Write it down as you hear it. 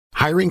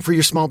Hiring for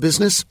your small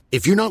business?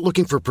 If you're not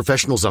looking for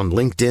professionals on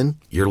LinkedIn,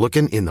 you're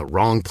looking in the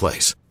wrong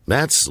place.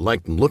 That's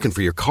like looking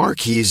for your car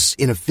keys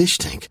in a fish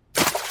tank.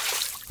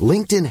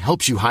 LinkedIn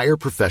helps you hire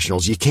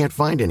professionals you can't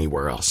find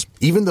anywhere else,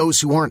 even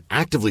those who aren't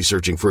actively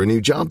searching for a new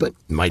job but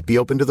might be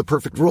open to the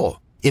perfect role.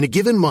 In a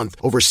given month,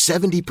 over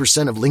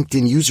 70% of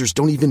LinkedIn users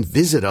don't even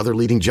visit other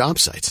leading job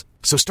sites.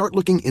 So start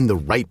looking in the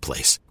right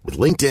place. With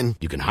LinkedIn,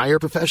 you can hire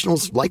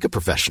professionals like a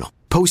professional.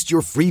 Post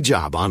your free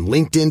job on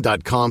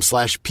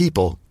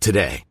linkedin.com/people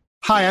today.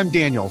 Hi, I'm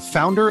Daniel,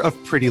 founder of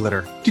Pretty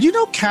Litter. Did you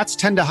know cats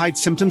tend to hide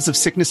symptoms of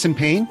sickness and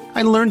pain?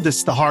 I learned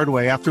this the hard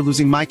way after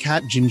losing my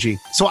cat, Gingy.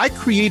 So I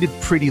created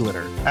Pretty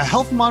Litter, a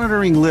health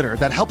monitoring litter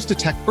that helps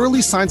detect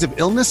early signs of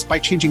illness by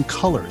changing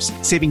colors,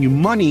 saving you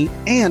money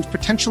and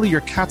potentially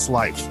your cat's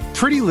life.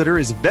 Pretty Litter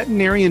is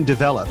veterinarian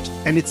developed,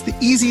 and it's the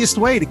easiest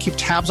way to keep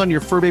tabs on your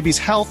fur baby's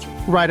health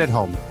right at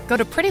home. Go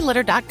to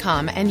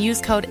prettylitter.com and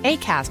use code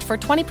ACAST for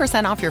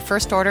 20% off your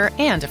first order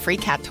and a free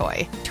cat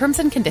toy. Terms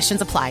and conditions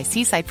apply.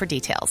 See site for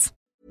details.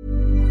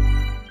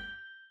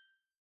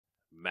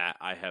 Matt,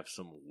 I have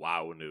some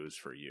wow news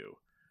for you.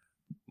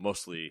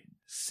 Mostly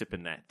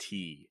sipping that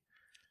tea,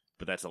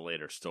 but that's a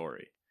later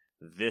story.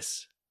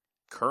 This,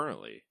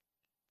 currently,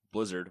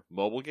 Blizzard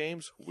mobile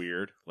games,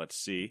 weird, let's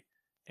see,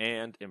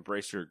 and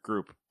Embracer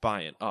Group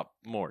buying up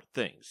more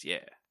things,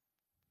 yeah.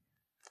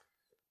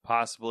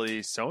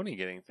 Possibly Sony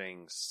getting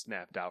things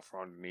snapped out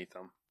from underneath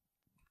them.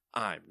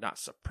 I'm not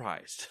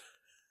surprised.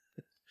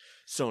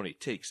 Sony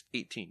takes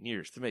 18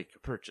 years to make a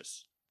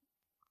purchase.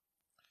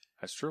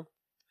 That's true.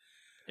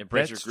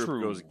 Embracer That's Group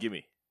true. goes,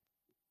 gimme.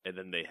 And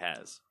then they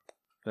has.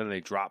 Then they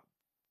drop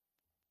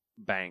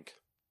bank.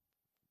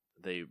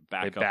 They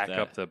They back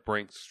up the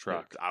Brinks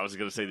truck. I was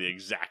going to say the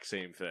exact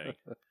same thing.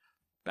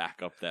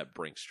 Back up that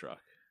Brinks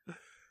truck.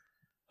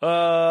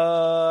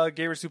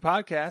 Gamers 2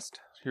 Podcast,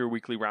 your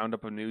weekly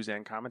roundup of news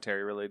and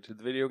commentary related to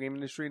the video game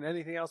industry and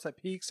anything else that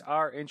piques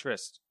our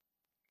interest.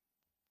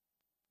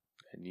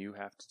 And you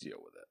have to deal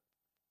with it.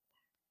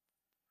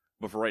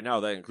 But for right now,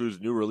 that includes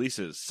new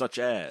releases such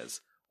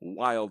as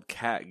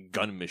Wildcat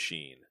Gun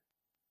Machine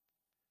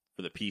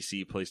for the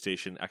PC,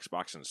 PlayStation,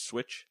 Xbox, and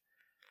Switch.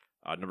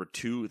 Number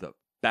 2, The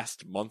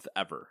Best Month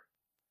Ever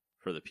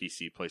for the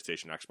PC,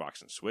 PlayStation,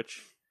 Xbox, and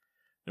Switch.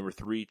 Number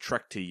 3,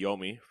 Trek to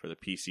Yomi for the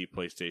PC,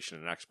 PlayStation,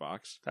 and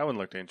Xbox. That one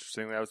looked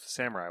interesting. That was the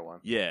Samurai one.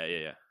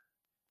 Yeah.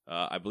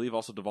 I believe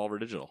also Devolver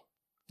Digital.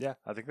 Yeah,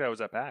 I think that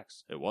was at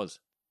PAX. It was.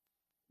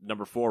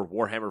 Number 4,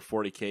 Warhammer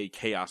 40k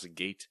Chaos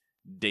Gate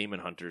Daemon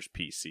Hunters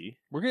PC.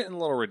 We're getting a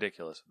little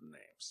ridiculous with the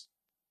names.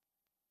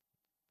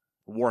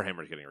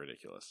 Warhammer's getting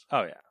ridiculous.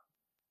 Oh, yeah.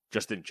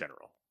 Just in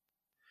general.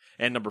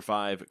 And number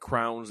 5,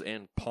 Crowns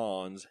and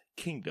Pawns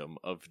Kingdom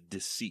of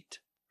Deceit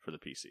for the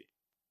PC.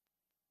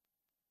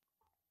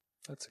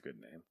 That's a good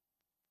name.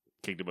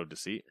 Kingdom of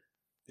Deceit?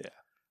 Yeah.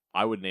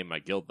 I would name my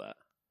guild that.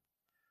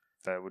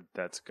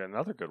 That's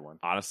another good one.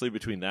 Honestly,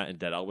 between that and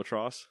Dead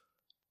Albatross,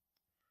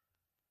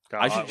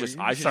 God, I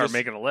should start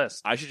making a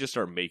list. I should just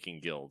start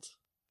making guilds.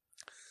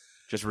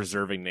 Just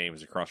reserving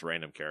names across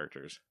random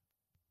characters.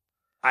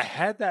 I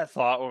had that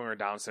thought when we were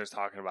downstairs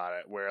talking about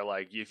it, where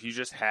like if you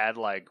just had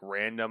like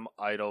random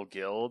idle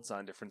guilds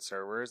on different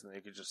servers, and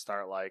you could just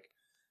start like,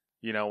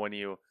 you know, when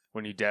you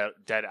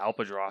dead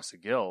Albatross a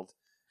guild,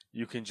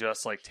 you can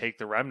just like take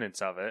the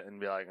remnants of it and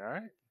be like, all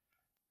right,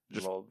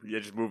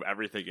 just move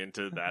everything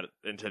into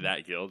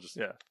that guild. Just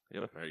yeah,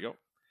 there you go.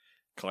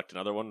 Collect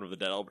another one of the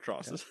Dead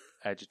Albatrosses.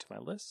 Yeah. Add you to my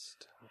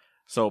list.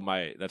 So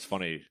that's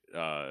funny.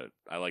 I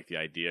like the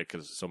idea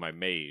because my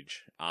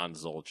mage on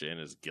Zul'jin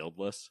is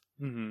guildless,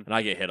 and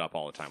I get hit up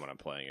all the time when I'm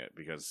playing it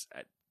because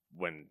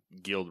when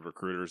guild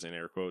recruiters in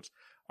air quotes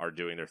are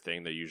doing their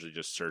thing, they usually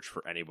just search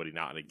for anybody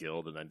not in a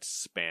guild and then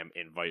spam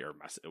invite or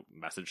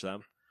message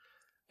them,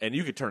 and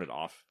you could turn it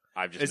off.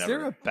 Is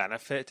there a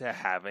benefit to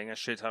having a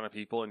shit ton of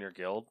people in your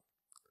guild?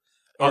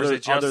 Or is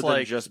it just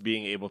than just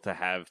being able to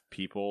have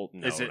people?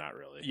 No, not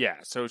really. Yeah,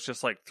 so it's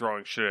just like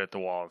throwing shit at the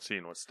wall and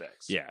seeing what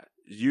sticks. Yeah,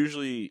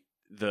 usually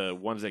the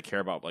ones that care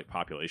about like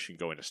population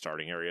go into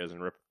starting areas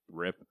and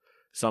rip.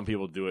 Some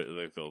people do it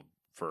like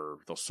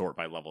they'll sort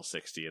by level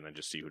 60 and then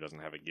just see who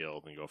doesn't have a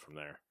guild and go from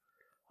there.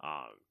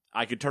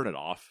 I could turn it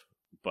off,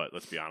 but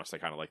let's be honest, I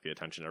kind of like the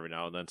attention every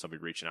now and then.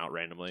 Somebody reaching out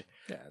randomly.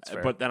 Yeah, that's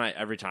fair. But then I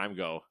every time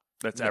go.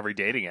 That's every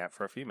dating app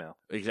for a female.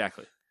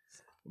 Exactly.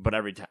 But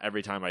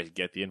every time I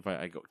get the invite,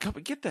 I go, "Come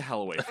get the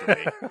hell away from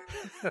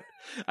me!"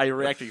 I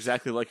react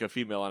exactly like a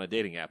female on a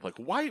dating app. Like,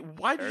 why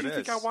did you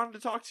think I wanted to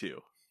talk to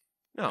you?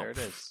 No, there it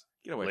is.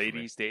 Get away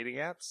Ladies from me. dating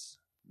apps,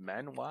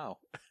 men. Wow.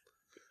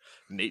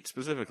 Nate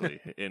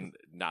specifically, in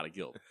not a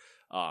guild.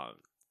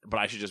 But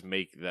I should just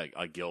make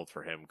a guild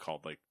for him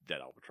called like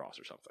Dead Albatross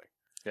or something.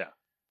 Yeah.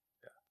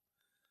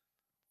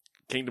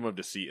 Kingdom of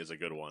Deceit is a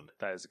good one.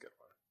 That is a good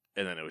one.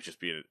 And then it would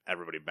just be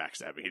everybody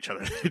backstabbing each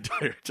other the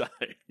entire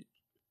time.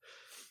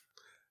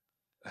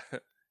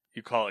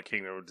 You call it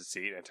Kingdom of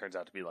Deceit, and it turns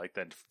out to be like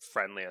the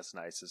friendliest,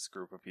 nicest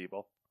group of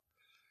people.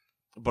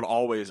 But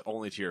always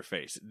only to your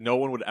face. No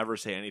one would ever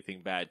say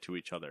anything bad to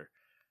each other,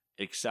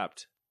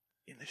 except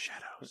in the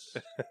shadows.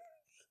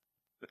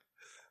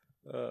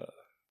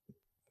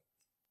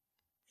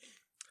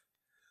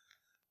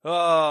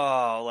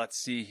 Let's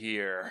see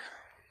here.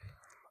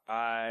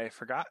 I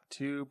forgot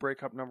to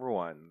break up number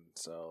one,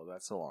 so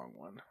that's a long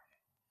one.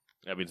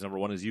 That means number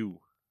one is you.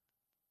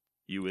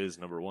 You is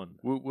number one.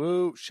 Woo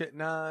woo,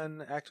 shitting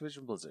on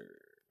Activision Blizzard.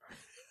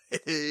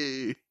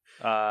 Hey,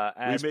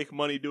 we make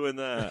money doing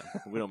that.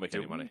 We don't make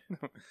any money.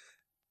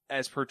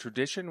 As per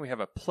tradition, we have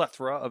a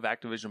plethora of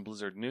Activision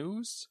Blizzard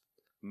news.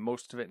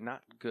 Most of it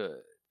not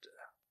good.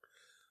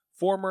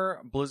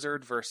 Former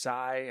Blizzard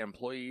Versailles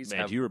employees.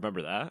 Man, do you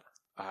remember that?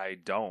 I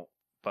don't,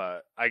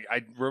 but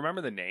I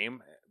remember the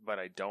name, but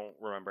I don't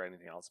remember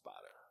anything else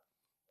about it.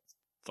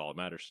 That's all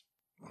that matters.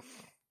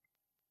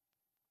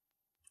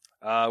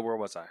 Where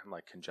was I? I'm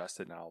like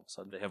congested now all of a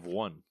sudden. They have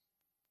won.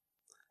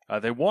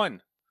 They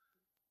won.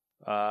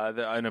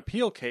 An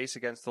appeal case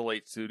against the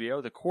late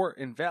studio. The court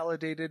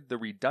invalidated the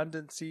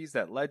redundancies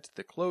that led to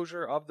the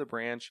closure of the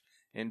branch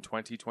in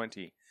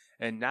 2020.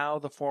 And now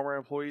the former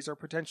employees are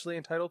potentially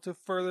entitled to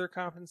further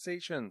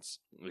compensations.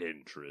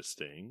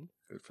 Interesting.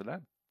 Good for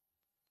them.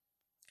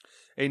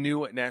 A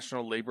new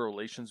National Labor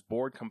Relations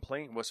Board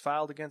complaint was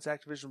filed against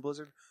Activision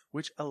Blizzard,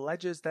 which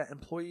alleges that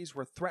employees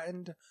were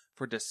threatened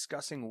for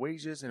discussing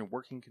wages and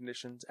working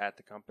conditions at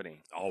the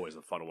company. Always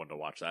a fun one to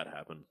watch that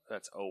happen.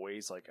 That's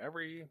always like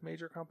every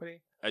major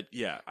company.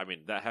 Yeah, I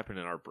mean, that happened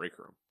in our break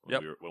room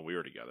when we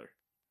were together.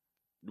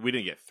 We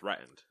didn't get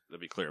threatened, to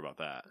be clear about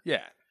that.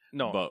 Yeah,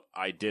 no. But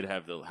I did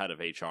have the head of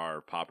HR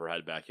pop her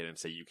head back in and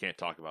say, you can't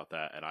talk about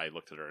that. And I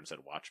looked at her and said,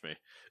 watch me.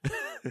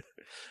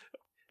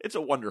 It's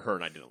a wonder her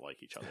and I didn't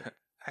like each other.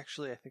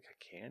 Actually, I think I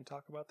can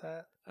talk about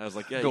that. I was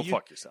like, yeah, go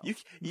fuck yourself.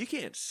 You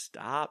can't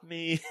stop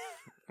me.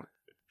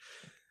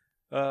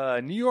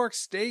 New York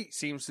State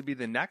seems to be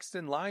the next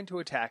in line to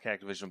attack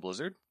Activision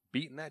Blizzard,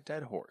 beating that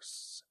dead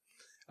horse.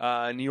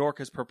 New York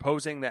is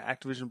proposing that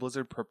Activision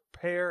Blizzard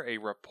prepare a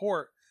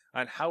report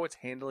on how it's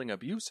handling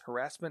abuse,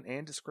 harassment,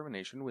 and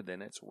discrimination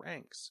within its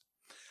ranks.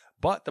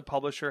 But the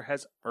publisher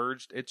has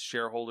urged its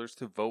shareholders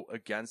to vote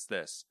against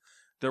this.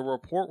 The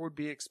report would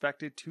be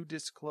expected to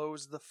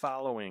disclose the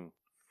following: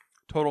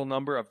 total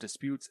number of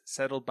disputes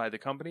settled by the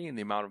company and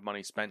the amount of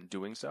money spent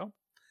doing so,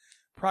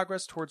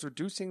 progress towards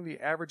reducing the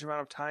average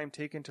amount of time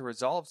taken to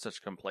resolve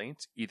such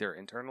complaints, either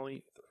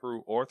internally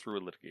through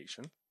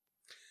litigation,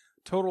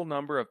 total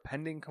number of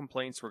pending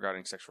complaints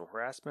regarding sexual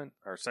harassment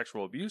or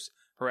sexual abuse,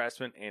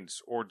 harassment,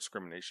 or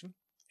discrimination,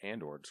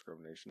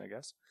 I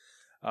guess,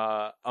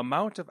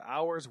 amount of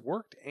hours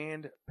worked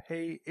and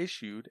pay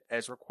issued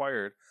as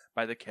required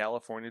by the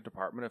California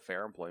Department of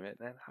Fair Employment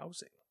and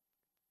Housing.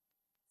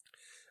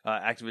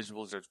 Activision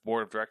Blizzard's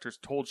board of directors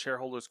told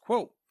shareholders,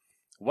 quote,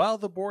 "While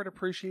the board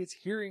appreciates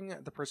hearing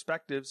the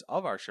perspectives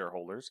of our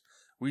shareholders,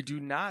 we do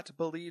not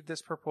believe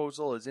this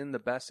proposal is in the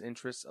best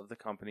interests of the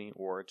company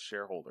or its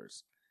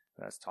shareholders."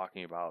 That's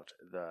talking about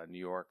the New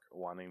York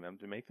wanting them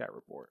to make that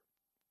report.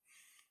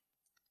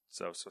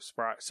 So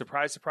surprise,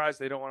 surprise,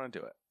 they don't want to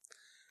do it.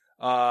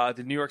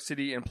 The New York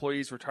City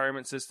Employees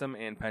Retirement System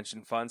and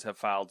pension funds have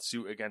filed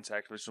suit against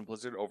Activision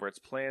Blizzard over its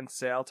planned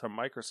sale to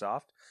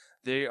Microsoft.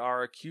 They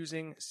are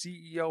accusing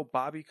CEO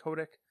Bobby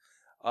Kotick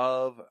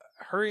of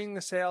hurrying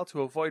the sale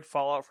to avoid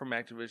fallout from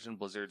Activision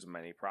Blizzard's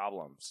many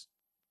problems.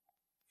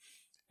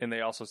 And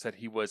they also said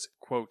he was,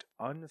 quote,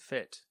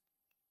 unfit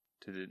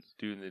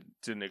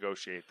to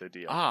negotiate the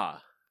deal.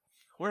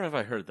 Where have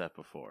I heard that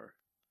before?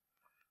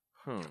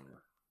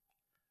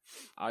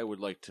 I would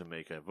like to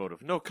make a vote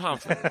of no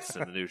confidence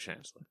in the new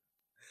chancellor.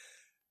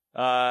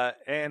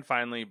 And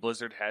finally,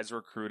 Blizzard has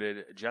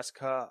recruited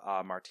Jessica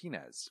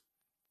Martinez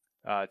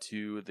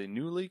to the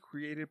newly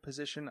created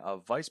position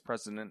of Vice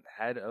President,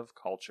 Head of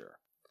Culture.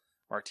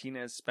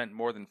 Martinez spent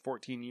more than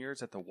 14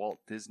 years at the Walt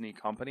Disney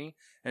Company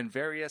in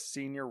various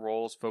senior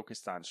roles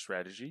focused on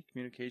strategy,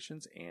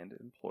 communications, and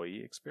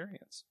employee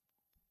experience.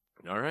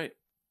 All right.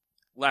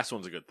 Last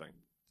one's a good thing.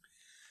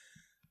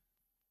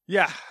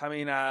 Yeah, I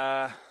mean,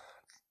 I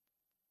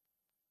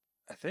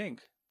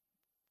think.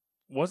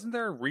 Wasn't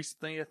there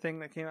recently a thing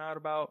that came out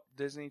about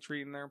Disney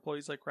treating their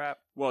employees like crap?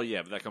 Well,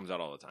 yeah, but that comes out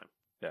all the time.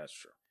 Yeah, that's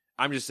true.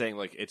 I'm just saying,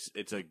 like,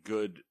 it's a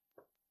good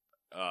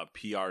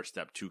PR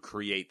step to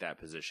create that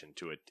position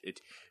to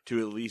to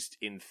at least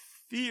in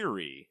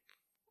theory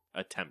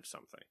attempt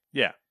something.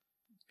 Yeah.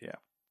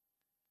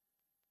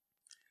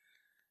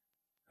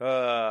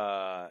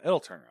 It'll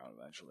turn around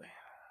eventually.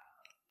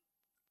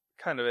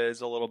 Kind of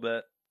is a little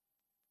bit,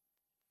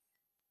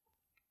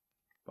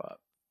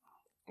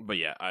 but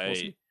yeah,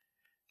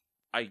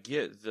 I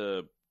get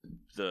the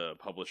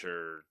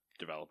publisher,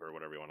 developer,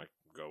 whatever you want to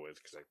go with,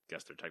 because I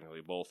guess they're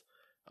technically both,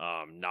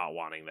 not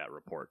wanting that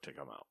report to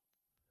come out.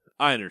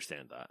 I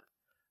understand that.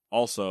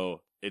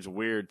 Also, it's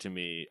weird to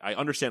me. I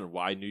understand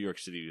why New York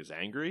City is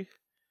angry,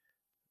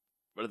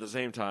 but at the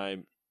same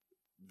time,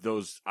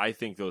 I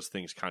think those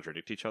things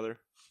contradict each other.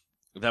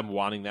 Them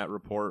wanting that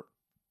report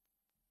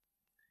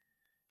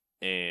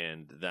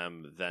and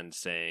them then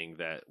saying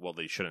that, well,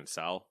 they shouldn't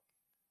sell.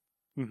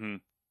 Mm-hmm.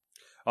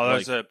 Oh,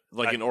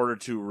 in order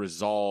to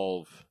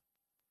resolve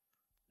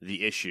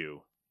the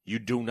issue, you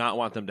do not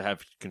want them to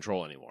have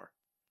control anymore.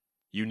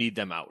 You need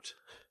them out.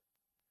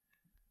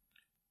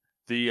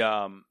 The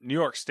New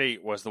York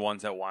State was the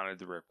ones that wanted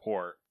the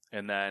report,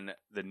 and then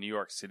the New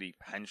York City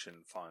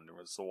Pension Fund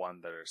was the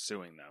one that are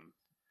suing them.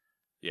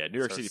 Yeah, New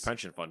York So City it's-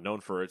 Pension Fund,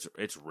 known for its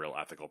real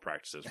ethical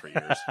practices for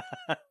years.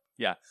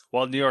 Yeah.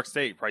 Well, New York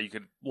State, probably you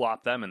could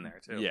lop them in there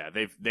too. Yeah,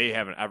 they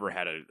haven't ever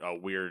had a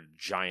weird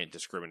giant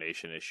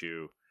discrimination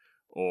issue,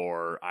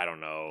 or I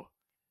don't know,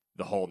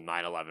 the whole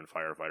 9/11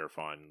 firefighter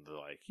fund.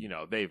 Like, you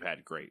know, they've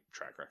had great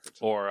track records.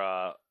 Or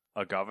a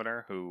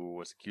governor who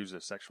was accused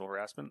of sexual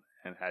harassment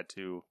and had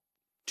to.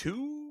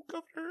 2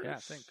 governors? Yeah, I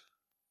think.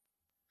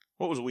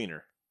 What was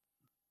Wiener?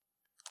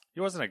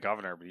 He wasn't a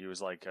governor, but he was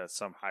like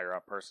some higher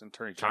up person,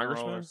 attorney general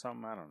Congressman? or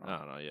something. I don't know. I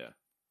don't know. Yeah,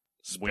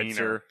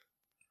 Wiener.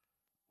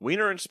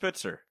 Wiener and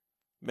Spitzer.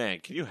 Man,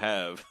 can you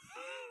have?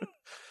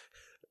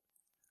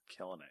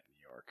 Killing it, New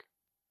York.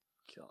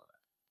 Killing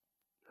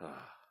it.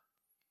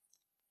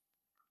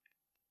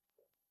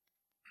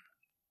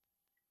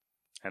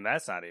 And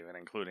that's not even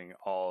including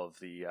all of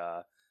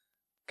the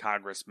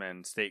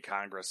congressmen, state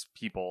Congress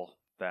people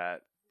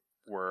that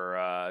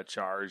were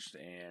charged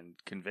and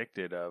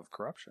convicted of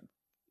corruption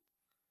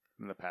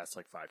in the past,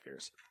 5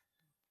 years.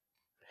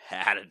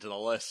 Add it to the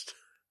list.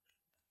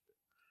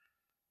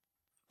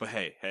 But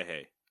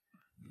hey.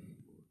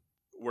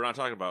 We're not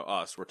talking about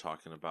us. We're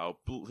talking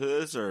about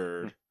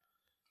Blizzard.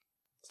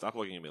 Stop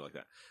looking at me like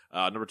that.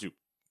 Number 2.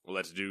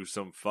 Let's do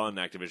some fun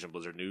Activision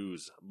Blizzard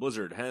news.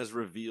 Blizzard has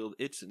revealed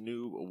its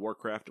new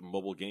Warcraft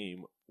mobile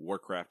game,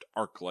 Warcraft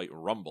Arclight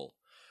Rumble.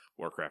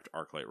 Warcraft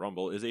Arclight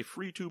Rumble is a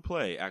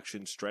free-to-play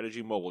action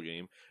strategy mobile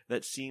game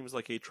that seems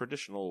like a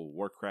traditional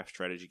Warcraft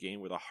strategy game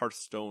with a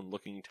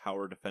Hearthstone-looking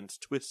tower defense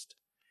twist.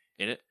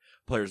 In it,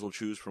 players will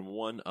choose from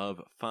one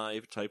of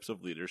 5 types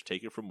of leaders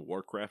taken from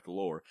Warcraft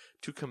lore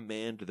to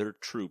command their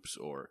troops,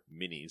 or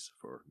minis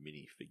for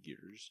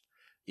minifigures,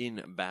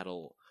 in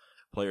battle.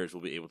 Players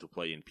will be able to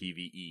play in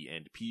PvE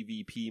and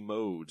PvP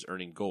modes,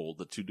 earning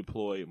gold to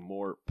deploy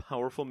more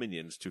powerful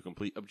minions to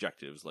complete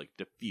objectives like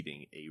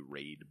defeating a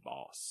raid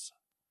boss.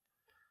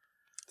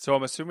 So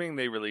I'm assuming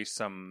they released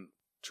some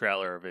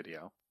trailer or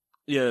video.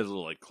 Yeah, there's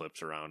little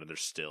clips around and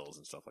there's stills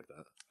and stuff like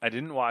that. I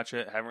didn't watch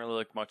it, haven't really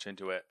looked much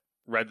into it.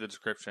 Read the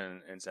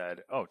description and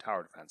said, oh,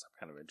 tower defense, I'm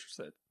kind of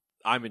interested.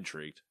 I'm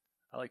intrigued.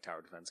 I like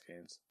tower defense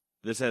games.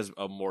 This has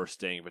a more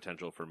staying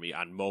potential for me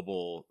on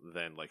mobile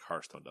than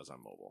Hearthstone does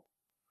on mobile.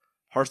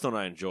 Hearthstone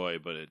I enjoy,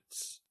 but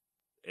it's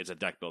a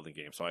deck building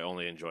game, so I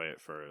only enjoy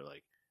it for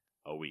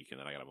a week and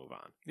then I gotta move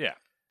on. Yeah.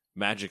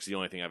 Magic's the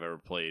only thing I've ever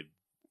played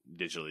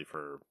digitally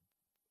for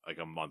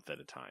a month at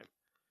a time.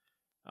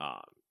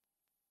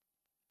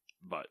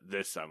 But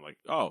this I'm like,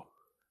 oh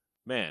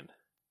man,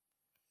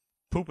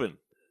 pooping.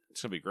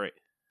 It's gonna be great.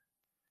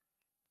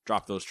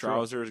 Drop those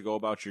trousers, go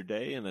about your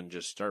day, and then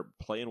just start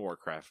playing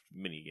Warcraft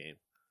minigame.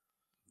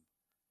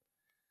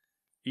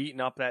 Eating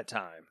up that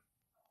time.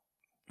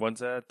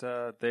 When's that?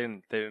 They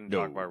didn't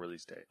No. talk about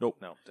release date. Nope.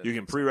 No. You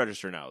can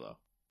pre-register now though,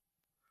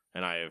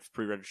 and I have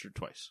pre-registered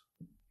twice.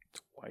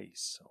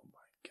 Twice. Oh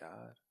my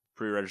god.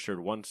 Pre-registered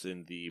once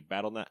in the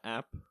Battle.net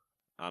app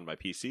on my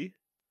PC,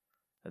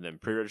 and then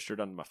pre-registered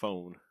on my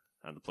phone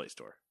on the Play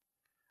Store.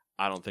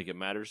 I don't think it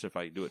matters if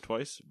I do it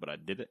twice, but I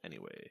did it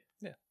anyway.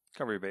 Yeah.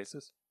 Cover your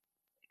bases.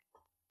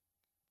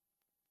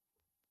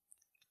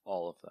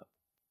 All of them.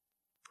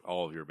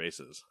 All of your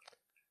bases.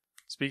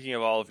 Speaking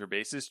of all of your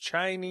bases,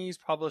 Chinese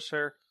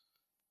publisher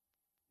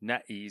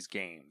NetEase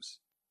Games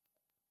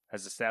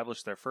has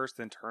established their first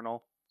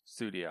internal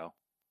studio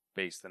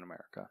based in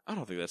America. I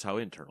don't think that's how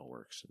internal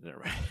works. Never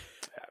mind.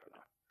 I don't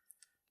know.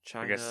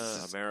 China, guess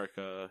this is-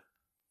 America.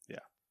 I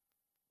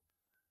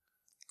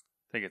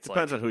think it's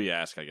Depends on who you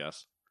ask, I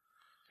guess.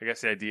 I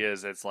guess the idea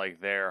is it's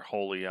their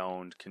wholly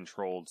owned,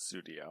 controlled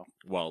studio.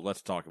 Well,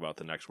 let's talk about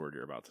the next word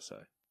you're about to say.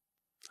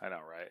 I know,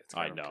 right? It's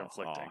I kind of know.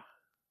 conflicting.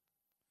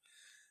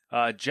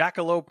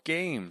 Jackalope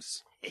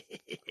Games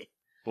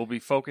will be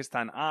focused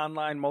on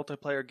online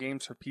multiplayer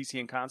games for PC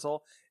and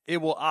console. It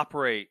will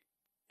operate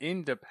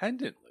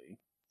independently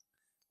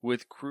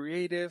with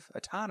creative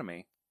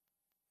autonomy.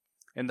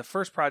 And the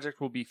first project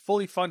will be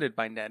fully funded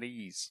by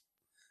NetEase.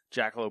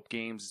 Jackalope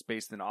Games is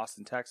based in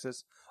Austin,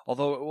 Texas,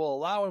 although it will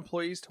allow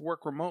employees to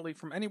work remotely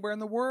from anywhere in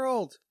the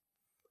world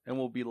and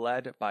will be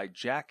led by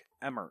Jack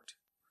Emmert,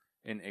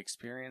 an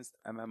experienced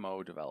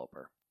MMO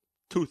developer.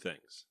 2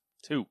 things.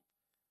 2.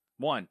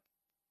 1.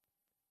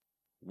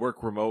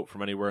 Work remote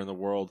from anywhere in the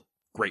world.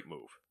 Great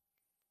move.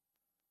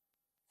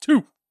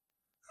 2.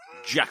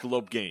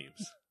 Jackalope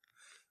Games.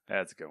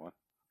 That's a good one.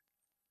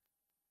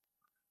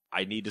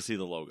 I need to see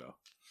the logo.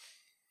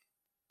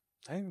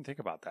 I didn't even think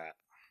about that.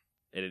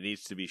 And it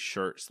needs to be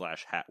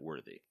shirt/hat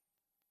worthy.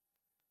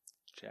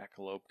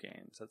 Jackalope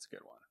Games. That's a good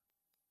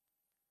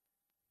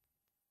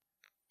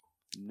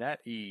one.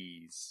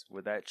 NetEase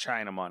with that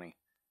China money.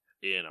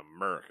 In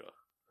America.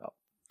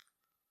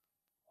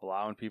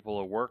 Allowing people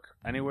to work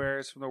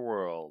anywhere from the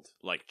world.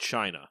 Like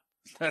China.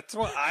 That's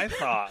what I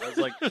thought. I was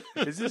like,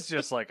 is this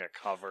just a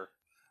cover?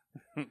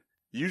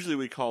 Usually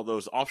we call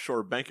those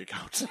offshore bank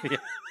accounts.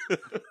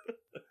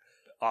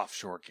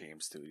 Offshore game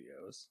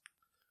studios.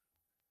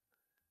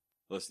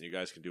 listen, you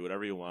guys can do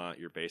whatever you want.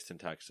 You're based in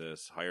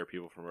Texas. Hire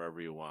people from wherever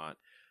you want.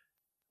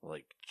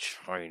 Like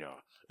China.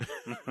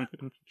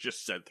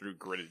 Just said through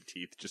gritted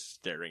teeth, just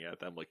staring at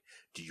them like,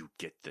 do you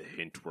get the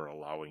hint we're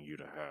allowing you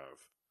to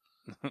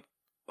have?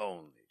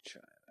 Only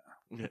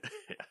China.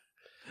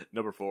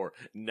 Number 4,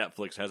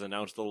 Netflix has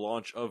announced the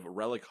launch of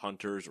Relic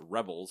Hunters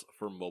Rebels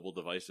for mobile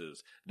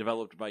devices,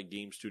 developed by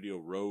game studio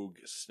Rogue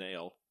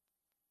Snail.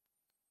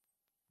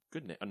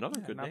 Good name.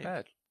 Another good name.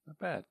 Not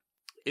bad.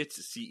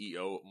 Its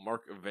CEO,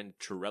 Mark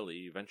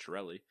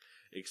Venturelli,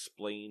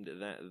 explained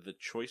that the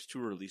choice to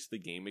release the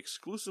game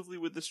exclusively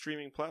with the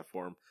streaming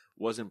platform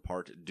was in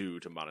part due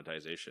to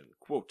monetization.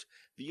 Quote,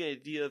 the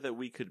idea that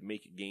we could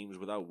make games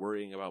without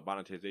worrying about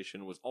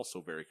monetization was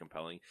also very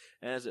compelling,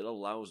 as it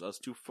allows us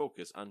to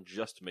focus on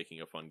just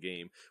making a fun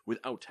game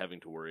without having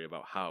to worry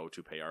about how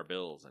to pay our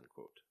bills, end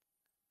quote.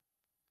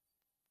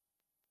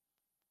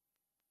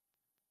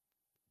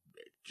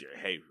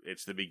 Hey,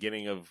 it's the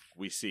beginning of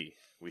we see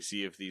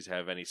if these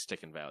have any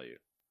sticking value.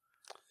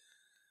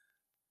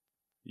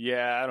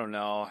 Yeah, I don't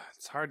know.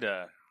 It's hard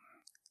to.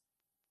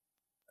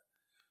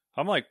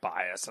 I'm like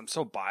biased. I'm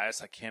so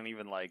biased. I can't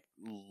even like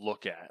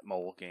look at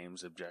mobile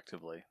games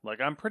objectively. Like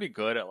I'm pretty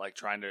good at like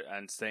trying to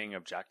and staying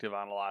objective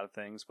on a lot of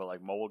things, but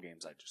like mobile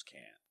games, I just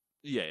can't.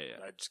 Yeah.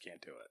 I just can't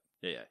do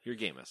it. Yeah. You're a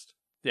gamist.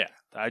 Yeah,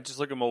 I just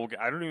look at mobile.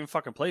 I don't even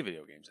fucking play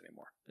video games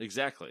anymore.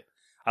 Exactly.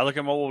 I look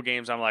at mobile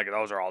games. I'm like,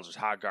 those are all just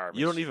hot garbage.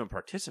 You don't even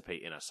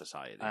participate in a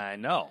society. I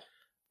know.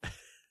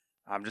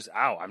 I'm just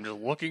out. I'm just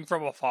looking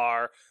from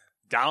afar,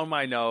 down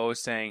my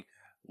nose, saying,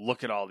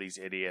 "Look at all these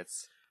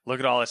idiots. Look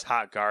at all this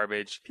hot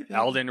garbage.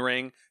 Elden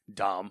Ring,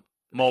 dumb.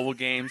 Mobile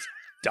games,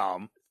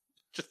 dumb.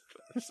 Just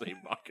say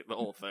bucket the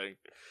whole thing.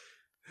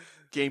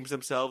 Games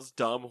themselves,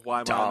 dumb. Why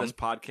am I Dumb. on this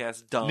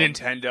podcast? Dumb.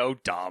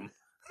 Nintendo, dumb."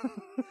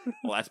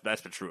 Well,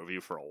 that's been true of you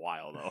for a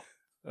while,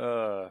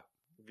 though.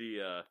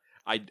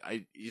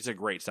 It's a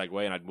great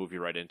segue, and I'd move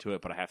you right into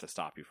it, but I have to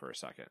stop you for a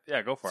second.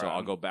 Yeah, go for it. So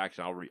I'll go back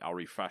and I'll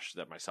refresh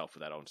that myself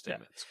with that own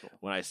statement. Yeah, that's cool.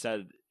 When I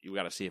said you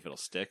got to see if it'll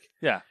stick,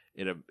 Yeah.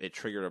 it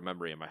triggered a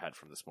memory in my head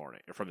from this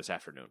morning or from this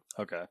afternoon.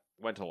 Okay.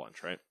 Went to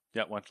lunch, right?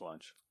 Yeah, went to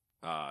lunch.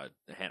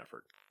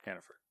 Hannaford,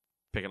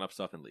 picking up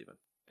stuff and leaving.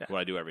 Yeah. What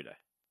I do every day.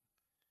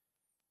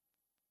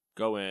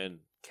 Go in,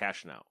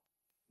 cashing out.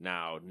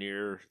 Now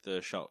near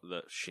the shelf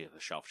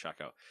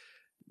checkout,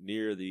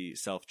 near the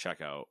self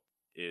checkout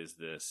is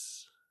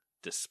this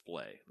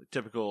display. The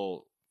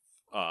typical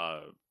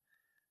cut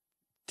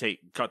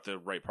the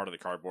right part of the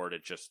cardboard,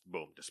 it just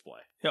boom, display.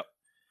 Yep.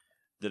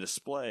 The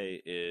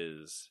display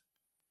is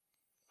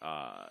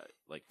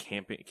like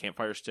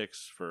campfire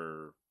sticks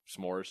for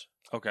s'mores.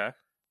 Okay.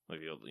 Like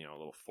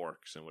little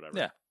forks and whatever.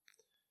 Yeah.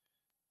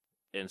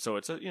 And so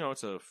it's a I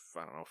don't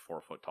know,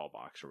 4 foot tall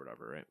box or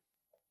whatever, right?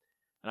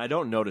 And I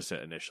don't notice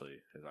it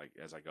initially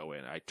as I go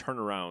in. I turn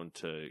around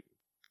to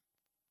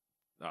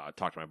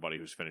talk to my buddy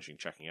who's finishing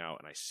checking out,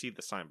 and I see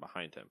the sign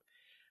behind him.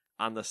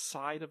 On the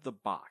side of the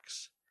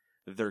box,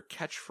 their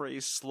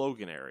catchphrase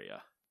slogan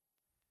area.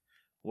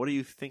 What do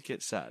you think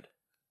it said?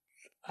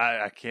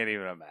 I can't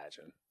even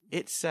imagine.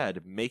 It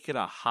said, "Make it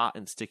a hot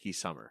and sticky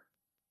summer."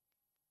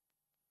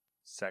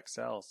 Sex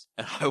sells.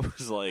 And I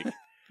was like,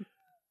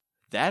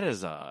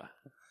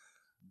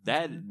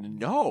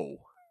 no.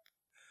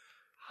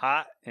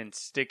 Hot and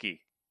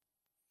sticky.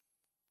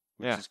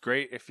 Which is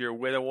great if you're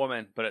with a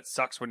woman, but it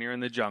sucks when you're in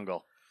the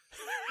jungle.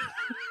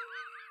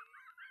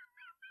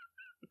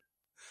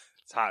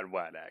 It's hot and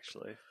wet,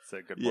 actually. It's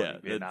a good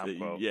Vietnam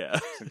quote. Yeah.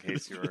 Just in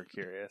case you were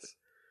curious.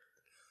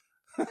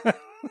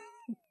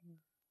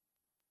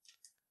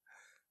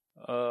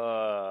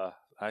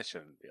 I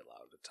shouldn't be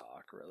allowed to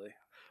talk, really.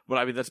 But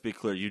I mean, let's be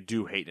clear. You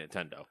do hate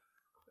Nintendo.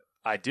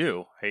 I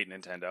do hate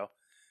Nintendo.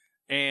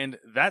 And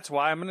that's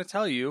why I'm going to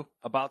tell you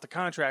about the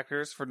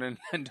contractors for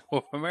Nintendo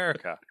of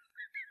America.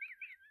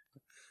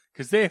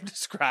 Because they have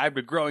described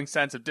a growing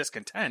sense of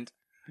discontent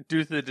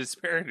due to the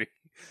disparity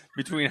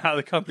between how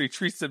the company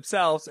treats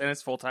themselves and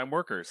its full-time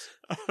workers.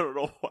 I don't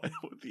know what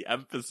the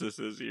emphasis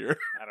is here.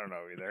 I don't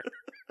know either.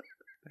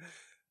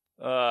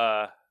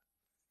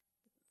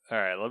 All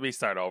right, let me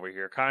start over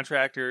here.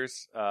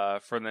 Contractors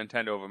for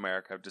Nintendo of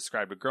America have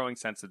described a growing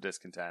sense of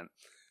discontent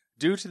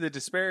due to the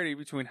disparity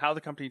between how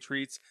the company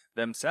treats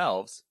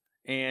themselves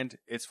and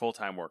its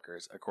full-time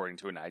workers, according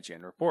to an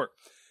IGN report.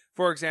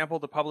 For example,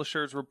 the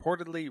publisher is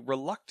reportedly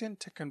reluctant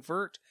to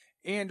convert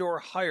and or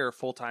hire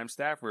full-time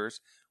staffers,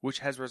 which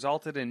has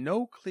resulted in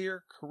no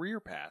clear career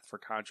path for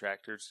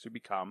contractors to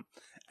become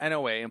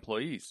NOA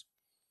employees,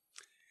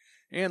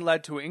 and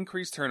led to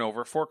increased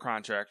turnover for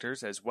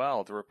contractors as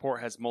well. The report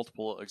has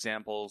multiple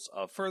examples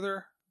of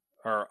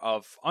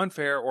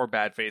unfair or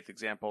bad faith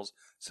examples,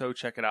 so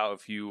check it out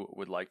if you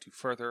would like to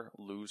further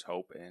lose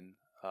hope in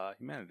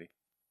humanity.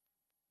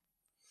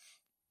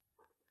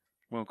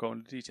 We won't go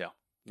into detail.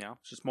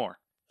 It's just more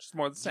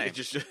of the same.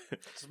 Just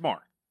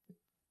more.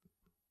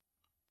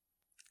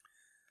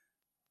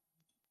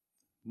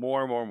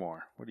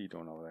 More. What are you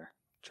doing over there?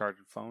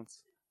 Charging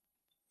phones?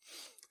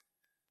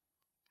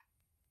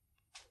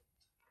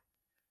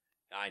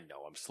 I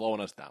know. I'm slowing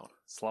us down.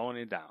 Slowing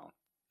it down.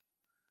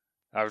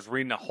 I was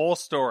reading a whole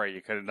story.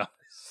 You could have done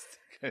this.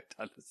 Could have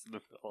done this in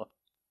the middle.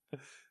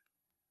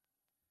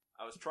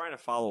 I was trying to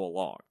follow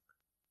along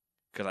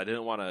because I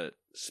didn't want to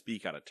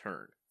speak out of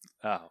turn,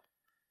 Oh,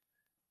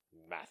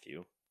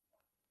 Matthew.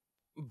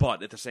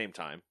 But at the same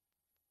time,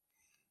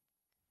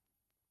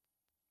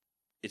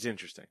 it's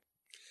interesting.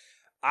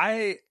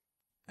 I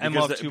am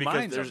Because of two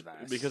minds on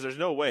this. Because there's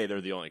no way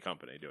they're the only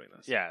company doing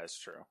this. Yeah, it's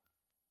true.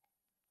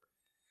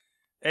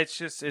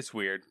 It's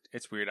weird.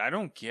 It's weird. I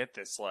don't get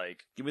this.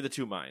 Like, Give me the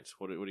two minds.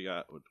 What do you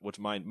got? What's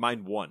mine?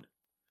 Mine one.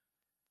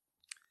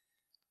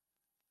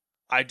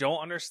 I don't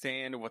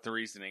understand what the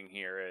reasoning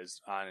here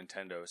is on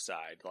Nintendo's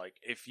side. Like,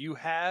 if you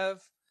have,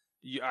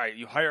 all right,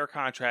 you hire a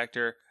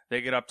contractor,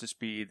 they get up to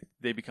speed,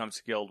 they become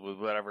skilled with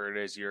whatever it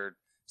is your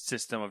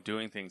system of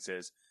doing things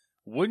is.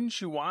 Wouldn't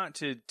you want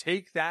to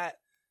take that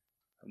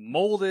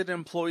molded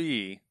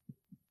employee,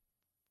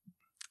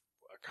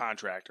 a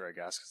contractor, I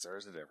guess, because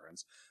there's a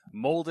difference,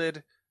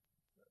 molded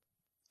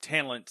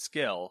talent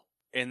skill,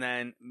 and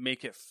then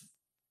make it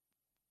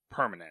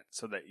permanent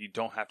so that you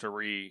don't have to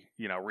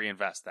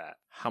reinvest that?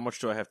 How much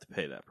do I have to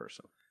pay that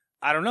person?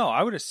 I don't know. I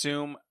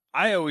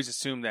always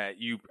assume that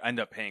you end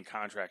up paying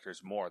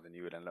contractors more than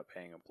you would end up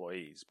paying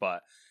employees.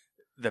 But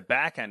the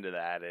back end of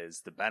that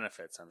is the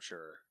benefits, I'm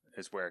sure,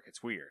 is where it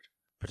gets weird.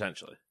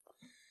 Potentially.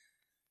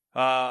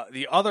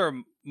 The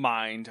other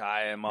mind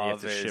I am You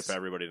of have to is ship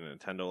everybody to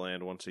Nintendo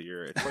Land once a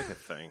year. It's like a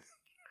thing.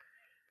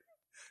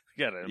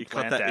 you gotta You implant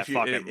cut that- that if you-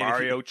 fucking if you-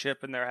 Mario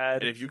chip in their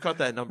head. And if you cut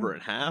that number in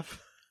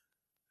half,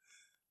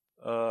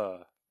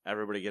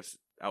 everybody gets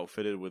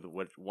outfitted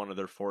with one of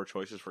their 4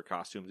 choices for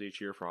costumes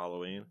each year for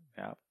Halloween.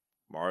 Yeah.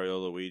 Mario,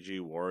 Luigi,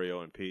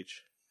 Wario, and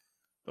Peach.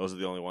 Those are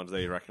the only ones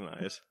they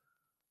recognize.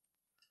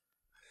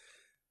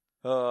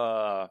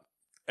 And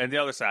the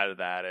other side of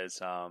that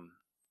is,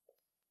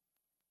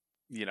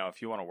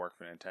 if you want to work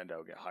for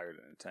Nintendo, get hired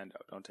at Nintendo.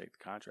 Don't take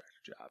the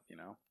contractor job,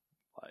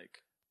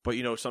 Like,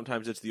 But,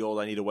 sometimes it's the old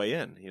I need a way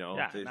in.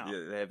 Yeah, they,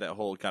 no. they have that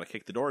whole got to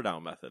kick the door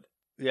down method.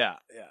 yeah,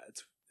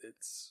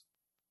 it's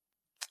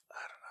I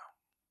don't know.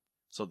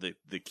 So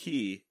the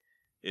key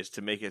is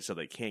to make it so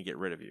they can't get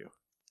rid of you.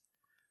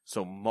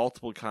 So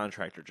multiple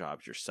contractor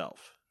jobs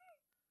yourself.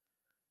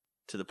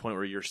 To the point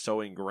where you're so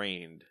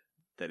ingrained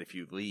that if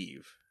you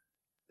leave,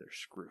 they're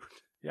screwed.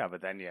 Yeah,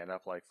 but then you end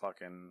up like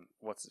fucking,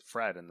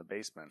 Fred in the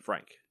basement.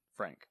 Frank.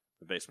 Frank.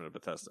 The basement of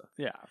Bethesda.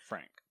 Yeah,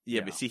 Frank.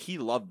 Yeah, but see, he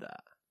loved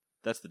that.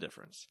 That's the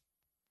difference.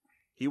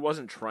 He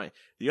wasn't trying.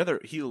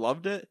 He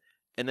loved it,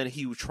 and then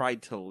he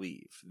tried to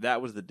leave.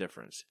 That was the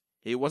difference.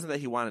 It wasn't that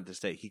he wanted to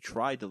stay. He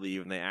tried to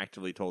leave, and they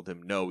actively told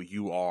him, no,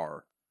 you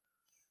are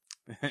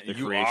the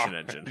creation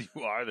engine.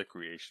 You are the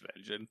creation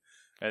engine.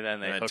 And then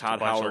they And then hooked Todd a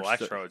bunch Howard of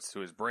electrodes to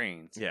his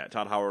brains. Yeah,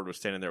 Todd Howard was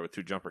standing there with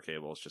 2 jumper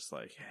cables, just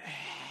like...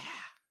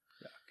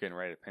 Yeah, getting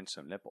ready to pinch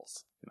some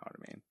nipples. You know what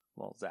I mean? A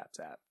little zap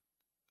zap.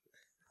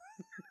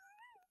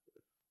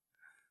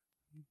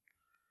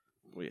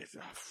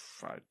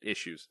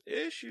 Issues.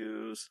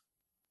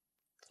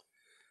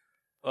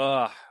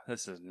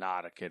 This is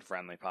not a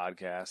kid-friendly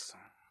podcast.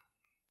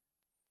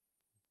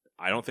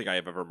 I don't think I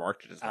have ever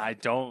marked it as that. I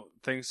don't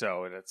think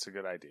so, and it's a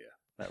good idea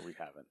that we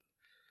haven't.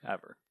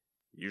 Ever.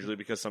 Usually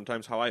because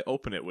sometimes how I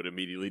open it would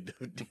immediately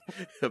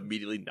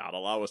not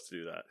allow us to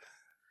do that.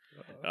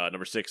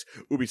 Number 6,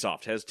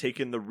 Ubisoft has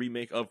taken the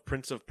remake of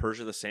Prince of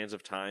Persia: The Sands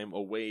of Time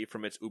away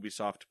from its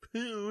Ubisoft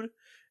Pune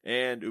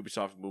and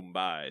Ubisoft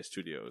Mumbai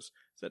studios.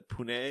 Is that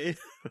Pune?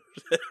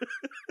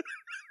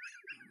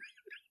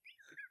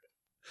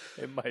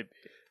 It might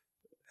be.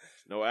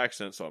 No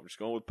accent, so I'm just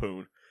going with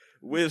Pune.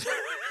 With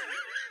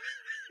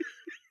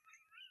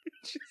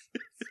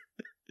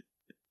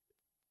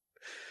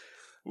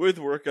with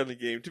work on the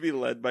game to be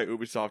led by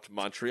Ubisoft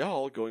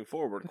Montreal going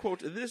forward.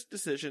 Quote, this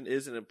decision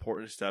is an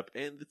important step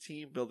and the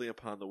team building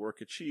upon the work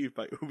achieved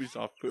by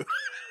Ubisoft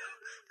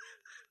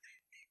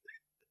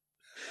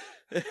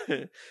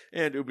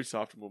and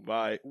Ubisoft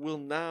Mumbai will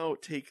now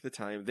take the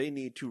time they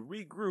need to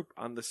regroup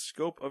on the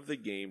scope of the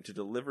game to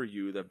deliver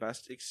you the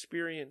best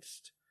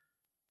experience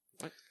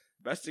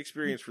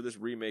for this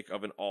remake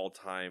of an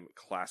all-time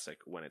classic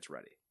when it's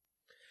ready.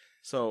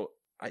 So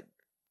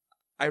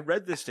I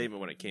read this statement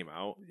when it came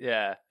out.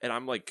 Yeah. And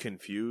I'm like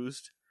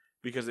confused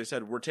because they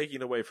said we're taking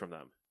it away from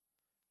them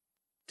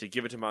to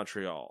give it to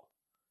Montreal.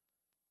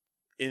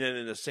 And then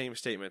in the same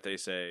statement they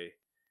say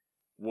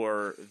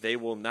where they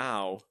will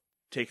now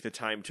take the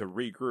time to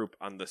regroup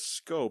on the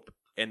scope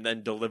and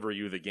then deliver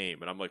you the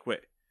game. And I'm like,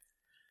 wait.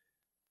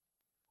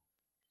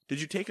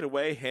 Did you take it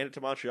away, hand it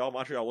to Montreal?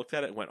 Montreal looked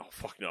at it and went, oh,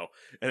 fuck no.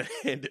 And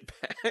hand it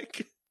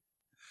back.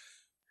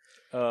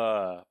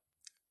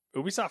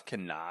 Ubisoft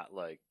cannot,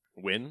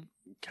 win,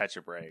 catch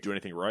a break. do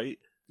anything right,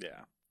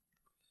 Yeah.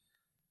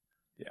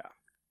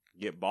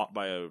 get bought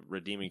by a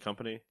redeeming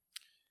company.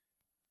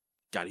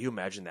 God, you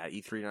imagine that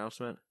E3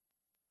 announcement?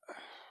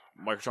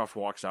 Microsoft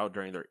walks out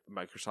during their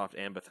Microsoft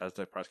and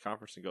Bethesda press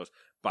conference and goes,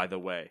 by the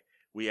way,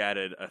 we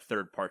added a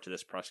third part to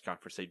this press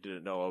conference they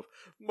didn't know of.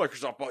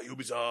 Microsoft bought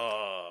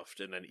Ubisoft.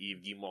 And then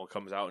Yves Guillemot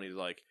comes out and he's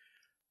like,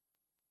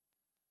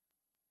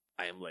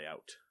 I am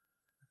layout.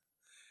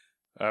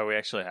 We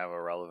actually have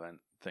a relevant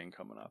thing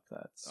coming up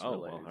that's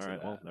related all to right.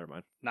 that. Well, never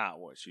mind. Not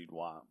what you'd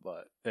want,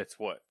 but it's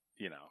what,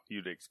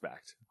 you'd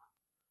expect.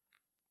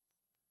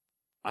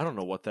 I don't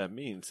know what that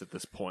means at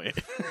this point.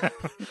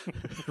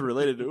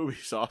 Related to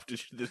Ubisoft,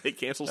 did they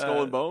cancel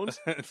Skull and Bones?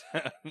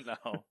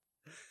 No.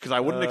 Because I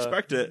wouldn't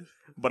expect it,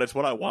 but it's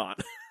what I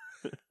want.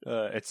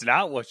 It's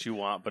not what you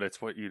want, but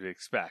it's what you'd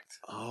expect.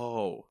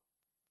 Oh.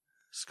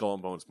 Skull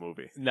and Bones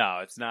movie. No,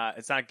 it's not.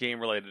 It's not game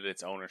related.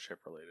 It's ownership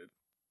related.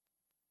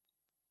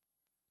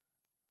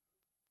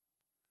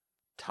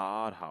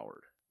 Todd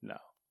Howard. No.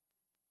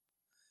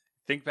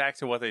 Think back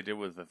to what they did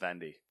with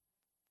Vivendi.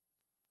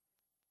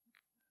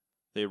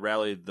 They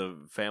rallied the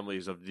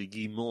families of the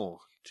Guillemot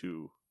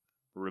to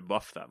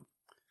rebuff them.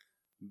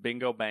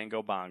 Bingo,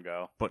 bango,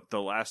 bongo. But the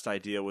last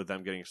idea with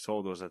them getting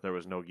sold was that there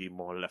was no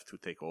Guillemot left to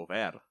take over.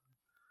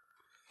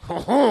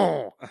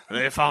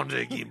 They found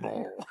a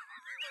Guillemot.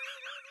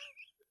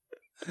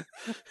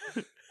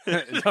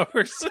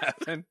 Number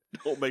 7.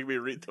 Don't make me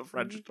read the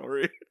French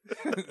story.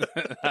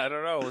 I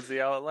don't know. We'll see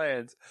how it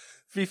lands.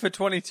 FIFA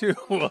 22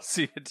 will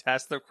see a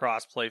test of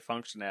crossplay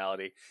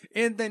functionality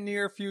in the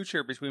near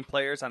future between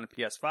players on the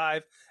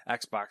PS5,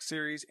 Xbox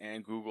Series,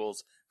 and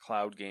Google's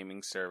cloud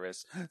gaming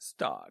service,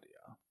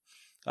 Stadia.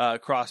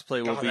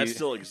 Crossplay will be... that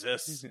still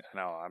exists.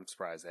 No, I'm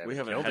surprised they We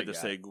haven't killed had it to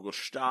yet. say Google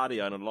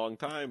Stadia in a long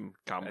time,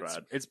 comrade.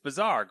 It's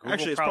bizarre. Google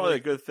Actually, it's probably a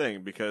good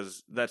thing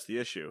because that's the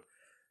issue.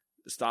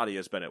 Stadia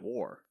has been at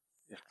war.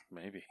 Yeah,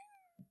 maybe.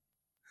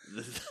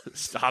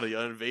 Stadia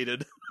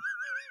invaded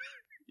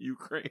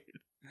Ukraine.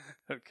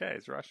 Okay,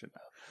 it's Russian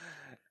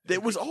now.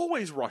 It was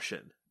always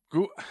Russian.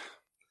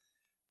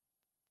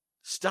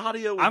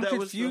 Stadia. I'm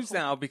confused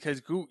now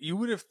because you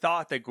would have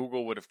thought that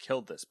Google would have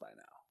killed this by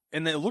now,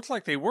 and it looked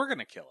like they were going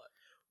to kill it.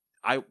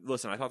 I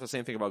thought the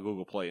same thing about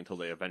Google Play until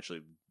they eventually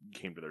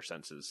came to their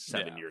senses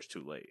 7 years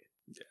too late.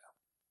 Yeah.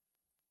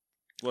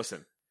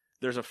 Listen,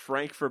 there's a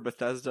Frank for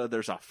Bethesda.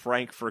 There's a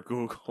Frank for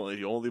Google. And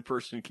the only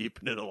person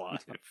keeping it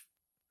alive.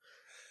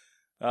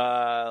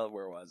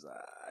 Where was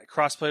I?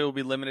 Crossplay will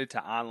be limited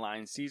to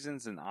online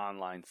seasons and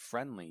online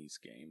friendlies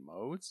game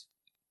modes.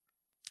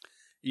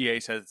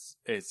 EA says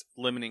it's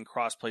limiting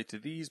crossplay to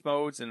these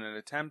modes in an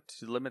attempt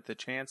to limit the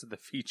chance of the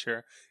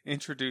feature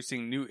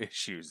introducing new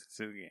issues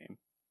to the game.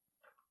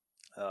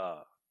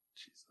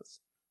 Jesus.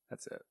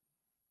 That's it.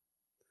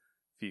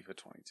 FIFA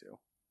 22.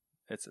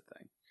 It's a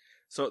thing.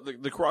 So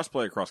the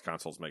crossplay across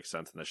consoles makes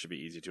sense, and that should be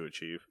easy to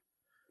achieve.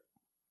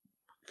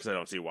 Because I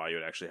don't see why you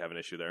would actually have an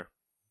issue there.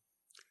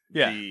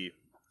 Yeah. The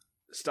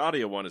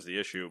Stadia one is the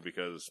issue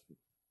because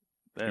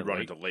you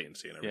run into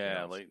latency and everything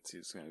else. Latency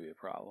is going to be a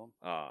problem.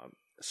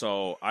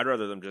 So I'd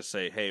rather them just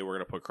say, hey, we're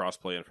going to put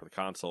crossplay in for the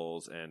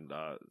consoles, and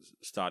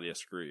Stadia,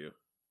 screw you.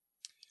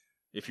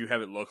 If you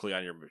have it locally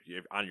on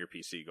your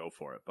PC, go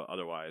for it. But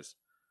otherwise,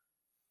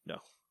 no.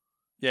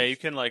 Yeah, you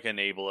can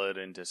enable it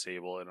and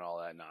disable it and all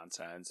that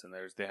nonsense. And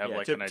they have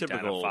an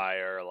typical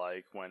identifier,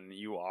 like when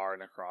you are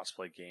in a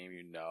crossplay game,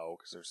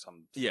 because there's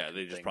some. Yeah,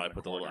 they just probably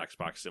put the little corner.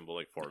 Xbox symbol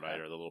like Fortnite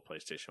or the little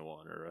PlayStation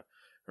 1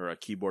 or a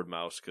keyboard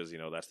mouse because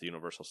that's the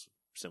universal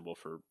symbol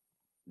for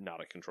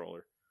not a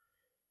controller.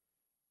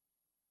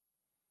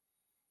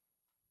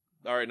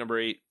 All right, number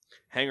 8.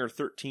 Hangar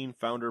 13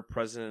 founder,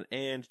 president,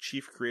 and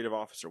chief creative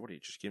officer. What are you,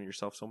 just giving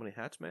yourself so many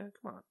hats, man?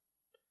 Come on.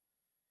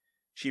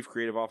 Chief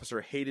creative officer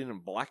Hayden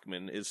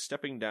Blackman is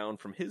stepping down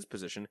from his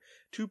position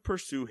to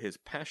pursue his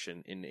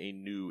passion in a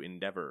new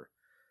endeavor.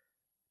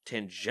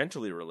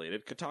 Tangentially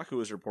related, Kotaku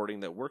is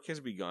reporting that work has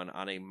begun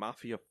on a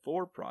Mafia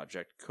 4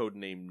 project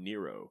codenamed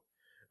Nero.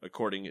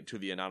 According to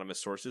the anonymous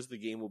sources, the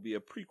game will be a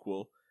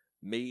prequel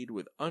made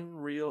with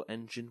Unreal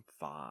Engine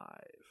 5.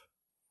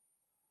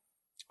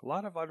 A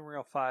lot of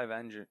Unreal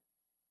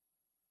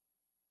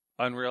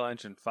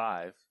Engine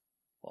 5.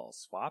 Well,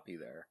 swappy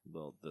there.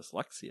 Little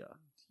dyslexia.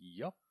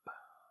 Yup.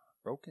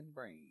 Broken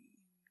brain.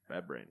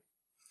 Bad brain.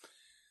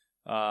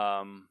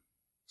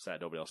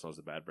 Sad nobody else knows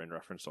the bad brain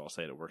reference, so I'll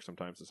say it at work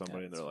sometimes to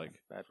somebody, and they're like,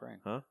 bad brain.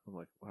 huh? I'm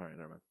like, all right,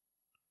 never mind.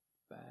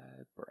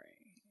 Bad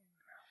brain.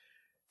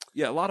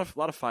 Yeah, a lot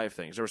of 5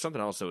 things. There was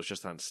something else that was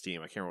just on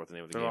Steam. I can't remember what the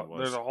name of the game was.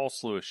 There's a whole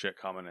slew of shit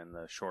coming in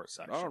the short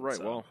section. Oh,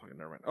 right. Well,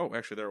 never mind. Oh,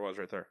 actually, there it was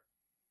right there.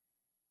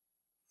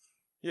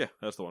 Yeah,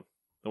 that's the one.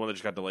 The one that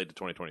just got delayed to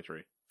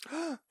 2023.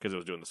 Because it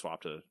was doing the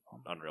swap to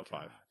Unreal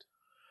 5.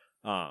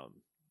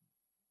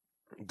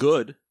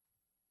 Good.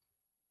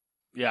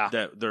 Yeah.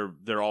 That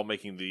they're all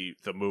making the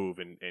move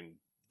and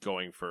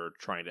going for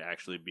trying to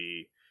actually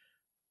be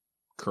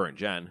current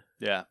gen.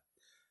 Yeah.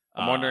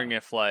 I'm wondering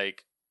if I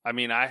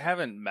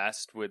haven't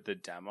messed with the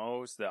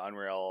demos, the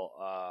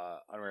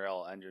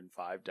Unreal Engine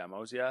 5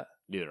 demos yet.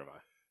 Neither have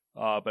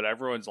I. But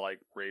everyone's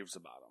raves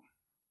about them.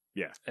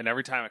 Yeah. And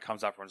every time it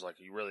comes up, everyone's like,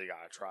 you really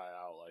got to try it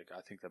out.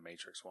 I think the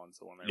Matrix one's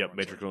the one. Yep,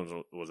 Matrix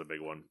one was a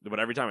big one. But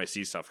every time I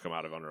see stuff come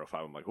out of Unreal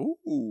 5, I'm like,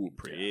 ooh,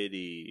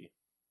 pretty. Yeah.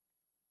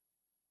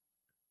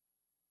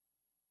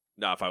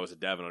 Now, if I was a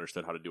dev and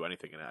understood how to do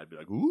anything in it, I'd be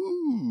like,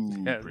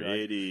 ooh,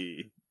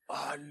 pretty.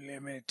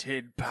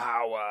 Unlimited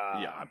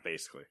power. Yeah,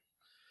 basically.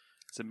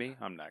 Is it me?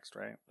 I'm next,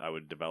 right? I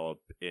would develop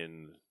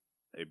in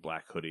a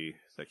black hoodie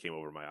that came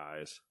over my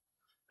eyes,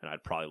 and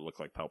I'd probably look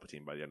like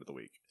Palpatine by the end of the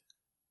week.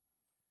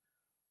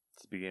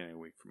 It's the beginning of the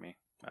week for me.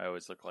 I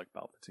always look like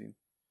Palpatine.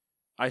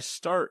 I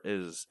start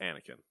as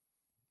Anakin,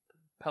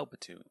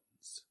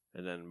 Palpatoons.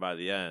 and then by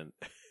the end,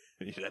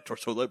 you got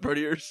torso light bright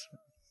ears.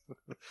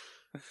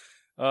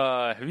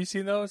 Have you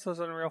seen those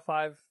Unreal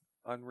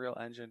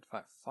Engine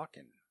 5?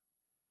 Fucking.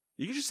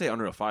 You could just say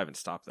Unreal 5 and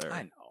stop there.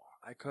 I know.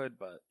 I could,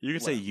 but. You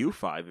could say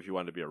U5 if you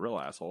wanted to be a real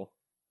asshole.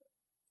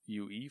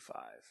 UE5.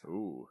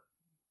 Ooh.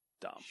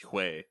 Dumb.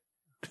 Way.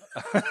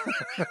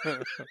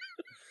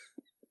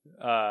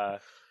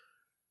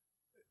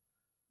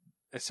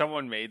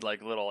 Someone made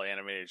like little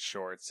animated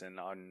shorts in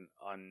Unreal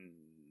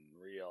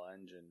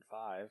Engine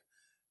 5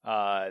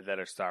 that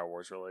are Star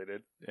Wars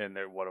related, and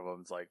one of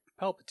them's like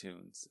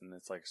Palpatoons, and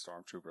it's like a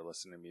stormtrooper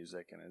listening to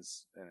music in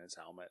his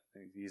helmet.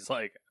 And he's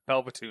like,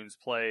 Palpatoons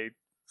play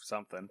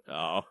something.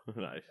 Oh,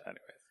 nice.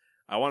 Anyway,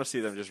 I want to see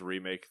them just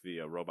remake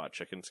the Robot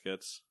Chicken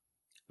skits.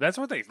 that's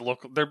what they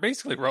look. They're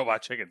basically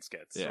Robot Chicken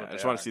skits. Yeah, I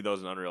just want to see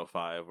those in Unreal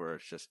 5, where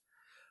it's just,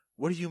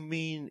 what do you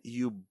mean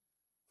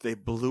they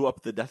blew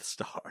up the Death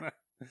Star?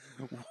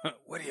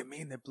 What do you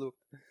mean they blew?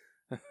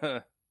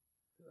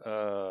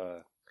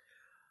 Well,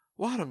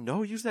 I don't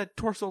know. Use that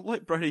torso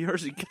light bright of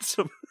yours and get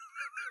some.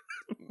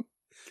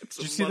 Did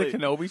you see the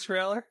Kenobi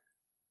trailer?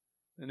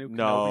 The new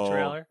Kenobi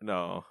trailer?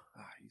 No.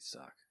 You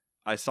suck.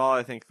 I saw,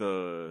 I think,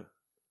 the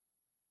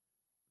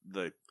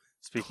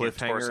Speaking of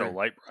torso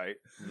light bright,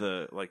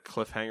 the like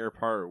cliffhanger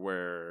part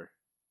where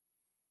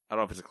I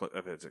don't know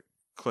if it's a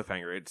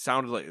cliffhanger. It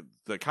sounded like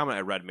the comment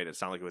I read made it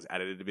sound like it was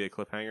edited to be a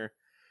cliffhanger.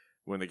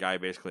 When the guy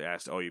basically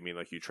asked, "Oh, you mean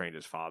like you trained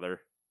his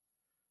father?"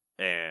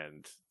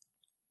 And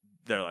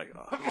they're like,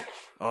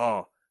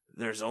 "Oh,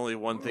 there's only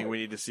one thing we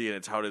need to see, and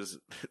it's how does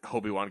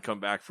Obi-Wan come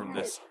back from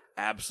this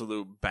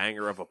absolute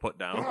banger of a put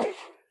down?"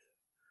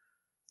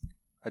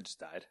 I just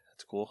died.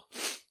 That's cool.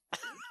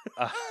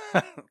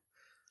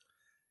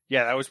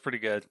 Yeah, that was pretty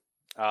good.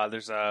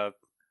 There's a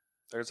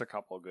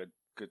couple of good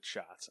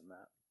shots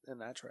in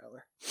that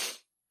trailer.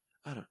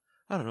 I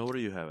don't know. What are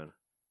you having?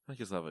 I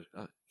just love it.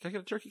 Can I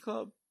get a turkey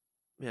club?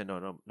 Yeah,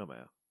 no,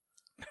 mayo.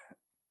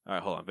 All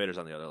right, hold on. Vader's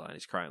on the other line.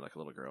 He's crying like a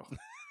little girl.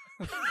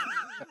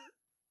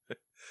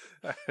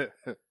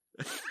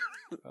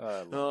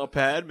 Oh,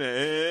 Padme.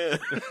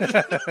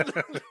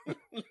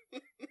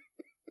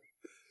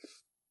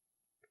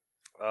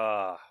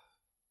 Oh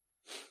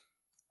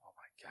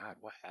my God,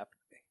 what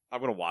happened to me? I'm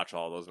going to watch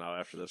all those now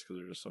after this because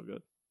they're just so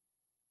good.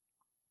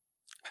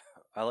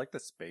 I like the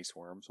Space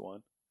Worms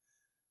one,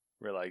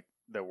 where like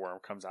the worm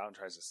comes out and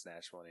tries to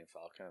snatch Millennium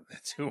Falcon, and the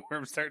two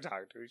worms start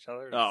talking to each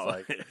other.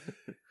 And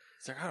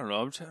it's like, I don't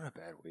know, I'm having a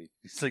bad week.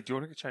 He's like, do you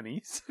want to get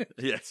Chinese?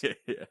 Yeah.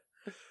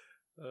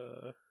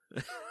 Oh,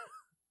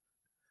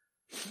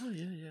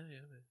 yeah.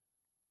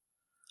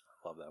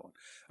 Love that one.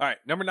 All right,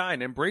 number 9.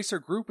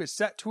 Embracer Group is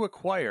set to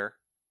acquire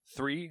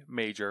 3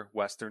 major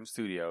Western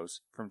studios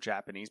from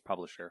Japanese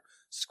publisher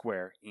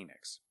Square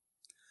Enix,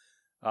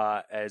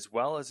 as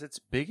well as its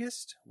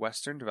biggest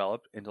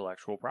Western-developed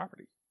intellectual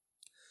property.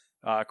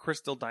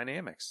 Crystal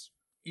Dynamics,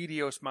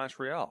 Eidos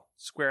Montreal,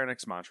 Square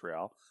Enix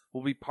Montreal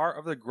will be part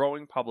of the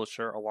growing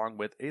publisher along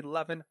with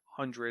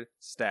 1,100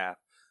 staff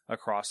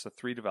across the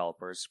 3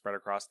 developers spread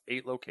across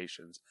 8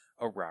 locations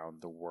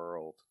around the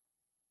world.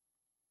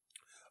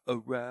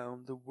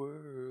 Around the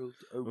world.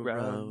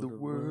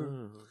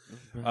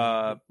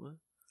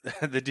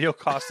 The deal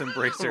cost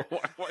Embracer.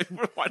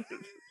 What?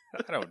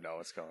 I don't know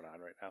what's going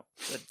on right now.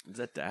 Is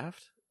that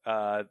daft?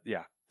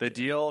 Yeah. The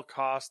deal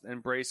cost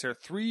Embracer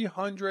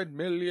 $300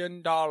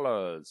 million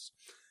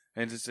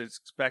and is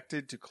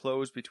expected to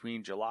close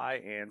between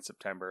July and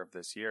September of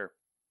this year.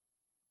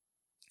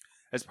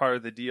 As part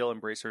of the deal,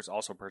 Embracer is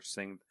also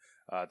purchasing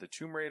the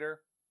Tomb Raider,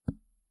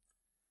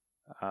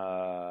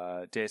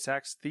 Deus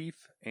Ex,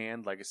 Thief,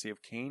 and Legacy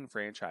of Kain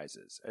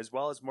franchises, as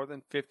well as more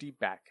than 50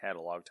 back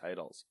catalog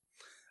titles.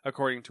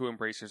 According to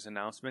Embracer's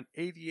announcement,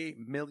 88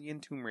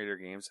 million Tomb Raider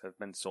games have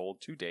been sold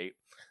to date,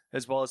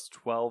 as well as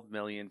 12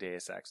 million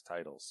Deus Ex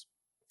titles.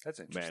 That's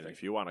interesting. Man,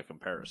 if you want a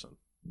comparison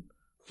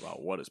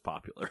about what is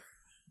popular.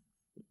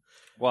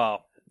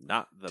 Well,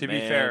 not the to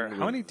be fair,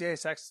 how many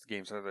Deus Ex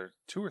games are there?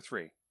 2 or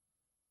 3?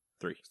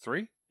 3.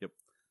 3? Yep.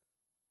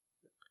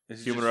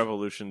 Human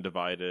Revolution,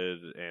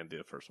 Divided, and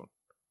the first one.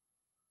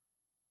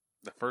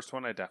 The first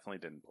one I definitely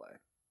didn't play.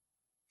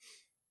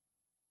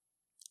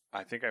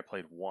 I think I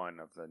played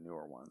one of the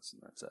newer ones,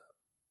 and that's it.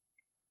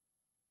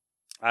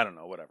 I don't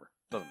know, whatever.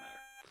 Doesn't matter.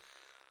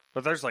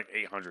 But there's like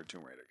 800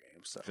 Tomb Raider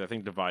games. So. I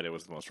think Divided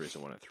was the most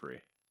recent one at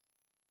 3.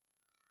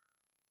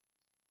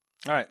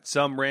 All right,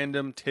 some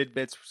random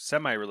tidbits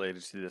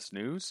semi-related to this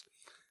news.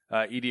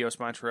 Eidos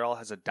Montreal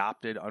has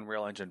adopted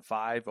Unreal Engine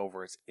 5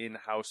 over its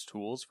in-house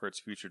tools for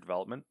its future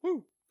development.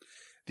 Woo!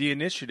 The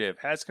initiative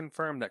has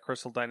confirmed that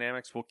Crystal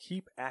Dynamics will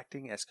keep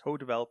acting as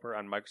co-developer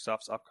on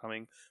Microsoft's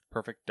upcoming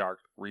Perfect Dark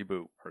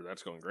reboot. Heard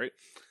that's going great.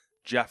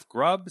 Jeff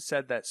Grubb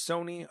said that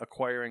Sony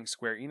acquiring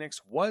Square Enix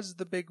was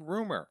the big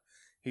rumor.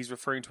 He's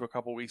referring to a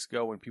couple weeks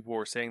ago when people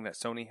were saying that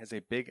Sony has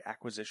a big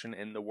acquisition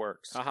in the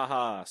works. Ha ha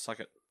ha,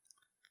 suck it.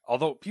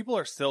 Although people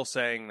are still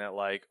saying that,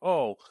 like,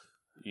 oh,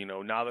 you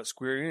know, now that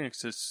Square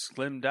Enix has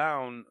slimmed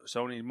down,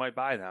 Sony might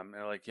buy them.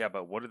 And like, yeah,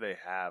 but what do they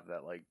have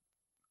that, like,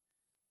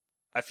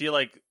 I feel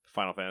like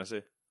Final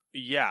Fantasy.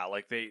 Yeah,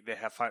 like they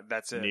have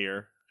that's it.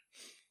 Nier.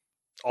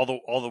 All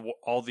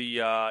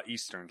the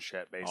Eastern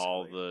shit, basically.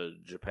 All the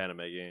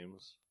Japanime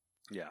games.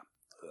 Yeah.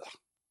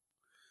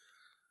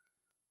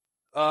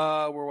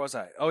 Where was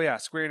I? Oh yeah,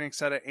 Square Enix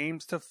said it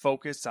aims to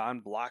focus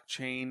on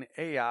blockchain,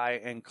 AI,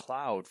 and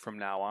cloud from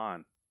now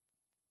on.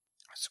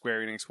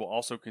 Square Enix will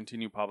also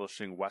continue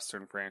publishing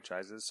Western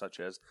franchises such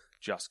as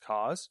Just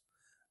Cause,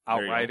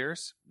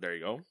 Outriders, There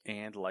you go.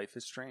 and Life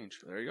is Strange.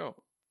 There you go.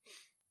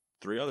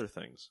 3 other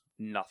things.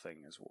 Nothing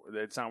is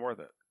it's not worth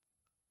it.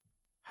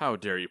 How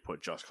dare you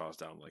put Just Cause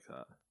down like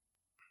that?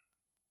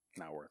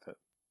 Not worth it.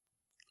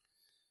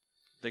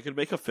 They could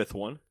make a 5th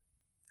one.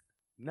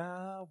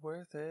 Not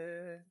worth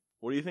it.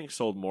 What do you think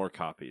sold more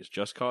copies?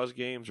 Just Cause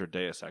games or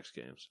Deus Ex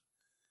games?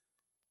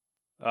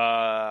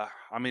 I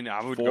mean,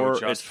 I would go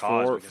Just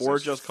Cause. 4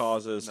 Just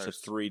Causes to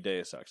 3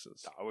 Deus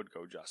Exes. I would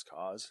go Just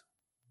Cause.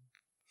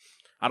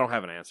 I don't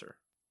have an answer.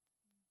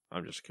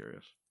 I'm just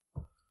curious.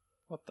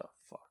 What the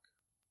fuck?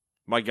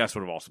 My guess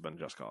would have also been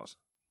Just Cause.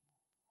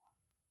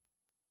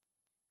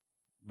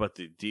 But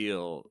the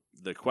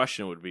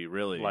question would be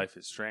really... Life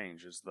is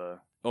Strange is the...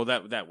 Oh,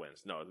 that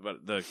wins. No,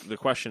 but the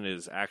question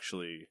is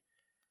actually...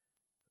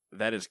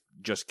 That is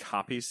just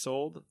copies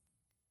sold.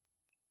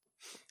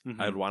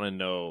 Mm-hmm. I'd want to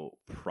know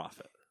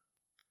profit.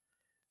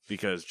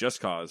 Because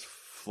Just Cause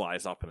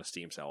flies up in a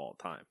Steam sale all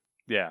the time.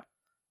 Yeah.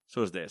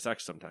 So does Deus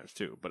Ex sometimes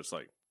too. But it's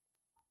like...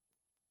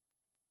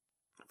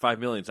 5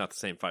 million is not the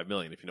same 5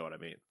 million, if you know what I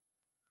mean.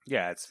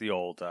 Yeah, it's the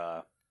old...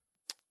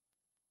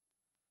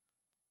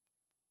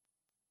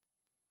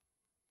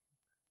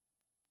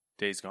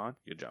 Days Gone?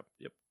 Good job.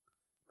 Yep.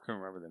 I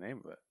couldn't remember the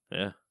name of it.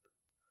 Yeah.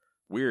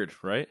 Weird,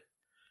 right?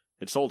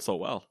 It sold so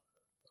well.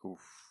 Oof.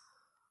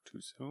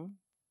 Too soon?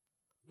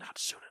 Not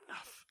soon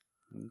enough.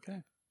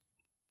 Okay.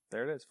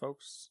 There it is,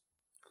 folks.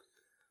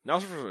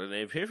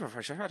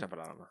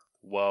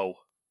 Whoa.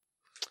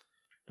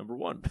 Number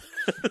 1.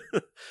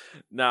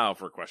 Now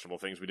for questionable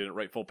things we didn't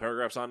write full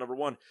paragraphs on. Number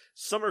 1.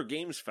 Summer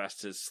Games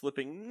Fest is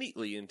slipping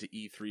neatly into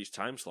E3's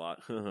time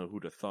slot.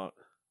 Who'd have thought?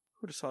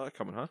 Who'd have saw that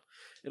coming, huh?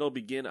 It'll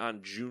begin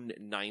on June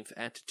 9th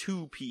at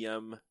 2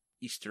 p.m.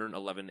 Eastern,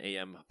 11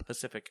 a.m.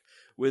 Pacific,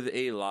 with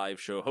a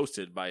live show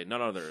hosted by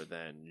none other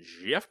than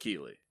Jeff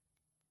Keighley.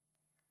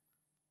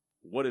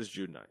 What is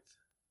June 9th?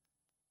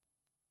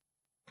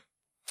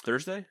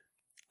 Thursday?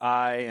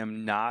 I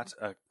am not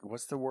a...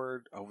 What's the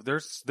word? Oh,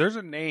 there's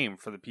a name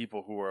for the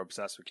people who are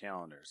obsessed with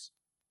calendars.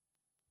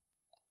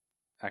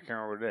 I can't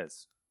remember what it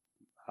is.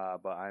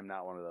 But I'm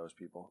not one of those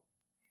people.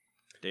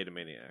 Data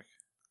Maniac.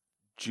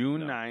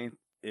 June 9th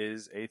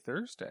is a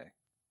Thursday.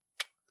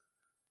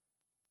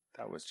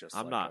 That was just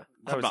I'm not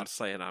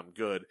saying I'm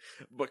good,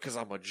 but because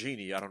I'm a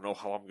genie, I don't know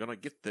how I'm going to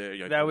get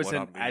there. That was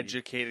an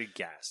educated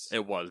guess.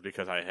 It was,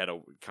 because I had a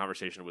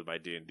conversation with my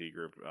D&D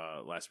group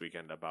last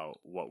weekend about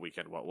what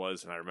weekend what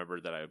was, and I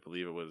remembered that I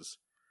believe it was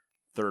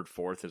 3rd,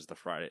 4th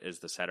is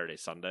the Saturday,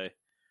 Sunday.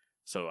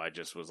 So I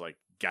just was like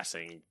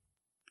guessing,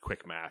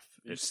 quick math.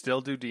 You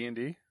still do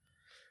D&D?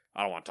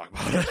 I don't want to talk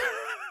about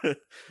it.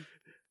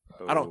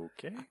 I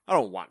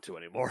don't want to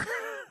anymore.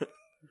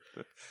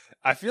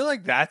 I feel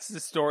like that's the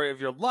story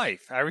of your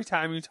life. Every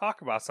time you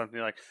talk about something,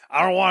 you're like,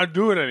 I don't want to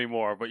do it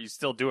anymore, but you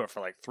still do it for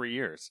like 3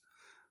 years.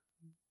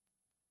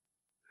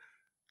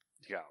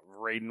 You got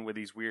Raiden with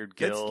these weird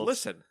guilds.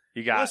 Listen,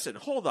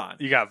 hold on.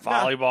 You got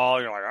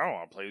volleyball. You're like, I don't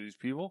want to play with these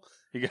people.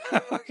 You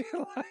got fucking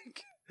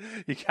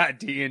you got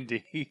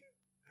D&D.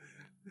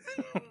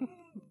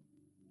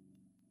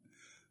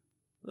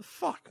 The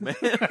fuck, man?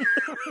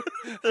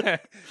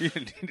 You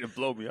didn't need to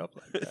blow me up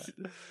like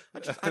that.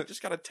 I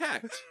just got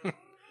attacked.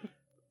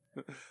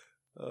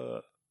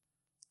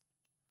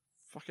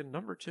 Fucking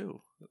number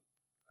 2.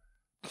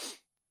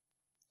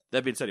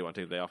 That being said, you want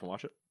to take a day off and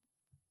watch it?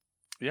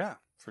 Yeah,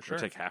 for sure. Or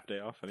take half day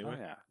off anyway.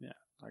 Oh, yeah.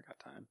 I got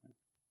time.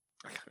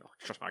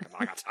 Trust me,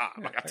 I got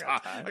time.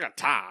 I got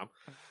time.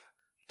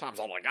 Time's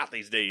all I got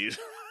these days.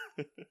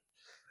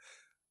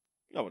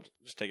 No,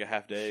 just take a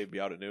half day, be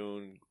out at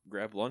noon,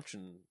 grab lunch,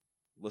 and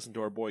listen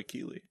to our boy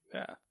Keeley.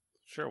 Yeah,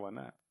 sure, why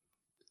not?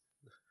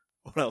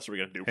 What else are we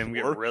going to do? And we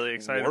get really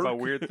excited about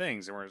weird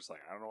things, and we're just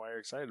like, I don't know why you're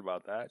excited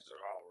about that. Just like,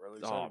 really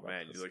excited about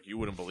man, this. you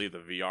wouldn't believe the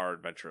VR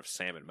adventure of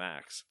Sam and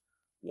Max.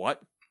 What?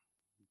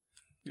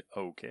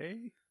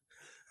 Okay.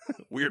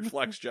 Weird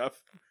flex, Jeff.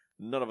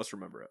 None of us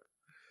remember it.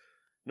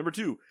 Number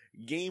 2,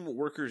 Game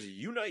Workers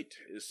Unite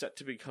is set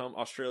to become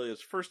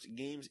Australia's first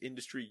games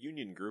industry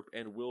union group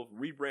and will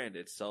rebrand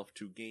itself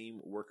to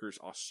Game Workers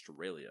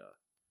Australia.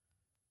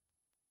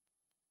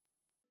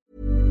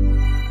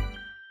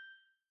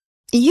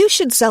 You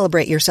should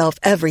celebrate yourself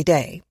every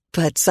day,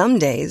 but some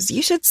days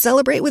you should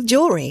celebrate with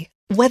jewelry.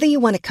 Whether you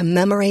want to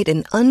commemorate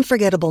an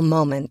unforgettable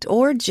moment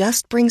or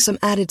just bring some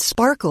added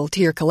sparkle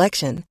to your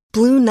collection,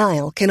 Blue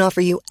Nile can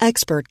offer you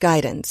expert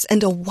guidance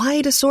and a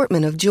wide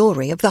assortment of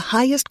jewelry of the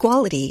highest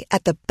quality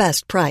at the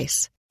best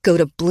price. Go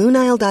to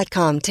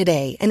BlueNile.com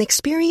today and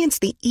experience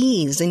the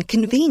ease and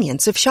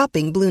convenience of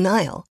shopping Blue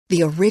Nile,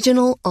 the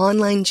original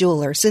online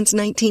jeweler since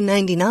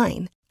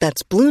 1999.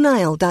 That's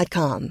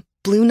BlueNile.com.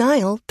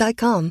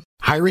 BlueNile.com.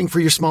 Hiring for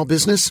your small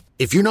business?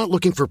 If you're not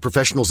looking for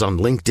professionals on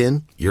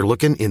LinkedIn, you're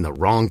looking in the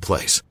wrong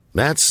place.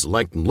 That's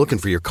like looking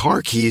for your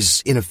car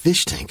keys in a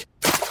fish tank.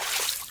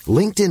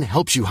 LinkedIn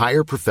helps you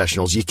hire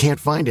professionals you can't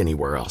find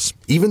anywhere else,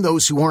 even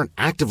those who aren't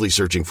actively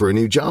searching for a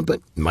new job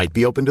but might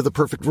be open to the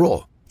perfect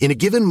role. In a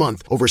given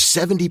month, over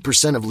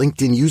 70% of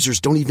LinkedIn users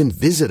don't even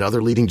visit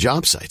other leading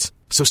job sites.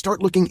 So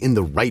start looking in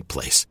the right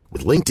place.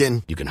 With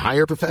LinkedIn, you can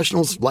hire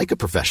professionals like a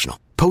professional.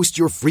 Post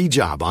your free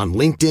job on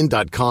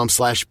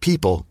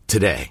linkedin.com/people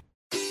today.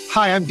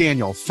 Hi, I'm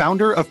Daniel,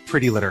 founder of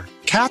Pretty Litter.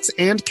 Cats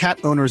and cat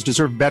owners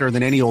deserve better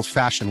than any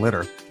old-fashioned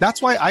litter.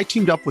 That's why I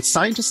teamed up with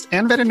scientists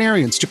and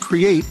veterinarians to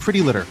create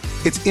Pretty Litter.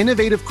 Its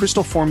innovative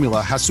crystal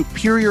formula has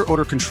superior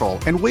odor control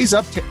and weighs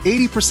up to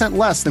 80%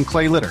 less than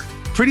clay litter.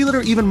 Pretty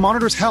Litter even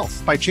monitors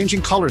health by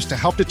changing colors to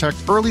help detect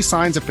early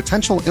signs of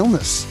potential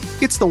illness.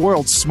 It's the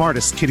world's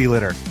smartest kitty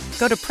litter.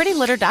 Go to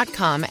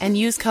prettylitter.com and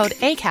use code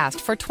ACAST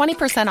for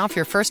 20% off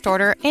your first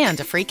order and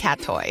a free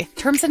cat toy.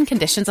 Terms and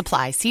conditions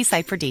apply. See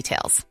site for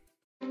details.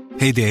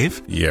 Hey,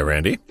 Dave. Yeah,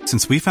 Randy.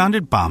 Since we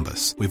founded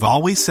Bombas, we've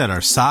always said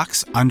our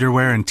socks,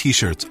 underwear, and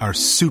T-shirts are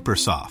super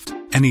soft.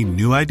 Any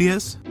new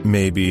ideas?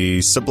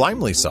 Maybe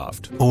sublimely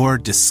soft. Or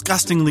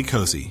disgustingly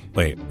cozy.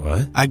 Wait,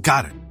 what? I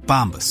got it.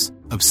 Bombas.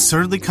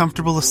 Absurdly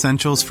comfortable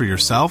essentials for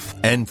yourself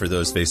and for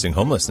those facing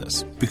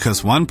homelessness.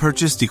 Because one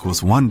purchased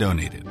equals one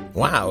donated.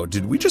 Wow,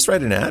 did we just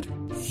write an ad?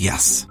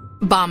 Yes.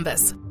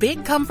 Bombas.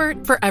 Big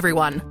comfort for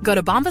everyone. Go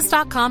to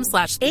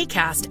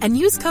bombas.com/ACAST and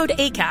use code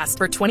ACAST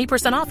for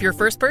 20% off your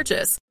first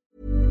purchase.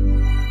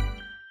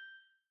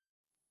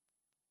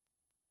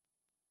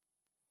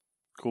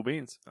 Cool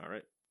beans. All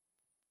right.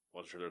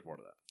 Wasn't sure there's more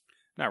to that.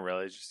 Not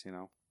really. Just,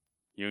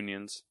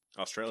 unions,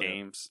 Australia.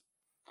 games,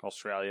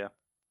 Australia.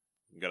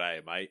 Good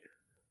eye, mate.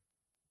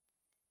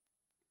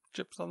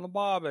 Chips on the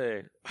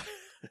bobby.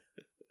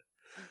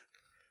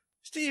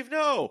 Steve,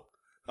 no!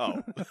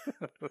 Oh.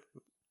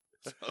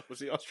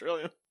 Was he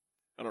Australian?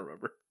 I don't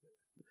remember.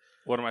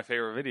 One of my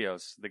favorite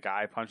videos. The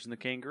guy punching the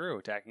kangaroo,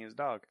 attacking his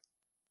dog.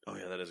 Oh,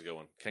 yeah, that is a good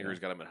one. Kangaroo's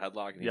got him in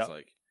headlock, and he's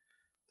like,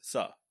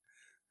 "Suh.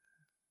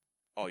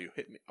 Oh, you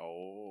hit me.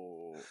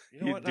 Oh.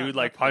 You know what? Dude,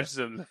 punches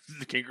him.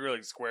 The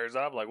kangaroo, squares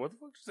up. Like, what the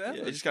fuck is that?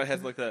 Yeah, he just got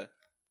heads like that.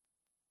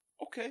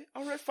 Okay,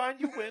 all right, fine,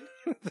 you win.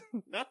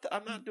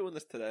 I'm not doing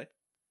this today.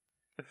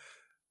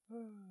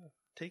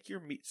 Take your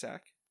meat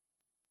sack.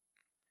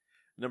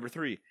 Number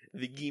 3,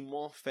 the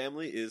Guimont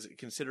family is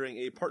considering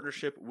a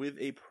partnership with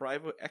a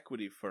private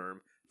equity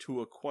firm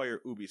to acquire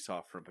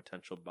Ubisoft from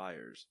potential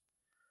buyers.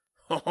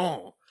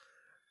 Oh,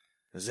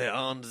 they're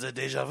on the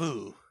déjà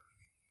vu.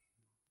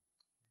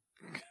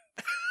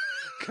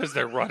 Because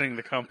they're running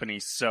the company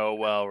so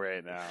well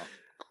right now.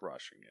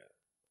 Crushing it.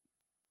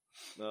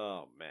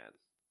 Oh, man.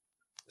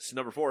 So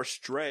number 4,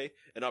 Stray,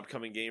 an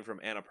upcoming game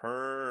from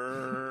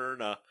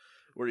Annapurna,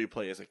 where you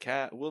play as a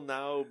cat, will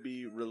now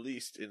be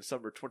released in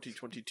summer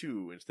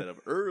 2022 instead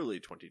of early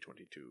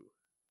 2022.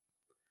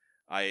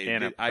 I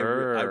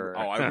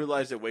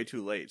realized it way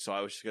too late, so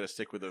I was just gonna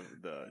stick with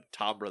the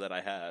timbre that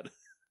I had.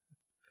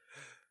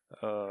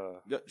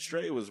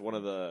 Stray was one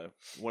of the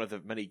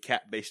many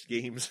cat-based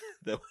games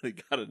that when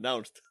it got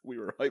announced, we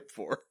were hyped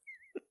for.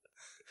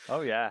 Oh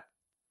yeah,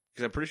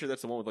 because I'm pretty sure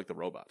that's the one with the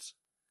robots.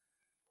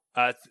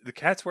 The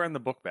cat's wearing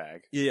the book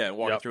bag. Yeah,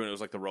 walking through and it was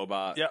like the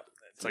robot. Yep.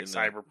 It's like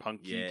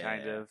cyberpunk-y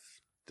kind of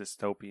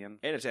dystopian.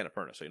 And it's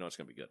Annapurna, so you know it's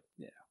going to be good.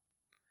 Yeah.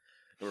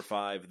 Number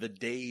 5, The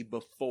Day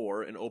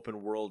Before, an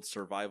open-world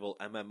survival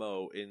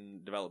MMO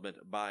in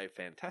development by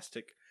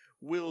Fantastic,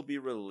 will be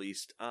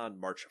released on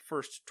March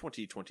 1st,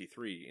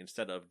 2023,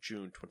 instead of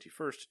June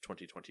 21st,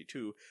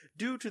 2022,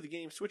 due to the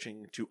game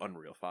switching to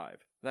Unreal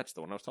 5. That's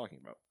the one I was talking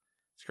about.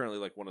 It's currently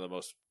one of the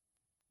most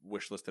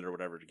wishlisted or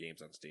whatever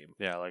games on Steam.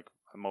 Yeah,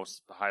 the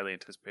most highly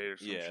anticipated.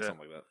 Something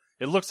like that.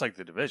 It looks like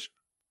The Division.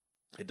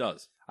 It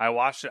does. I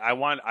watched it.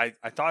 I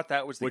thought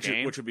that was the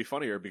game. Which would be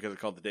funnier because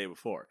it's called The Day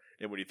Before.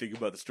 And when you think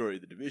about the story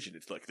of The Division,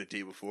 it's like The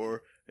Day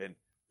Before. And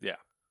yeah.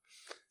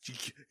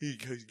 You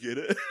guys get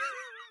it?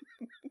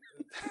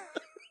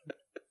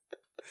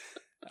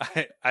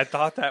 I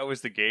thought that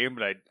was the game,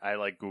 but I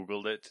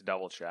Googled it to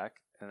double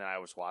check. And then I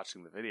was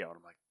watching the video and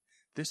I'm like,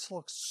 this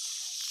looks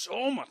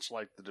so much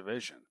like The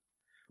Division.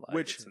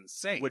 Which it's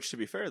insane. Which, to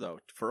be fair, though,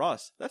 for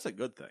us, that's a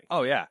good thing.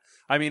 Oh, yeah.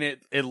 I mean,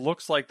 it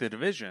looks like The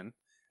Division,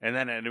 and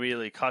then it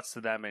immediately cuts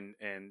to them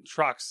in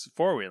trucks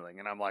four-wheeling,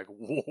 and I'm like,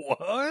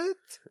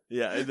 what?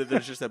 Yeah, and then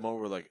there's just that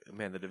moment where,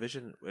 man, The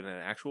Division in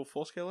an actual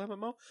full-scale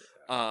MMO?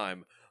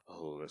 I'm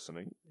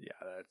listening. Yeah,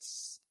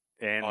 that's...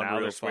 And Unreal now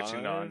they're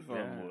switching 5, on.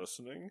 I'm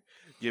listening.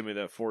 Give me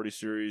that 40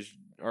 series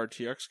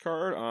RTX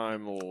card.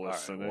 I'm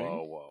listening.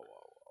 Right, whoa.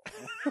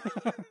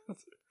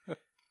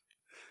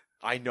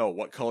 I know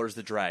what color's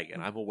the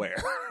dragon. I'm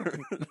aware.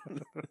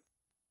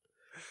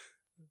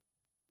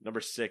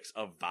 Number 6,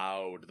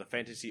 Avowed. The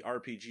fantasy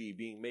RPG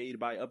being made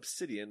by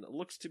Obsidian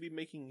looks to be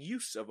making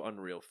use of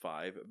Unreal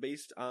 5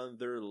 based on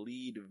their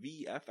lead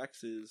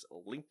VFX's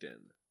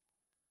LinkedIn.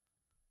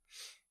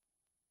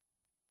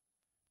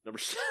 Number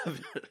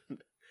 7.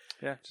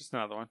 Yeah, just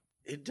another one.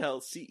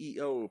 Intel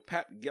CEO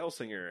Pat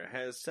Gelsinger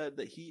has said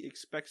that he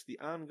expects the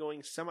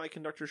ongoing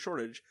semiconductor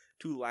shortage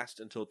to last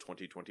until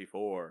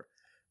 2024.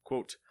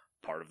 Quote,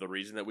 part of the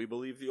reason that we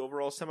believe the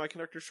overall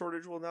semiconductor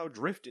shortage will now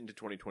drift into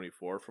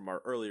 2024 from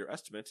our earlier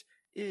estimate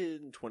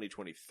in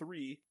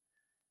 2023,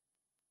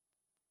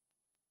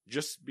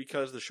 just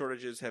because the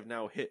shortages have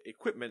now hit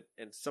equipment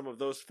and some of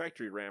those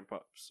factory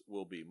ramp-ups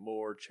will be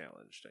more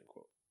challenged, end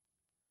quote.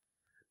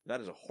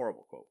 That is a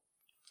horrible quote.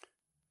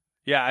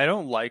 Yeah, I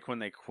don't like when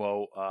they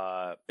quote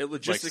It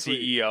like logistically,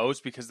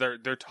 CEOs because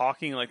they're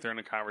talking like they're in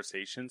a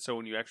conversation. So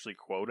when you actually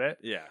quote it,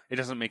 yeah, it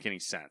doesn't make any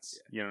sense.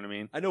 Yeah. You know what I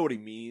mean? I know what he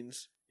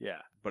means,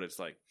 Yeah. but it's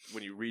like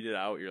when you read it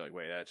out, you're like,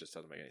 wait, that just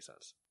doesn't make any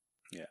sense.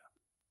 Yeah.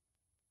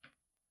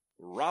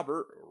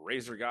 Robert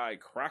Razor Guy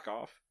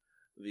Krakoff,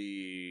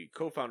 the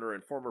co-founder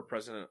and former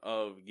president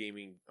of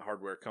gaming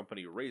hardware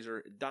company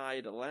Razer,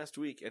 died last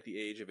week at the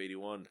age of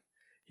 81.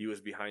 He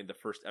was behind the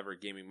first ever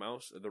gaming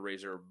mouse, the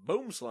Razer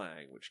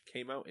Boomslang, which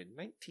came out in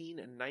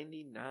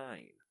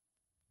 1999.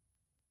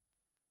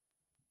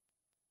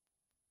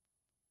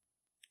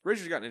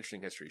 Razer's got an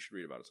interesting history. You should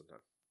read about it sometime.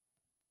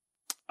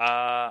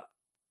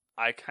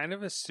 I kind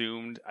of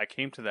assumed, I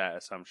came to that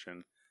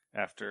assumption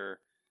after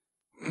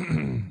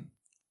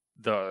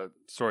the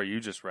story you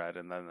just read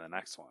and then the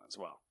next one as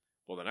well.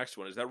 Well, the next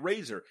one is that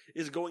Razer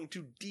is going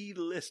to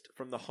delist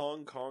from the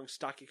Hong Kong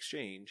Stock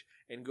Exchange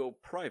and go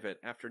private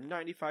after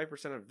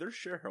 95% of their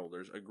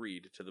shareholders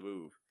agreed to the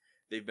move.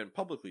 They've been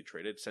publicly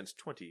traded since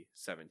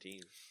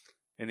 2017.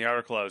 In the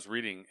article I was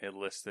reading, it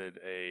listed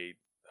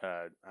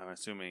I'm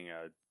assuming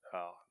a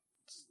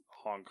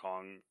Hong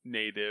Kong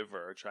native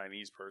or a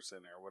Chinese person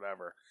or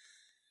whatever.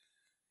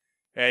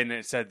 And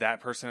it said that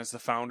person is the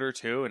founder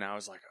too, and I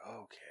was like,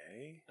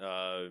 okay.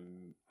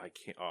 I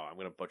can't. Oh, I'm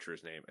gonna butcher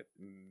his name.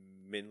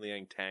 Min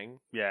Liang Tang.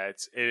 Yeah,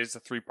 it is a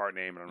 3-part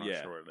name, and I'm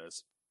not sure what it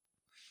is.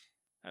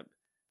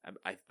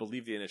 I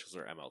believe the initials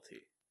are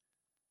MLT.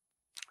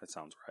 That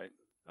sounds right.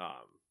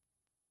 But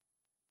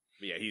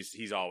yeah,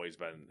 he's always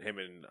been, him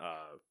and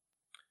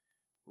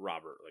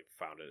Robert like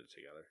founded it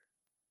together.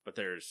 But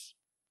there's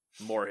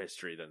more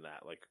history than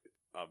that, like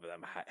of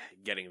them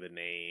getting the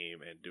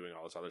name and doing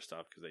all this other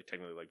stuff because they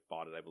technically like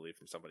bought it, I believe,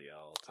 from somebody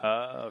else.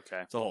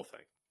 Okay. It's a whole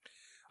thing.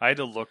 I had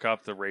to look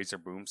up the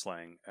Razer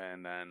Boomslang,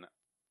 and then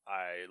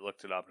I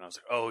looked it up, and I was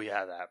like, "Oh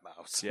yeah, that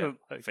mouse." Yeah,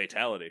 like,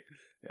 Fatality.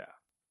 Yeah,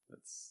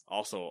 that's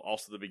also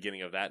the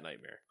beginning of that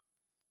nightmare.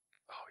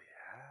 Oh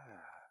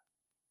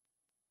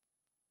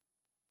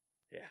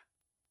yeah. Yeah.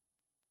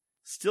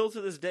 Still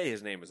to this day,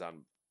 his name is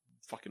on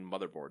fucking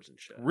motherboards and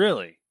shit.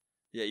 Really?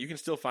 Yeah, you can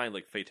still find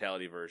like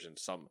Fatality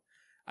versions.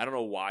 I don't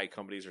know why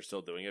companies are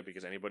still doing it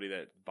because anybody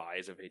that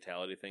buys a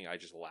Fatality thing, I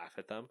just laugh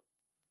at them.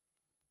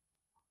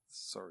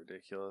 It's so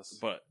ridiculous.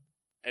 But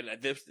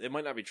it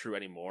might not be true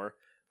anymore.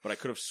 But I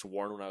could have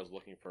sworn when I was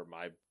looking for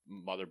my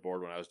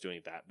motherboard when I was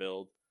doing that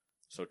build,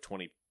 so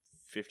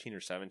 2015 or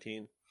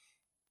 17,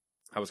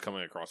 I was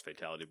coming across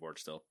Fatality board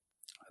still.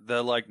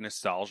 The like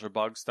nostalgia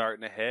bug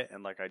starting to hit,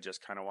 and like I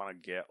just kind of want to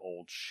get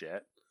old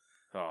shit.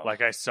 Oh.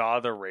 Like I saw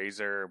the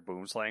Razer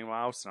Boomslang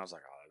mouse, and I was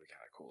like, "Oh, that'd be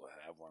kind of cool to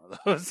have one of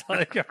those."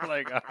 Like I'm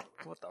like, oh,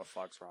 "What the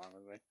fuck's wrong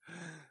with me?"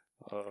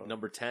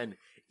 Number 10,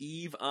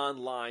 EVE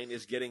Online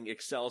is getting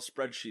Excel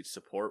spreadsheet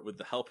support with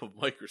the help of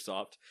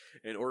Microsoft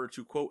in order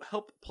to, quote,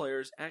 help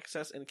players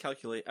access and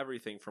calculate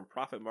everything from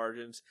profit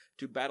margins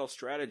to battle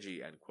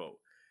strategy, end quote.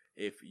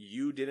 If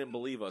you didn't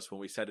believe us when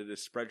we said it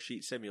is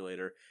spreadsheet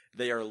simulator,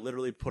 they are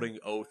literally putting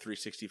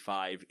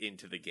O365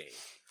 into the game.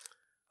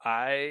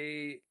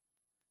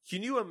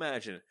 Can you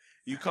imagine?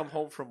 You come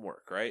home from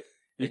work, right?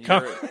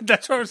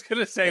 That's what I was going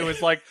to say,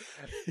 was like,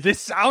 this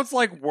sounds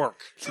like work.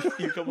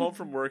 You come home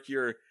from work,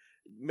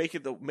 make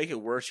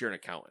it worse, you're an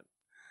accountant.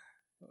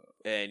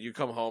 And you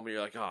come home and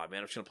you're like, oh man,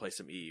 I'm just going to play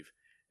some EVE.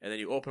 And then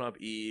you open up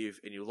EVE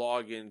and you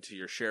log into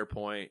your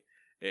SharePoint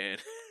and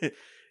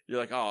you're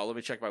like, oh, let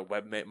me check my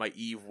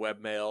EVE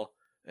webmail.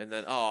 And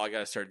then, oh, I got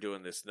to start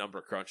doing this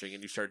number crunching.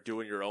 And you start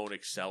doing your own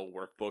Excel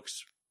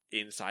workbooks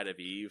inside of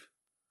EVE.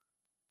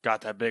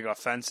 Got that big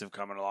offensive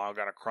coming along.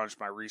 Got to crunch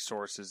my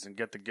resources and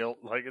get the guilt.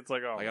 Like it's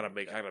like, oh, I gotta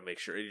make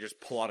sure. You just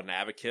pull out an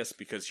abacus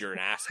because you're an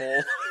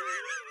asshole.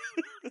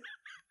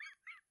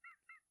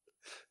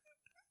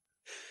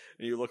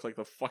 And you look like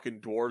the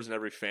fucking dwarves in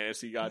every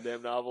fantasy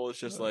goddamn novel. It's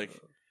just like,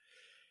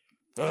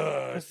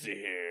 let's see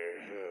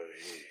here.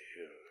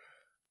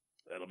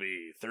 That'll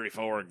be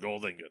 34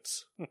 gold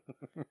ingots. I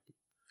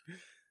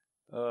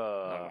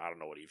don't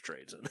know what Eve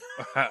trades in.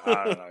 I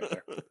don't know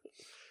either.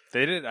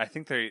 They did. I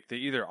think they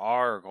either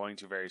are going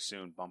to very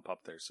soon bump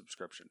up their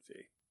subscription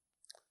fee.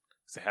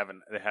 They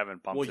haven't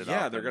bumped it up. Well,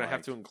 yeah, they're going to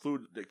have to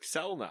include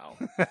Excel now.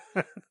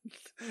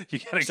 You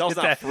got to Excel's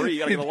get not that free. You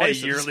got to get a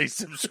license. Yearly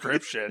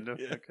subscription.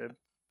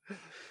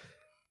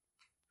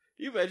 Yeah,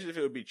 Can you imagine if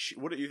it would be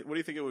what do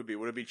you think it would be?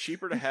 Would it be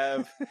cheaper to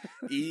have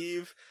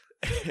Eve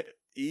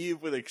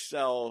with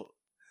Excel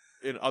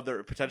in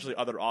potentially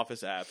other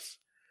Office apps,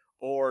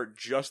 or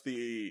just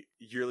the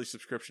yearly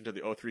subscription to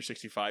the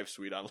O365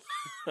 suite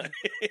online?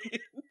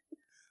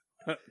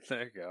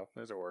 There you go.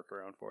 There's a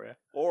workaround for you.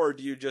 Or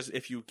do you just,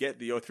 if you get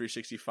the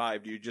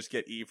O365, do you just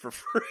get Eve for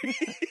free?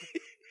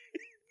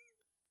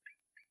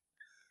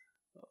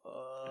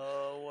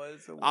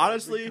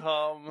 Honestly,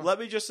 let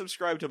me just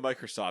subscribe to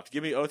Microsoft.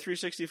 Give me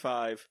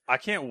O365. I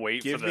can't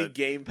wait give me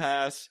Game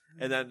Pass,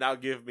 and then now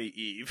give me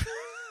Eve.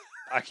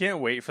 I can't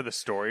wait for the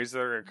stories that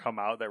are going to come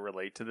out that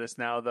relate to this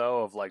now,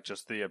 though, of like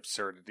just the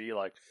absurdity.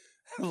 Like,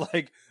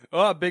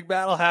 a big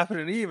battle happened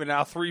in Eve, and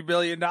now $3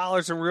 billion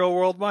in real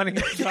world money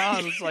is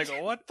gone. It's like,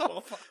 what the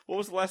fuck? What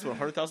was the last one?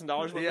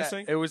 $100,000 went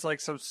missing? It was like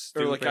some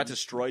stupid... Or like got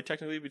destroyed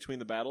technically between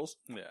the battles?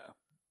 Yeah.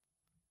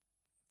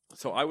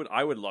 So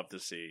I would love to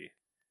see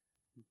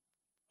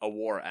a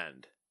war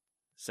end.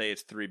 Say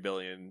it's $3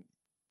 billion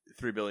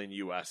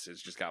US has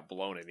just got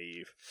blown in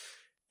Eve,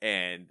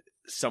 and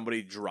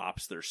somebody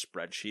drops their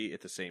spreadsheet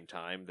at the same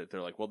time that they're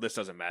like, well, this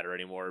doesn't matter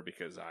anymore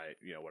because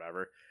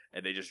whatever.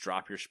 And they just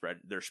drop their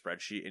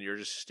spreadsheet, and you're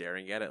just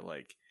staring at it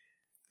like,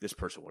 this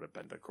person would have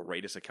been the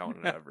greatest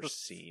accountant I've ever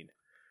seen.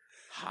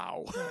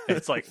 How?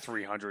 It's like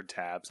 300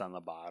 tabs on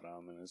the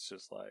bottom, and it's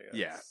just like...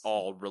 Yeah,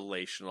 all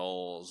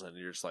relationals, and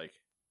you're just like...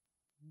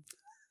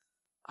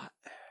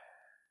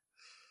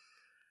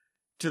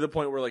 to the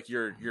point where like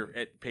you're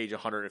at page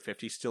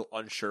 150, still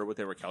unsure what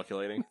they were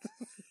calculating.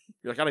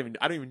 You're like, I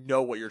don't even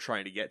know what you're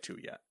trying to get to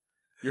yet.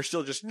 You're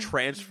still just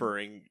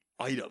transferring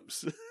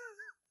items.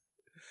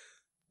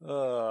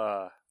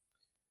 What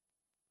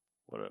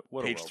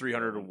page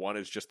 301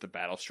 is just the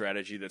battle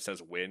strategy that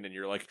says win, and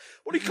you're like,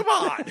 what do you, come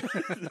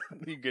on!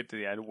 You get to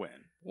the end, win.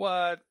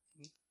 What?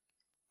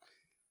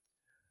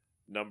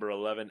 Number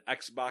 11,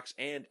 Xbox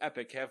and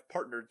Epic have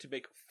partnered to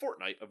make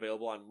Fortnite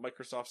available on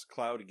Microsoft's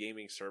cloud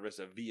gaming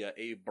service via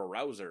a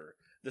browser.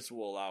 This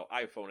will allow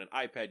iPhone and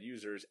iPad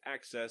users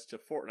access to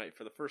Fortnite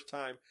for the first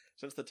time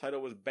since the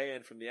title was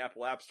banned from the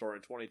Apple App Store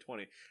in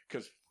 2020.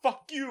 Because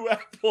fuck you,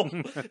 Apple!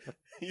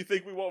 You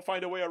think we won't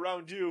find a way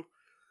around you?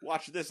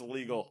 Watch this,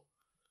 legal.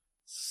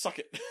 Suck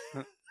it.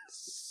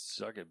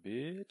 Suck it,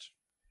 bitch.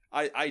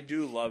 I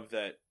do love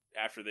that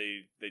after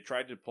they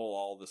tried to pull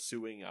all the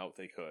suing out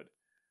they could,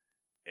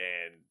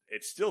 and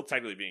it's still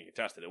technically being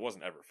contested. It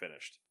wasn't ever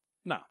finished.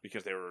 No.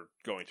 Because they were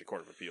going to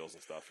Court of Appeals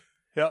and stuff.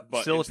 Yep,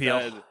 but still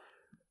appeal.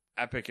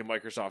 Epic and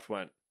Microsoft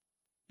went,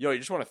 yo, you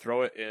just want to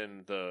throw it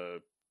in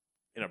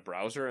a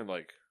browser, and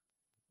like,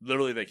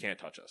 literally they can't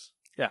touch us.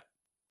 Yeah.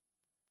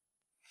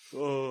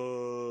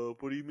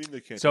 What do you mean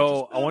they can't touch us?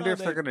 So I wonder if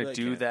they're going to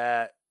do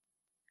that.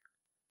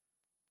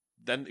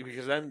 Then,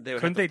 because then they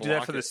would couldn't have to they do that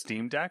block for it. the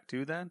Steam Deck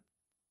too? Then,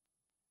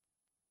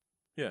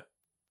 yeah,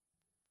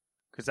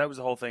 because that was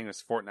the whole thing,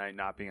 was Fortnite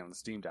not being on the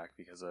Steam Deck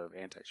because of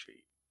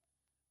anti-cheat.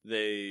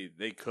 They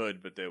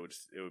could, but it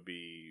would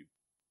be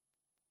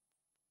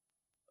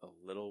a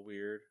little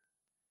weird,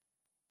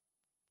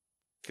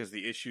 because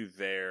the issue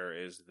there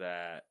is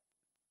that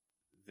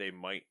they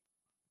might.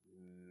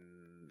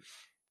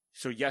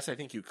 So yes, I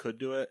think you could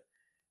do it,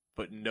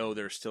 but no,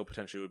 there still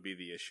potentially would be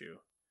the issue.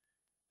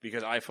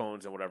 Because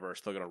iPhones and whatever are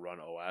still going to run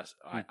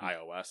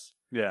iOS.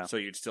 Yeah. So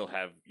you'd still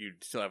have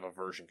a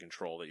version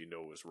control that you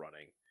know was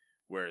running.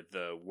 Where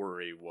the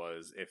worry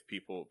was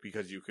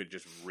because you could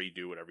just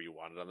redo whatever you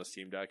wanted on the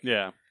Steam Deck.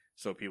 Yeah.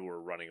 So people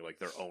were running like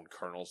their own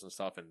kernels and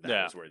stuff, and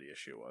that was where the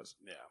issue was.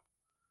 Yeah.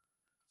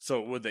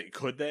 So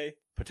could they?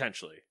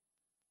 Potentially.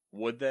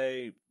 Would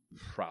they?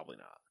 Probably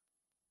not.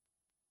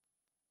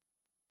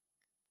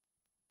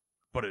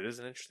 But it is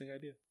an interesting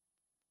idea.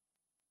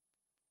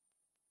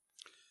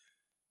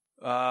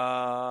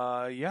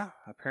 Yeah.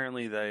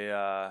 Apparently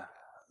the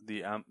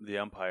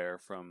umpire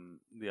from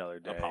the other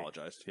day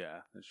apologized. Yeah,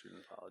 issued an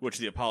apology. Which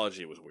the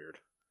apology was weird.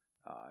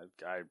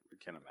 I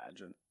can't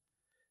imagine.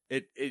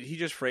 He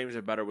just frames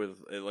it better with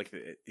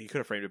he could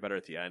have framed it better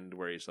at the end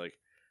where he's like,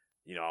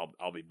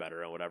 I'll be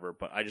better and whatever.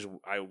 But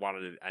I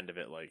wanted the end of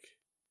it like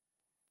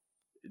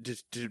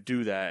just to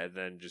do that, and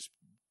then just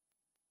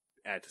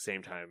at the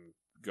same time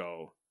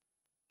go.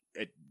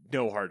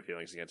 No hard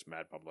feelings against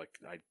Mad Bum. Like,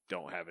 I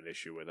don't have an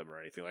issue with him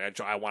or anything. Like,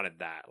 I wanted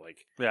that.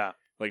 Like, yeah,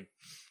 like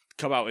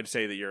come out and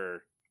say that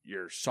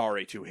you're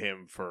sorry to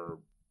him for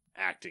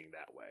acting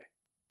that way.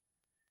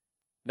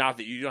 Not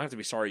that you don't have to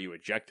be sorry you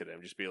ejected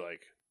him. Just be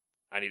like,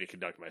 I need to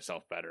conduct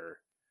myself better.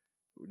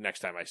 Next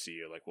time I see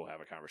you, like, we'll have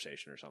a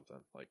conversation or something.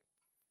 Like,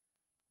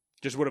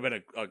 just would have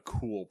been a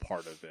cool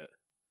part of it.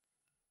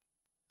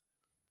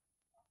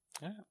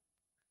 Yeah.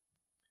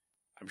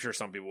 I'm sure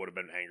some people would have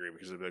been angry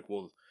because they'd be like,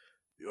 well,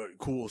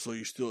 cool, so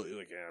you still,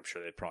 like, yeah, I'm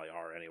sure they probably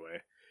are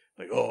anyway.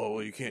 Like, oh,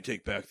 well, you can't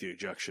take back the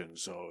ejection,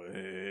 so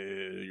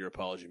your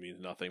apology means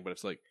nothing. But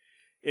it's like,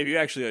 if you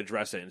actually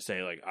address it and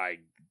say, like, I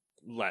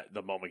let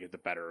the moment get the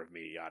better of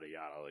me, yada,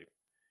 yada, like,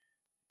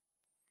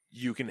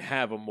 you can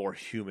have a more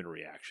human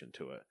reaction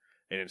to it.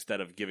 And instead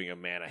of giving a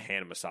man a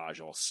hand massage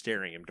while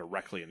staring him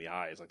directly in the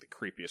eyes like the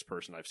creepiest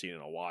person I've seen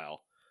in a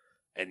while,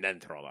 and then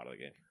throw him out of the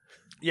game.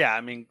 Yeah,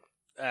 I mean,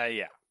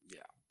 yeah.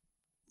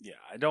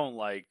 I don't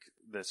like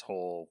this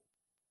whole.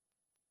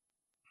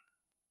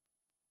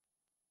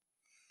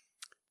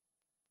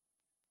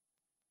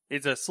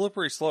 It's a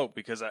slippery slope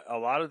because a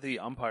lot of the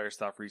umpire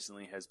stuff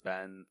recently has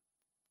been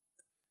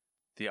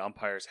the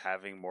umpires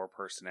having more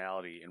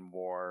personality and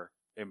more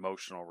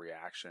emotional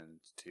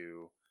reactions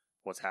to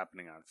what's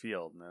happening on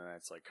field, and then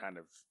it's like kind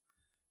of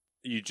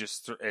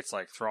it's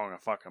like throwing a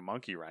fucking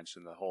monkey wrench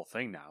in the whole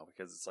thing now,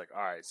 because it's like,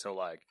 all right, so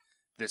like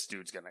this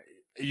dude's gonna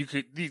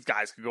these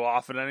guys could go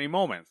off at any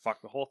moment,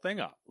 fuck the whole thing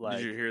up. Like,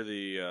 did you hear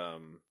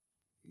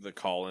the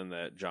call in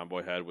that John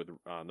Boy had with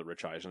on the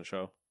Rich Eisen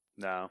show?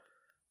 No.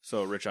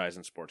 So Rich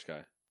Eisen, sports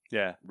guy,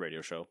 Yeah.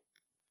 radio show.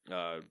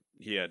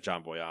 He had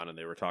John Boy on, and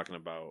they were talking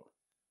about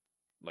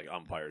like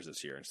umpires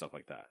this year and stuff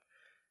like that.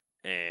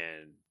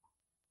 And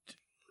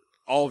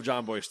all of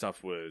John Boy's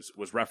stuff was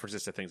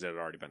references to things that had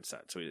already been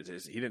said. So he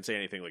didn't say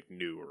anything like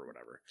new or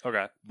whatever.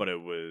 Okay. But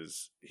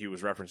he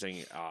was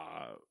referencing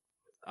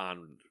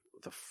on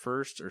the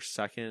first or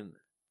second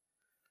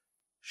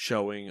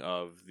showing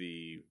of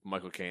the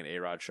Michael Kay and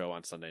A-Rod show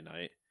on Sunday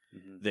night.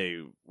 Mm-hmm.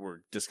 They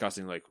were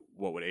discussing like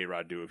what would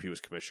A-Rod do if he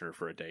was commissioner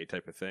for a day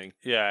type of thing.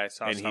 Yeah, I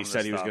saw. And he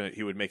said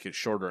he would make it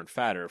shorter and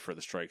fatter for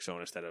the strike zone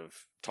instead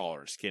of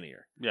taller and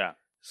skinnier. Yeah.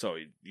 So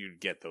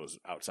you'd get those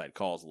outside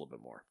calls a little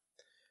bit more.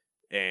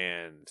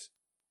 And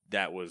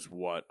that was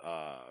what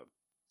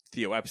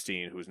Theo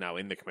Epstein, who's now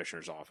in the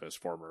commissioner's office,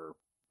 former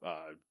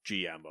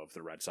GM of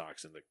the Red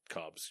Sox and the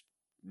Cubs,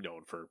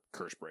 known for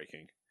curse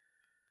breaking,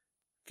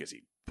 because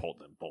he pulled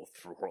them both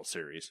for World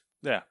Series.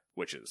 Yeah.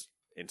 Which is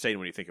insane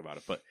when you think about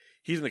it. But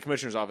he's in the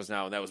commissioner's office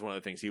now, and that was one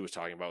of the things he was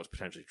talking about, was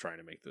potentially trying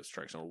to make the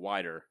strike zone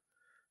wider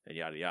and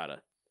yada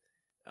yada.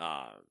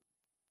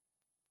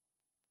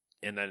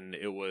 And then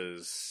it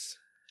was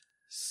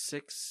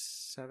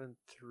 6-7-3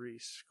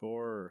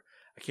 score.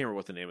 I can't remember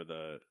what the name of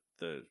the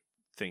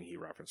thing he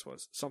referenced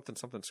was. Something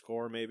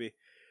score maybe.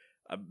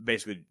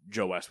 Basically,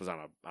 Joe West was on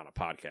a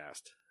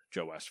podcast.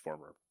 Joe West,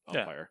 former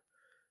umpire,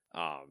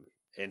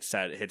 and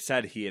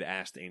said he had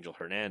asked Angel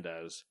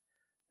Hernandez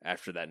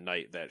after that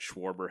night that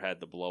Schwarber had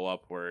the blow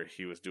up where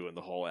he was doing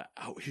the whole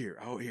out here,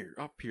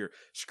 up here,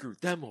 screwed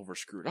them over,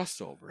 screwed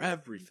us over,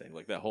 everything,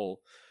 like that whole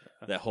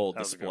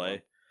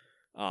display.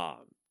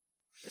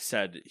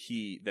 Said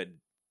that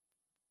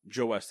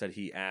Joe West said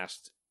he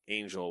asked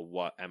Angel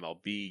what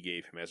MLB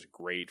gave him as a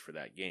grade for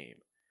that game,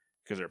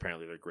 because they're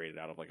graded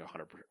out of like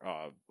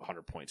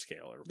 100 point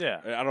scale. I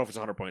don't know if it's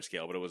a 100 point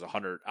scale, but it was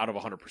 100 out of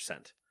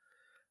 100%.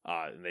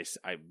 And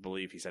I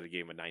believe he said he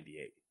gave him a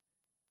 98.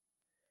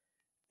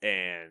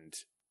 And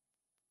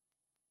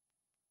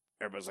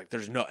everybody's like,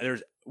 there's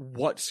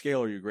what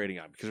scale are you grading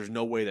on? Because there's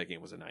no way that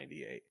game was a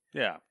 98.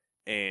 Yeah.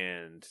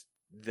 And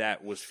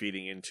that was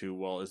feeding into,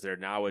 well, is there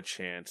now a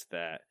chance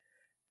that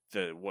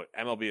what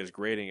MLB is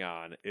grading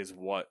on is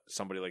what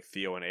somebody like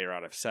Theo and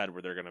A-Rod have said,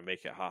 where they're going to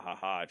make it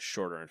it's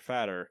shorter and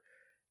fatter,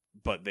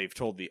 but they've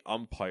told the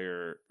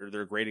umpire, or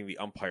they're grading the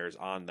umpires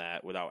on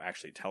that without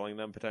actually telling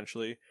them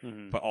potentially.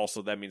 Mm-hmm. But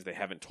also that means they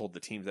haven't told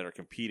the teams that are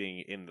competing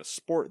in the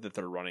sport that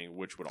they're running,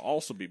 which would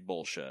also be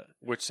bullshit.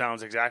 Which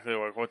sounds exactly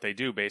like what they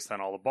do based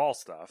on all the ball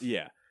stuff.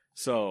 Yeah.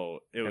 So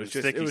it was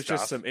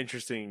just some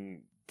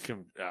interesting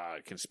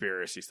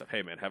conspiracy stuff.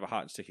 Hey man, have a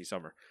hot and sticky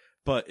summer.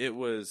 But it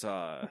was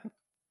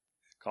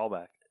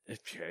callback.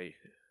 Okay,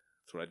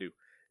 that's what I do.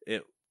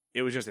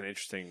 It was just an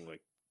interesting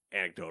like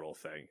anecdotal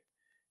thing,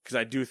 because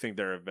I do think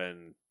there have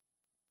been.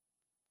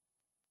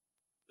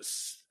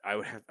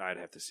 I'd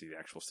have to see the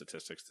actual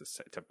statistics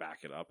to back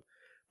it up,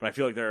 but I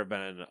feel like there have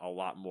been a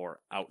lot more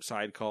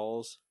outside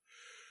calls,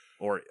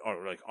 or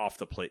like off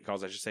the plate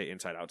calls, I should say,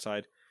 inside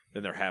outside,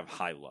 than there have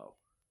high low.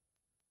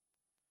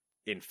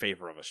 In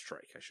favor of a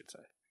strike, I should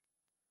say.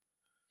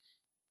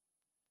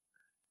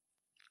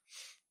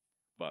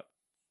 But,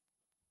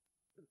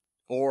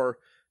 or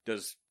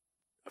does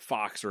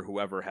Fox or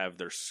whoever have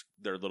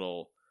their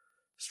little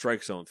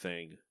strike zone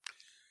thing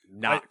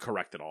not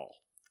correct at all?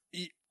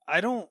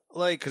 I don't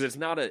like, because it's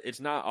not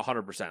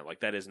 100%. Like,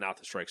 that is not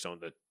the strike zone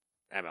that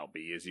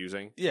MLB is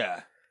using.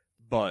 Yeah,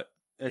 but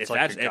if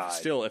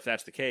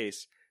that's the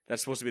case,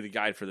 that's supposed to be the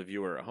guide for the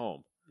viewer at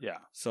home. Yeah.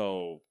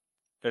 So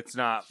it's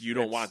not. You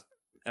don't want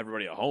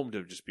everybody at home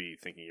to just be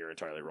thinking you're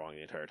entirely wrong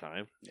the entire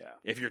time. Yeah.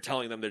 If you're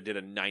telling them they did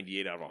a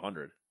 98 out of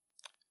 100.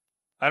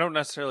 I don't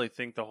necessarily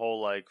think the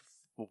whole like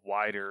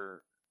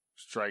wider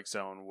strike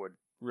zone would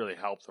really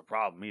help the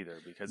problem either,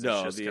 because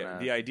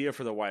the idea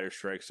for the wider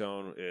strike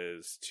zone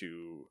is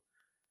to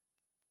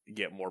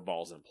get more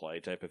balls in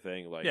play type of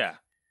thing. Like, yeah.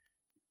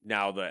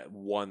 Now that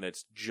one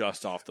that's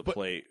just off the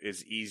plate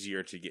is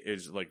easier to get,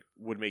 is like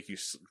would make you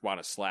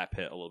want to slap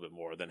hit a little bit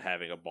more than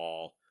having a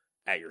ball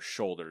at your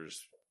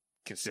shoulders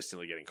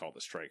consistently getting called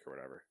a strike or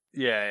whatever.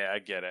 Yeah, I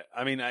get it.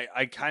 I mean,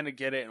 I kind of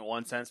get it in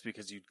one sense,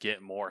 because you'd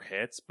get more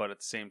hits, but at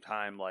the same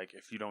time, like,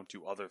 if you don't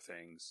do other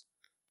things,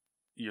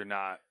 you're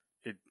not...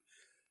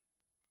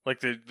 Like,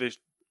 the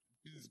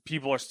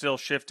people are still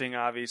shifting,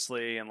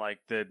 obviously, and like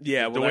the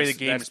way the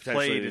game is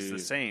played is the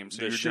same.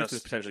 So the shift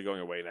is potentially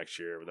going away next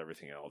year with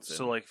everything else.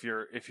 So like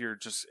if you're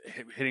just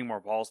hitting more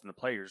balls in the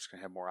play, you're just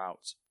gonna have more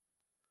outs.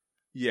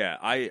 Yeah,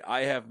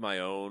 I have my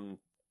own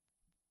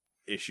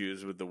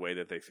issues with the way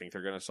that they think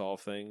they're going to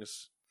solve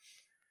things.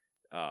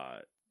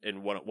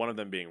 And one of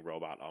them being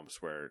robot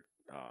umps, where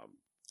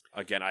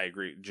again, I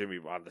agree. Jimmy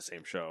on the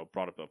same show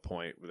brought up a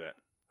point that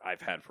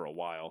I've had for a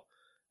while,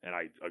 and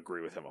I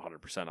agree with him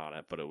 100% on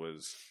it. But it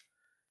was,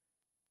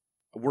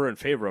 we're in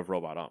favor of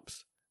robot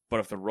umps, but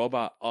if the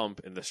robot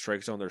ump in the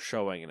strike zone they're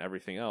showing and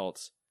everything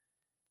else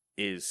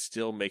is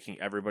still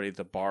making everybody at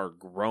the bar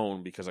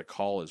groan because a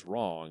call is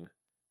wrong,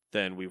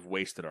 then we've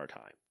wasted our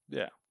time.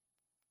 Yeah.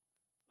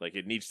 Like,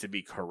 it needs to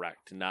be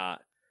correct,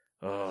 not,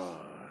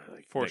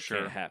 like, for that sure.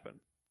 can't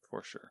happen.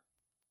 For sure.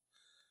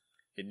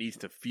 It needs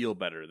to feel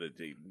better.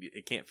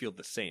 It can't feel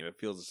the same. If it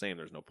feels the same,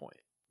 there's no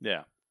point.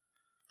 Yeah.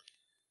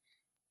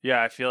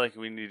 Yeah, I feel like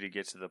we need to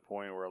get to the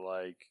point where,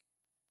 like,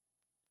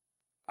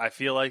 I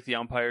feel like the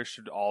umpires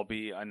should all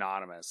be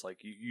anonymous. Like,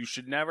 you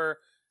should never...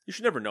 You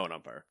should never know an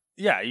umpire.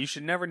 Yeah, you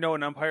should never know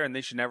an umpire, and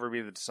they should never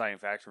be the deciding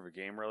factor of a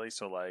game, really.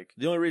 So, like...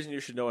 The only reason you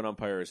should know an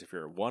umpire is if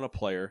you're, one, a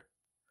player,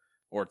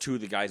 or two,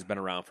 the guy's been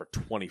around for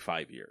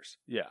 25 years.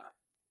 Yeah.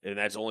 And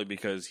that's only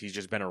because he's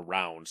just been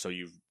around, so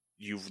you've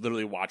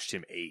literally watched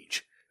him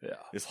age. Yeah.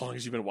 As long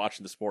as you've been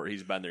watching the sport,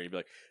 he's been there. You'd be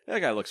like, that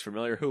guy looks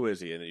familiar. Who is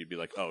he? And then you'd be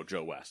like, oh,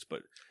 Joe West.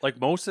 But like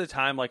most of the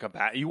time, like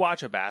you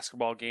watch a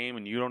basketball game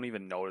and you don't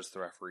even notice the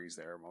referees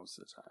there most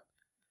of the time.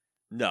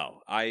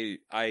 No, I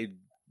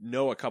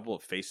know a couple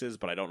of faces,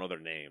 but I don't know their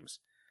names.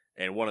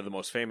 And one of the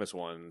most famous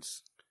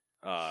ones,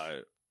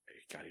 God,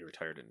 he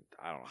retired in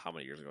I don't know how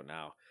many years ago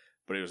now,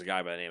 but it was a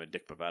guy by the name of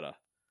Dick Pavetta.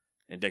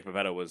 And Dick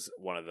Pavetta was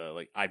one of the,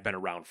 like, I've been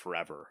around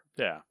forever.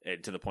 Yeah.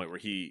 And to the point where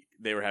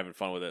they were having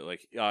fun with it.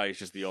 Like, he's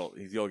just the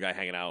old guy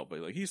hanging out, but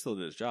like he still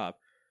did his job.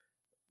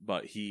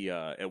 But he,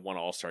 at one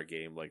All-Star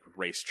game, like,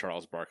 raced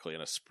Charles Barkley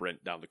in a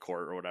sprint down the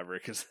court or whatever,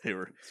 because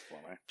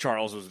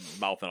Charles was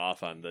mouthing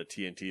off on the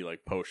TNT,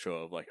 like, post show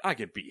of, like, I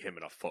could beat him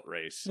in a foot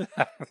race.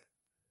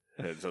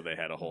 And so they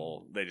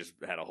just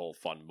had a whole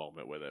fun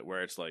moment with it,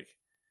 where it's like,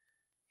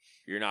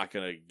 you're not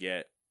going to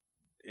get,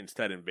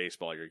 instead in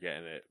baseball, you're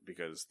getting it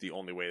because the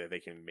only way that they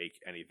can make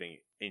anything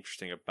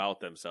interesting about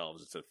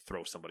themselves is to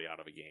throw somebody out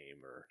of a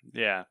game or...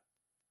 Yeah.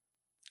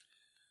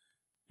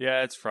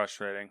 Yeah, it's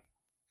frustrating.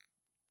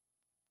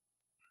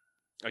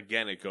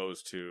 Again, it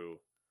goes to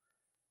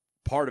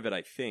part of it,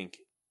 I think,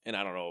 and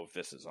I don't know if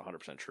this is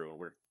 100% true, and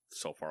we're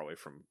so far away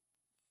from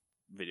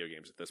video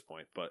games at this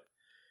point, but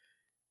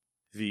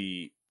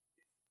the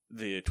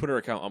Twitter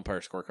account Umpire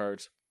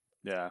Scorecards,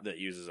 yeah, that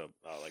uses a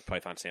like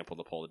Python sample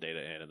to pull the data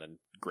in and then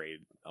grade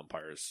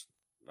umpires,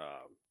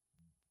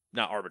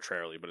 not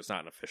arbitrarily, but it's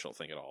not an official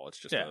thing at all. It's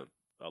just a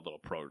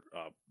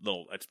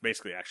little it's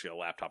basically actually a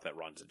laptop that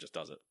runs and just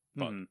does it.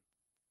 But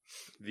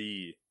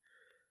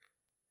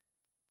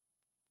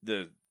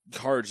the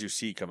cards you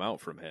see come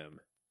out from him,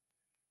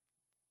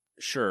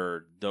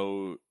 sure,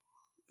 though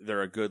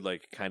they're a good,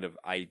 like, kind of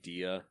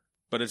idea,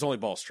 but it's only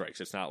ball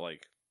strikes. It's not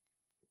like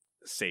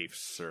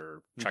safes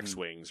or check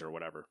swings or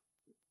whatever.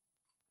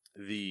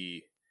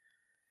 It's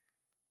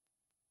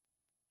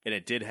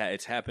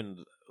happened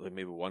like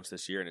maybe once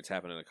this year, and it's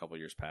happened in a couple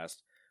years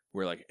past,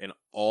 where like an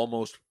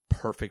almost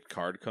perfect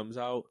card comes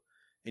out,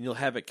 and you'll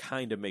have it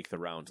kind of make the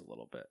rounds a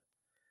little bit.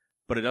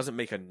 But it doesn't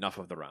make enough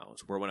of the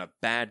rounds, where when a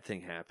bad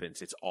thing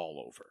happens, it's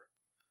all over.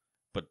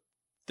 But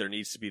there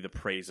needs to be the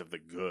praise of the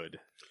good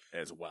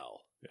as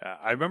well. Yeah,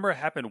 I remember it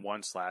happened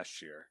once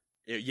last year.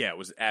 It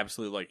was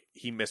absolutely like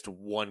he missed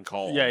one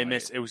call. Yeah, he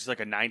missed. It was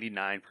like a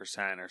 99%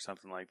 or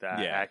something like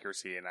that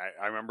accuracy. And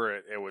I remember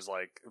it was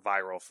like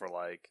viral for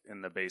like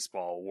in the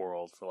baseball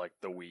world for like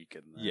the week.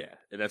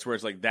 And that's where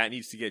it's like that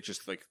needs to get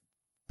just like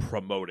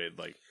promoted.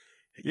 Like,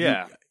 you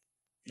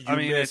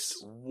miss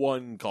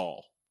one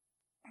call.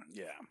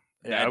 Yeah.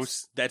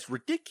 That's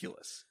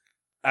ridiculous.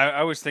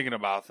 I was thinking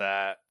about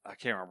that. I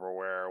can't remember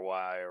where or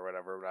why or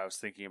whatever, but I was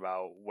thinking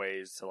about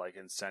ways to like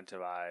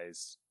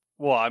incentivize.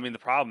 Well, I mean, the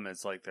problem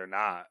is like they're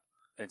not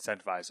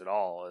incentivized at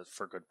all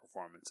for good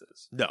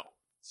performances. No.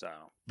 So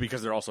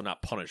because they're also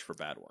not punished for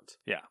bad ones.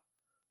 Yeah.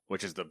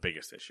 Which is the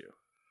biggest issue.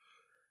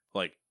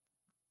 Like,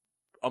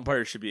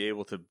 umpires should be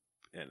able to,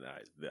 and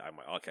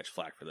I'll catch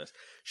flack for this,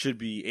 should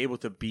be able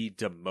to be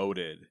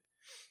demoted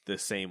the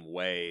same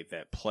way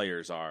that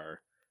players are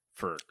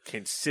for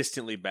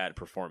consistently bad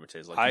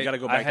performances. Like, you got to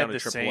go back down to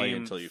AAA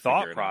until you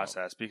thought figure it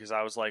process out. Because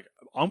I was like,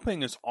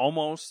 umping is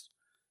almost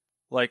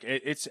like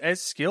it's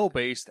as skill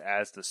based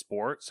as the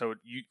sport. So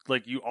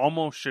you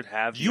almost should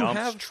have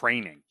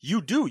training.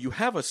 You do. You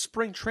have a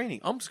spring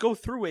training. Umps go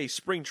through a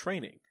spring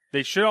training.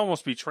 They should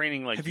almost be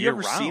training like Have you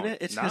ever year-round. seen it?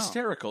 It's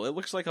hysterical. It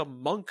looks like a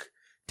monk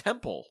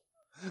temple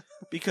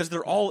because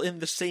they're all in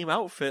the same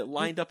outfit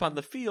lined up on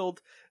the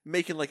field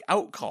making like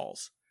out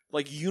calls.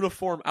 like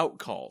uniform out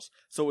calls.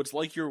 So it's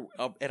like you're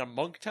at a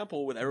monk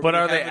temple with everybody. But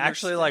are they having their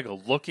actually like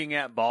looking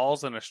at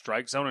balls in a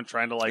strike zone and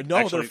trying to like? No,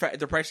 actually...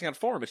 they're practicing on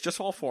form. It's just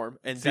all form.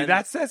 And See, then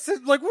that's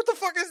like what the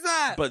fuck is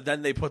that? But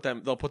then they'll put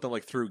them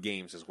like through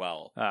games as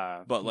well.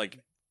 But like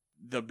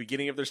the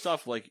beginning of their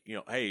stuff, like, you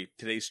know, hey,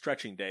 today's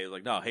stretching day.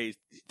 Like, no, hey,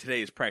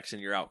 today is practicing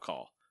your out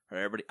call. All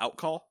right, everybody, out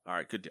call. All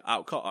right, good.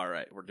 Out call. All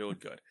right, we're doing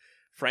good.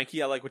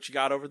 Frankie, I like what you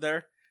got over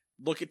there.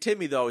 Look at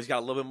Timmy though; he's got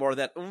a little bit more of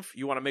that oomph.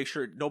 You want to make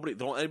sure don't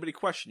let anybody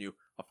question you.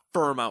 A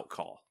firm out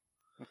call.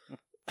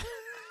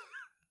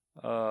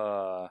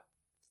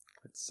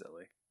 It's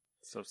silly.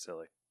 So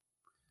silly.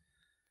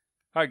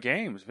 All right,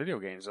 games, video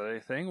games, are they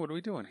a thing? What are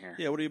we doing here?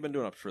 Yeah, what have you been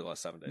doing up for the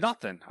last 7 days?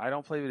 Nothing. I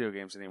don't play video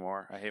games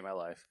anymore. I hate my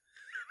life.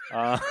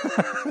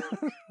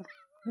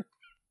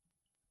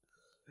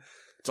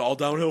 It's all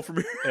downhill from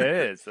here. It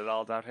is. It's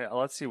all downhill.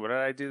 Let's see. What did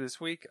I do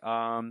this week?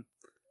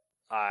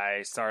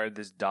 I started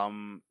this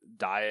dumb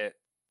diet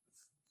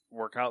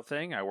workout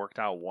thing. I worked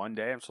out one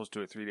day. I'm supposed to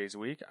do it 3 days a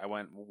week. I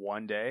went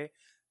one day,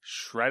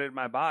 shredded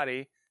my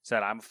body,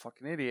 said I'm a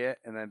fucking idiot,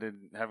 and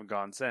then haven't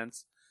gone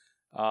since.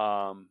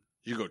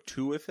 Did you go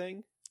to a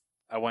thing?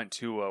 I went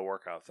to a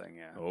workout thing,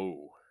 yeah.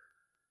 Oh.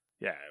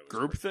 Yeah. It was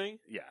Group thing?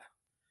 Yeah.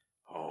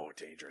 Oh,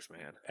 dangerous,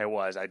 man. It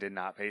was. I did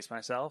not pace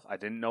myself. I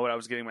didn't know what I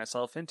was getting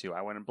myself into.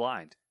 I went in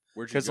blind.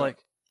 Where'd you go? Because, like,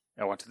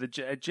 I went to the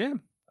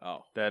gym.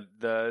 Oh.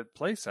 The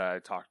place I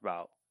talked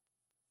about.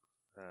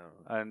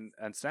 And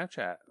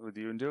Snapchat with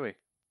you and Dewey.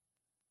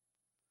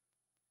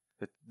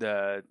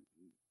 The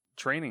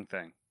training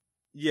thing.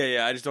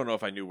 Yeah. I just don't know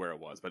if I knew where it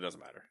was, but it doesn't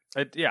matter.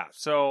 Yeah.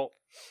 So,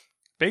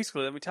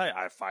 basically, let me tell you,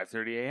 I have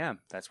 5:30 a.m.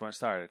 That's when it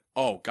started.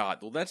 Oh, God.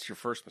 Well, that's your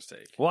first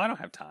mistake. Well, I don't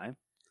have time.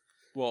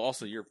 Well,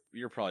 also,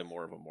 you're probably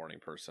more of a morning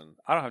person.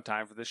 I don't have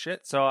time for this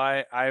shit. So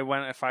I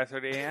went at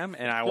 5:30 a.m.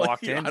 and I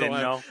walked in. I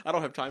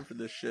don't have time for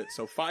this shit.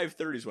 So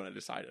 5:30 is when I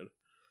decided.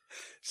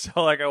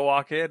 So like I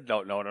walk in,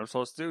 don't know what I'm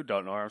supposed to do,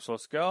 don't know where I'm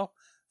supposed to go,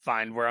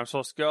 find where I'm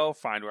supposed to go,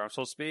 find where I'm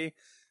supposed to be.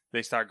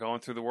 They start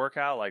going through the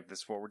workout, like this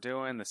is what we're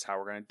doing, this is how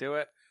we're going to do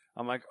it.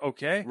 I'm like,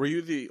 okay. Were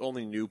you the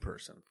only new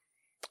person?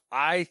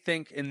 I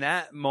think in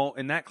that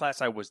in that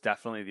class, I was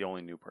definitely the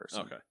only new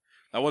person. Okay,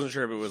 I wasn't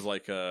sure if it was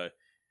like a.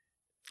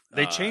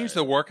 They changed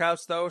the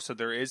workouts though, so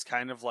there is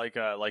kind of like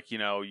a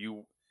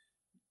you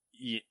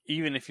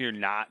even if you're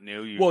not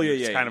new,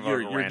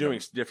 you're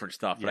doing different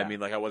stuff. But Yeah. I mean,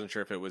 like I wasn't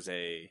sure if it was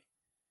a.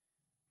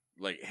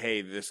 Like,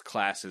 hey, this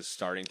class is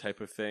starting type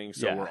of thing,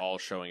 so we're all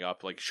showing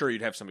up. Like, sure,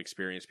 you'd have some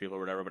experienced people or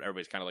whatever, but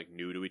everybody's kind of like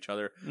new to each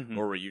other. Mm-hmm.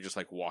 Or were you just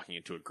like walking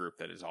into a group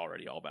that has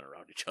already all been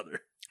around each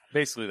other?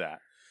 Basically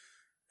that.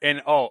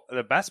 And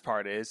the best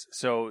part is,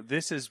 so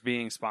this is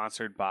being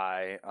sponsored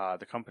by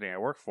the company I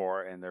work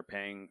for, and they're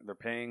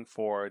paying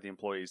for the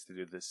employees to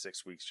do this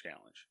 6 weeks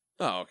challenge.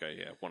 Oh, okay,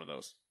 yeah, one of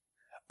those.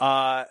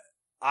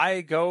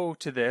 I go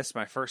to this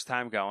my first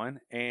time going,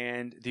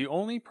 and the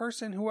only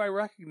person who I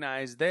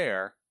recognize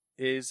there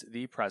is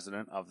the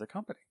president of the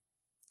company.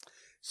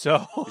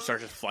 So you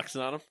start just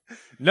flexing on him?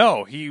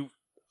 No, he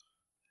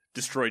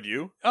destroyed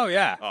you. Oh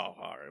yeah. Oh,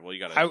 all right. Well, you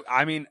got to.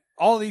 I mean,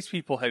 all these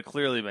people had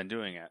clearly been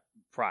doing it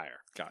prior.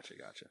 Gotcha.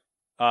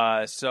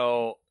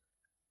 So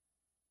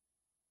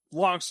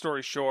long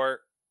story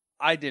short,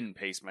 I didn't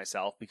pace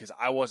myself because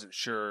I wasn't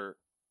sure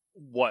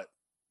what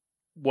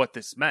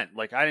this meant.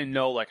 Like, I didn't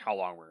know like how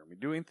long we were going to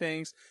be doing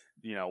things.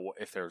 You know,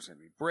 if there was going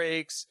to be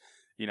breaks.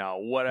 You know,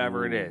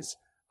 whatever it is.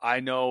 I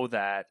know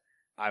that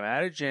I'm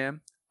at a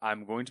gym,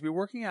 I'm going to be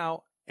working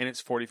out, and it's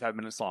 45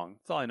 minutes long.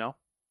 That's all I know.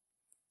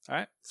 All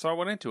right. So I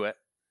went into it.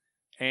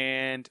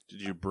 And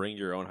did you bring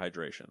your own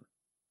hydration?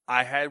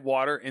 I had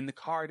water in the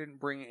car. I didn't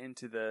bring it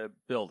into the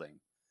building,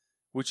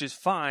 which is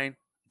fine.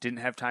 Didn't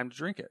have time to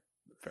drink it.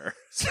 Fair.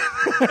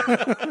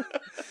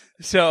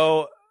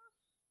 So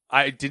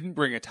I didn't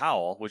bring a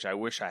towel, which I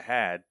wish I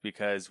had,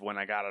 because when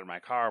I got out of my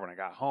car, when I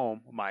got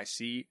home, my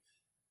seat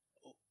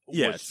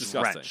was it's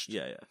disgusting. drenched.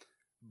 Yeah.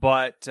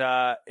 But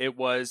it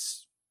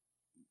was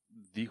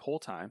the whole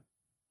time.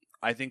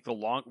 I think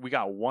we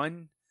got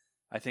one,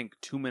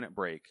 2-minute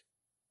break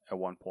at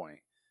one point.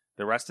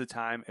 The rest of the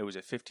time, it was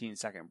a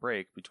 15-second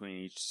break between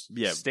each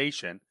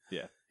station.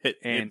 Yeah.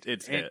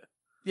 It's hit.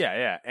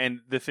 Yeah.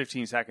 And the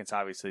 15 seconds,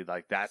 obviously,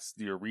 like that's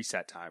your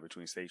reset time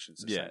between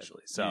stations,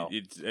 essentially. So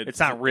it's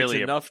not really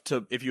it's enough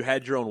to, if you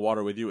had your own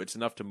water with you, it's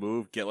enough to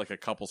move, get like a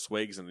couple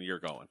swigs, and then you're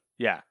going.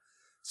 Yeah.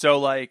 So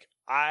like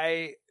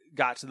I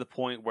got to the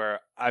point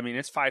where, I mean,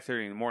 it's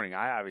 5:30 in the morning.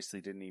 I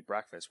obviously didn't eat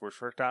breakfast, which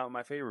worked out in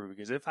my favor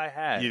because if I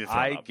had,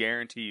 I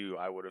guarantee you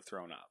I would have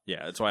thrown up.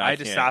 Yeah, that's why I had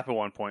to stop at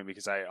one point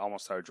because I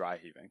almost started dry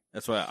heaving.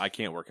 That's why I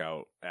can't work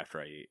out after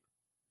I eat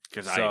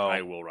because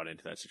I will run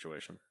into that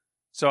situation.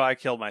 So I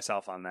killed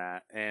myself on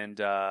that,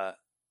 and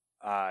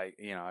I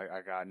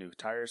got new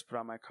tires put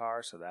on my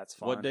car, so that's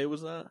fun. What day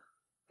was that?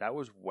 That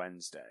was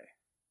Wednesday.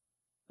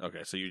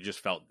 Okay, so you just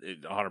felt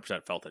it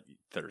 100% felt it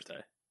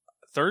Thursday.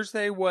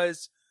 Thursday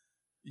was.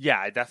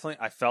 Yeah,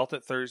 I felt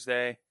it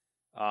Thursday.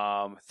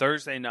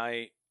 Thursday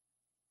night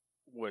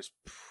was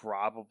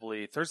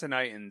probably Thursday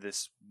night and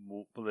this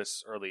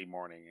early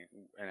morning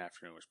and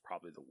afternoon was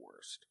probably the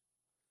worst.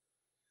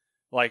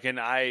 Like, and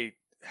I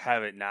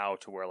have it now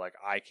to where like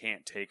I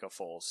can't take a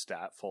full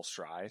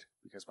stride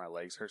because my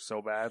legs hurt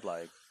so bad.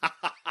 Like,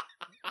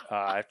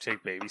 I have to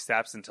take baby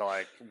steps until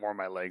I warm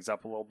my legs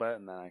up a little bit,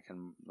 and then I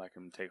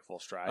can take a full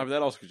stride. I mean,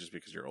 that also could just be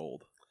because you're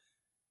old.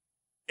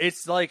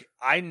 It's like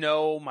I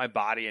know my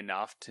body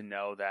enough to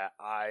know that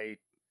I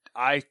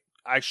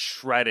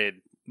shredded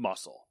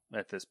muscle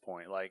at this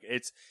point. Like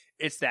it's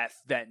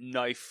that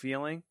knife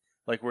feeling,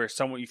 like where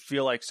you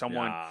feel like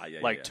someone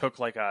took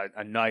like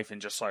a knife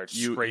and just started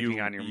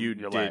scraping on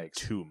your legs.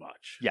 Too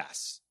much.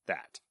 Yes,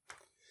 that.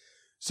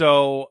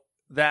 So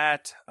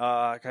that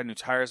I got new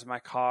tires in my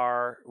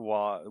car,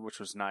 which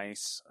was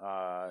nice.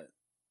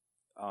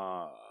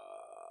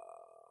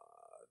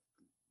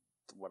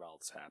 What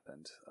else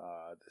happened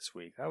this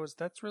week?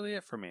 That's really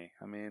it for me.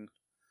 I mean,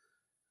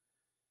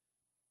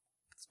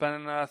 it's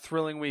been a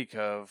thrilling week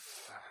of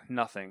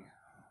nothing.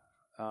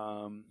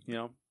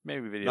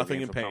 Maybe video Nothing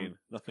games in pain.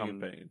 Nothing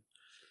in pain.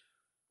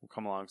 Will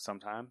come along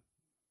sometime.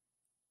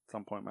 At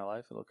some point in my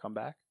life, it'll come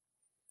back.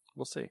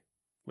 We'll see.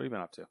 What have you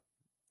been up to?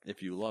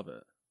 If you love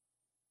it,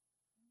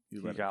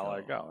 you gotta let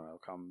it go,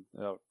 and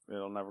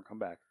it'll never come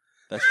back.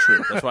 That's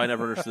true. That's why I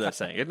never understood that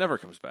saying. It never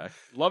comes back.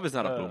 Love is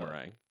not a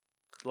boomerang.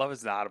 Love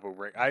is not a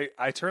boomerang.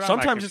 I turn on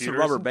Sometimes my it's a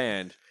rubber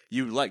band.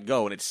 You let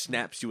go and it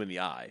snaps you in the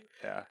eye.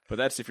 Yeah, but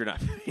that's if you're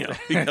not. You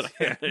gotta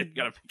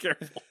be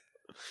careful.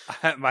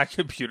 My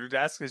computer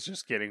desk is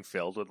just getting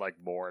filled with like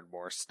more and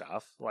more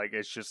stuff. Like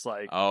it's just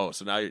like so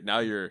now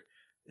you're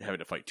having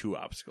to fight two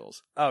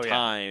obstacles.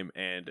 Time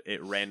and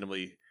it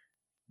randomly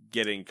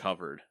getting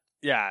covered.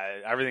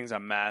 Yeah, everything's a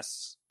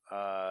mess.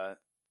 I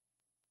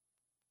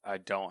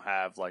don't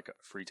have like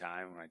free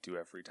time. When I do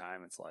have free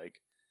time, it's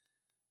like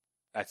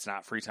it's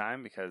not free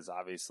time because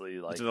obviously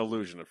like it's an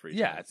illusion of free time.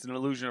 Yeah, it's an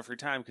illusion of free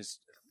time because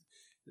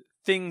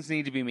things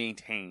need to be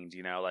maintained,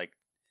 like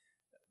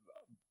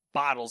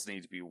bottles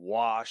need to be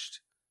washed,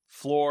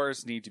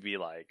 floors need to be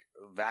like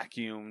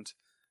vacuumed,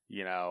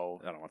 I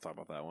don't want to talk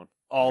about that one.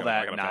 All I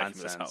that gotta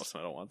nonsense. This house,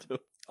 I don't want to.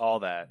 All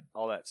that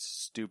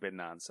stupid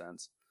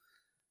nonsense.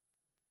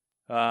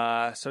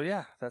 So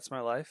yeah, that's my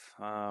life.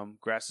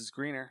 Grass is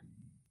greener.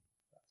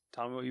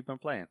 Tell me what you've been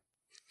playing.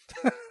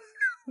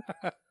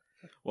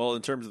 Well,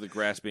 in terms of the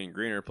grass being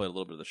greener, played a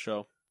little bit of the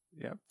show.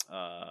 Yep.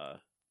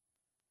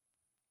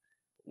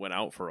 Went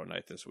out for a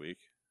night this week,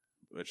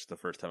 which is the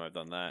first time I've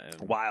done that.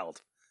 And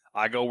wild.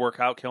 I go work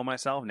out, kill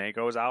myself. Nate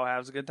goes out,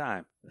 has a good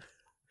time.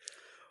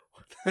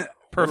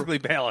 Perfectly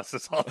balanced.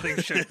 That's all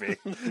things should be.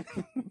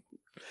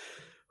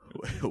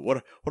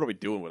 What are we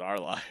doing with our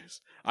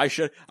lives? I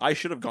should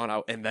have gone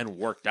out and then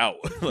worked out.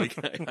 Like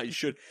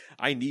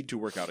I need to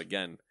work out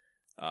again.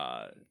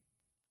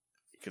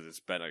 Because it's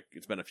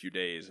been a few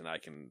days and I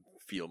can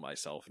feel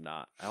myself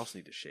not. I also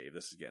need to shave.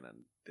 This is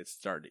it's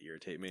starting to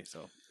irritate me,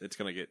 so it's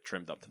gonna get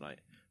trimmed up tonight.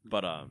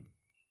 But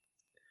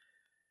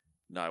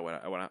no, I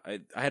went out.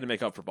 I had to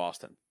make up for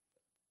Boston.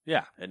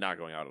 Yeah, and not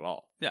going out at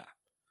all. Yeah,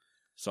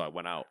 so I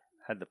went out,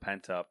 had the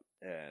pent up,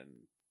 and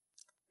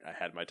I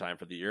had my time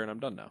for the year, and I'm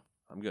done now.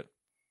 I'm good.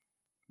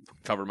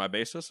 Cover my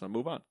bases and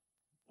move on.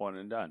 One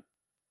and done.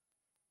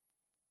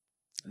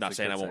 Not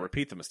saying I won't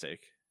repeat the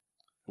mistake.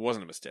 It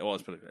wasn't a mistake. Well,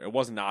 it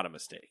was not a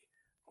mistake.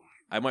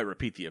 I might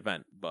repeat the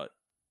event, but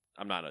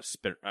I'm not in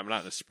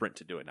a sprint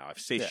to do it now. I've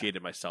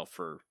satiated myself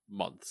for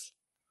months.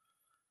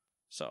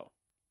 So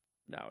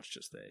now it's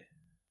just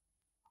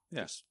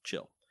just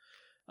chill.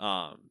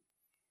 And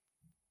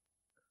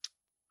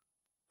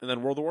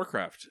then World of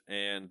Warcraft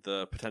and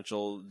the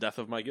potential death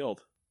of my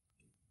guild.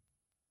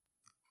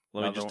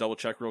 Let me just double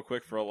check real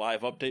quick for a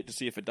live update to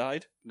see if it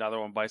died. Another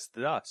one bites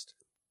the dust.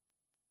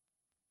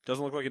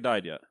 Doesn't look like it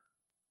died yet.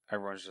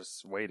 Everyone's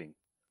just waiting.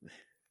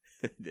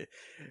 It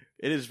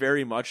is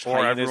very much,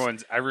 or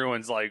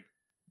everyone's like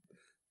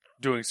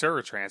doing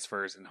server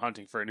transfers and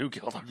hunting for a new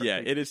guild. Already. Yeah,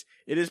 it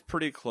is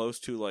pretty close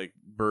to like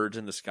birds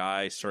in the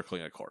sky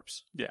circling a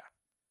corpse. Yeah,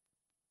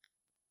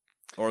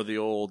 or the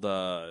old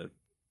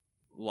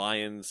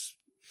lions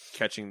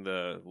catching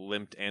the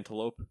limped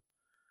antelope.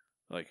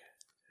 Like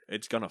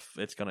it's gonna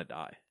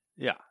die.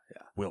 Yeah.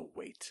 We'll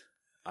wait.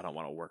 I don't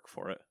want to work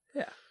for it.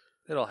 Yeah.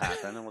 It'll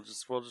happen, and we'll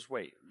just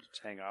wait.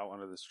 Just hang out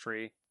under this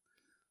tree.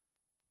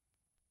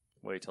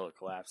 Wait till it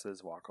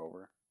collapses. Walk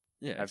over.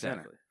 Yeah, have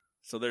exactly. dinner.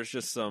 So there's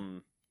just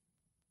some.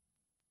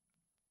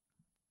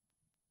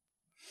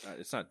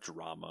 It's not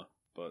drama,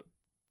 but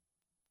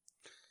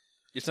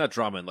it's not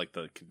drama in like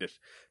the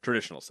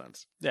traditional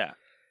sense. Yeah.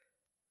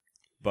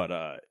 But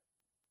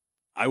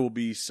I will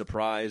be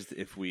surprised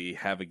if we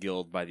have a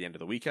guild by the end of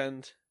the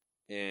weekend,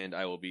 and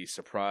I will be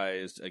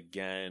surprised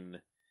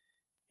again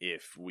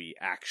if we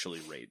actually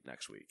raid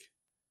next week.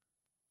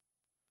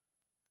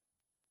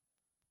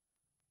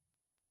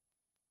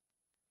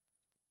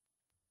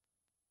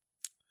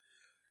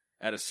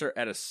 At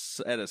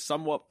a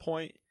somewhat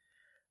point,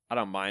 I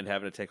don't mind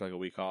having to take like a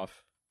week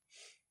off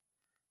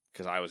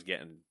because I was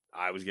getting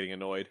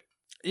annoyed.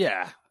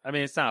 Yeah, I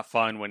mean it's not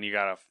fun when you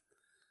gotta,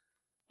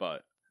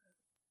 but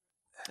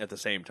at the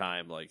same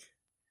time, like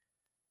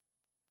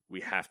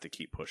we have to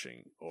keep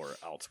pushing, or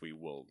else we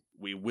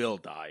will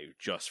die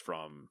just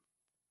from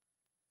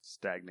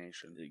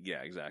Stagnation.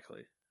 Yeah,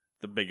 exactly.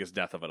 The biggest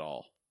death of it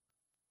all.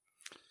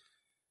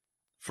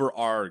 For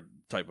our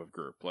type of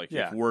group. Like,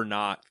 if we're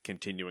not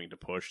continuing to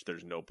push,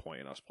 there's no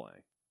point in us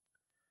playing.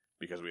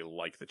 Because we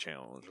like the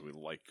challenge. We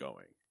like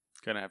going.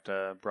 Gonna have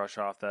to brush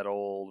off that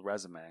old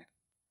resume.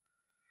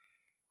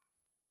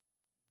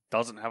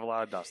 Doesn't have a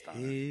lot of dust on it.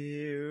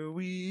 Here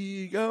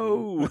we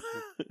go.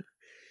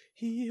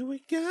 Here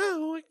we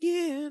go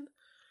again.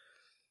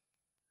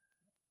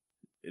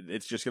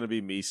 It's just going to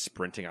be me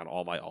sprinting on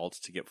all my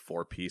alts to get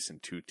 4-piece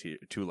and 2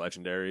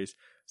 legendaries.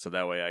 So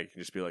that way I can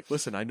just be like,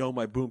 listen, I know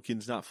my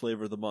Boomkin's not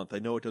flavor of the month. I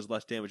know it does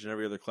less damage than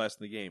every other class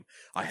in the game.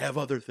 I have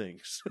other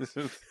things.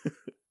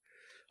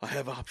 I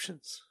have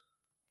options.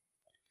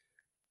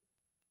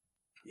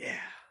 Yeah.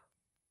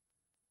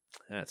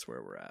 That's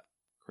where we're at.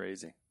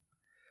 Crazy.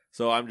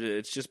 So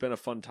it's just been a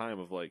fun time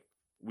of like,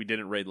 we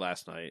didn't raid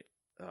last night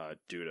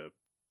due to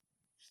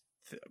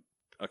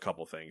a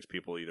couple things,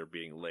 people either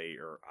being late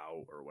or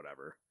out or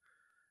whatever.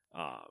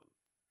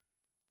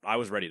 I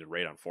was ready to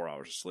raid on 4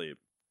 hours of sleep.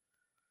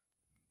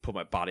 Put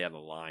my body on the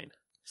line.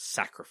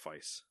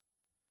 Sacrifice.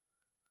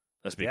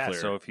 Let's be clear.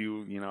 So if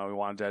you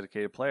want a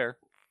dedicated player,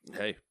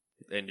 hey,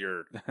 and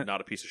you're not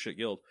a piece of shit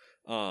guild.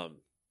 I'm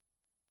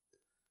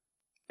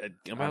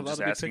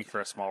just asking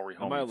for a small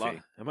rehoming fee.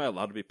 Am I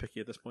allowed to be picky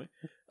at this point?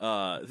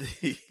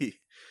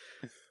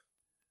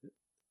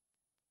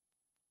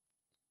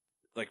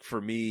 Like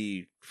for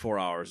me, 4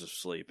 hours of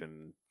sleep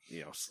and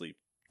sleep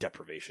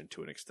deprivation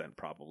to an extent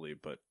probably,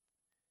 but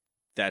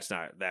that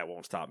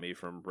won't stop me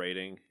from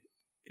raiding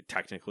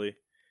technically.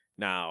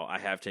 Now I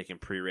have taken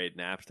pre-raid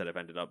naps that have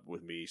ended up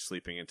with me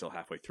sleeping until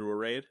halfway through a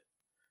raid.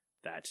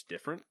 That's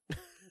different.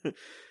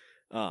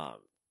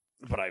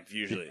 But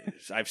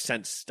I've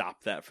since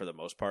stopped that for the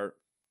most part.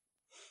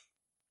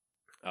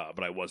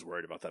 But I was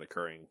worried about that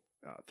occurring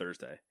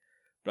Thursday.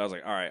 But I was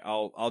like, all right,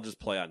 I'll just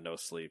play on no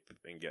sleep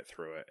and get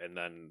through it. And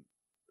then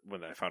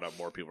when I found out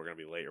more people were going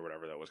to be late or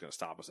whatever, that was going to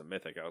stop us at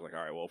Mythic, I was like,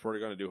 all right, well, if we're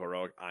going to do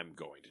Heroic, I'm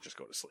going to just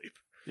go to sleep.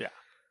 Yeah.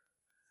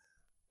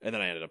 And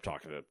then I ended up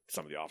talking to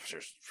some of the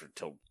officers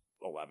till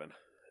 11.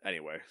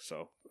 Anyway,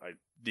 so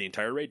the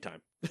entire raid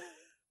time.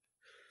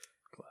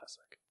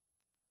 Classic.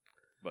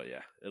 But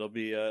yeah, it'll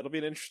be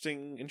an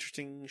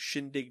interesting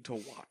shindig to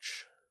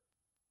watch.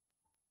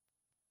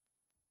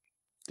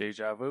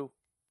 Deja vu.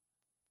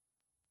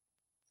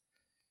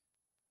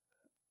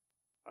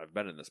 I've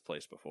been in this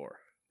place before.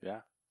 Yeah.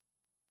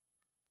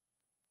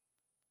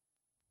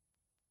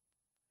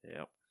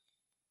 Yep.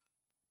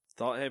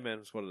 Thought, hey man,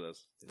 it's what it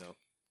is.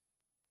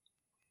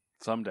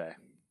 Someday.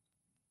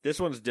 This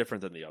one's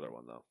different than the other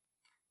one, though.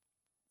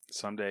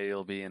 Someday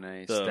you'll be in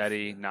a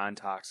steady,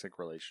 non-toxic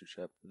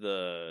relationship.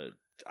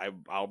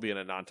 I'll be in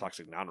a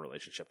non-toxic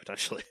non-relationship,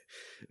 potentially.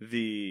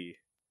 The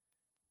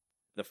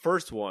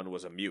first one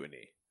was a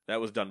mutiny. That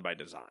was done by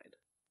design.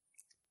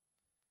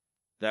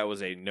 That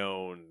was a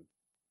known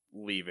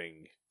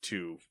leaving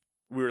to...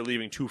 We were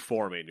leaving to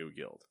form a new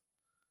guild.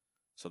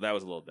 So that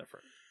was a little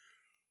different.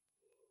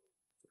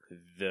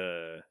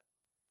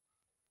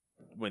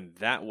 When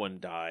that one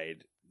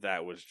died,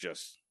 that was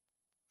just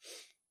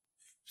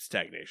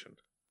stagnation.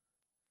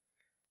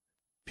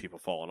 People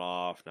falling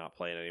off, not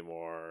playing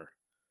anymore.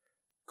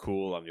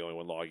 Cool, I'm the only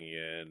one logging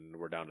in.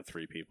 We're down to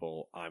 3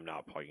 people. I'm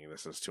not plugging.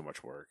 This is too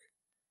much work.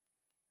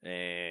 And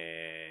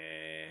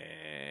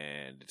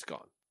it's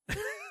gone.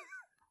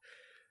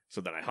 So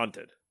then I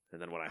hunted.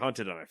 And then when I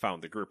hunted and I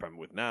found the group I'm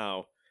with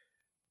now,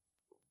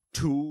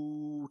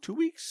 3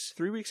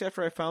 weeks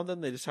after I found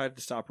them, they decided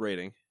to stop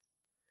raiding.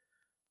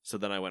 So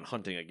then I went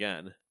hunting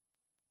again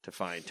to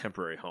find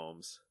temporary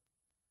homes.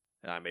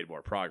 And I made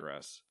more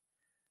progress.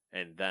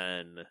 And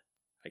then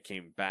I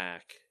came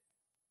back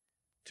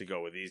to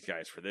go with these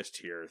guys for this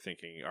tier,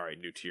 thinking, all right,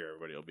 new tier,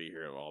 everybody will be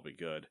here, it'll all be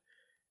good.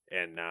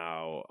 And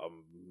now, a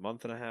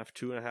month and a half,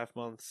 2.5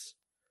 months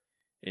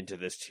into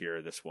this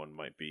tier, this one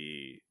might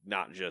be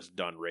not just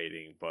done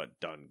raiding, but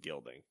done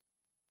guilding.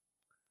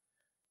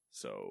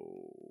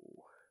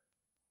 So...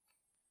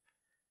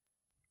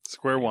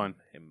 Square one.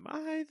 Am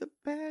I the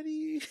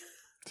baddie?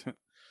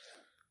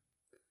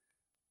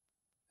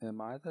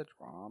 Am I the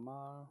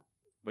drama?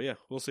 But yeah,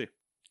 we'll see.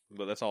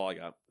 But that's all I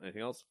got.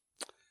 Anything else?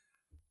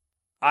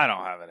 I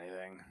don't have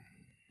anything.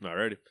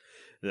 Alrighty.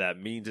 That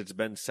means it's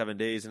been 7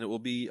 days, and it will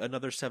be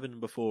another 7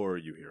 before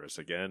you hear us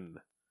again.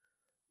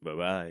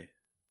 Bye-bye.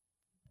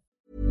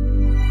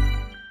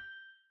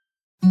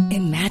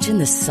 Imagine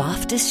the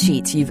softest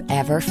sheets you've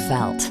ever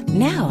felt.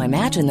 Now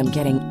imagine them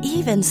getting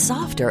even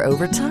softer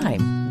over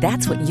time.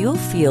 That's what you'll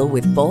feel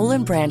with Boll &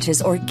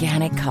 Branch's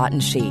organic cotton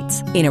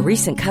sheets. In a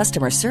recent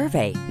customer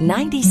survey,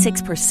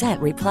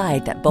 96%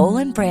 replied that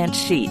Boll & Branch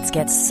sheets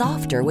get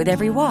softer with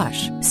every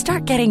wash.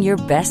 Start getting your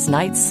best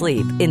night's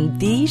sleep in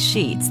these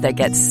sheets that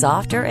get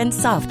softer and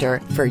softer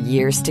for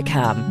years to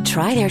come.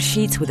 Try their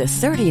sheets with a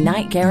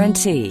 30-night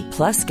guarantee.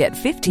 Plus, get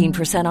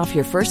 15% off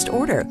your first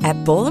order at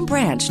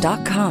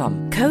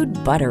bollandbranch.com. Code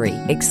BUTTERY.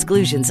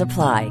 Exclusions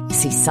apply.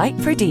 See site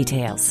for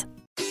details.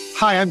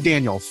 Hi, I'm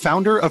Daniel,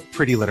 founder of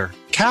Pretty Litter.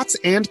 Cats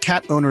and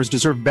cat owners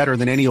deserve better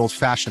than any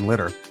old-fashioned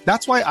litter.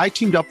 That's why I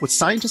teamed up with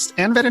scientists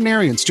and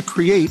veterinarians to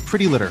create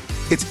Pretty Litter.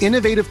 Its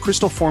innovative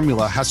crystal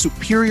formula has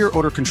superior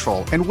odor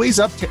control and weighs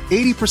up to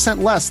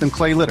 80% less than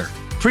clay litter.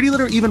 Pretty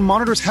Litter even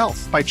monitors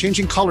health by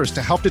changing colors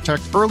to help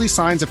detect early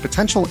signs of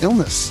potential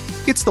illness.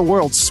 It's the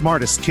world's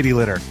smartest kitty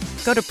litter.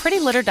 Go to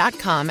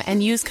prettylitter.com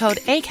and use code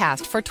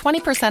ACAST for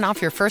 20%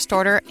 off your first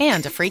order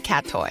and a free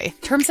cat toy.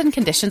 Terms and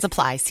conditions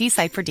apply. See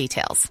site for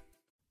details.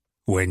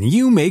 When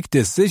you make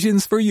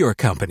decisions for your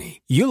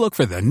company, you look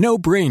for the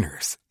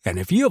no-brainers. And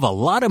if you have a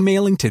lot of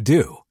mailing to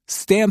do,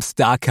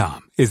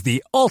 Stamps.com is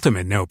the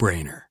ultimate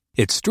no-brainer.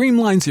 It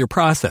streamlines your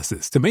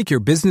processes to make your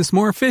business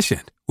more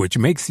efficient, which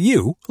makes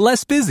you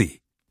less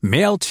busy.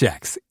 Mail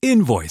checks,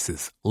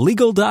 invoices,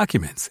 legal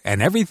documents,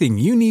 and everything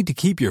you need to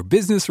keep your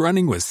business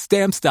running with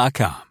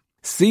Stamps.com.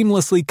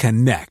 Seamlessly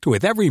connect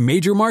with every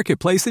major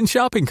marketplace and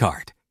shopping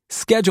cart.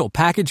 Schedule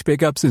package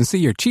pickups and see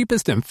your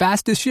cheapest and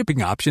fastest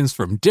shipping options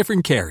from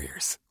different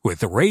carriers,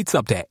 with rates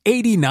up to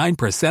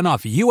 89%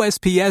 off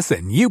USPS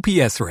and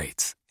UPS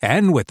rates.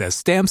 And with the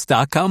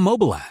Stamps.com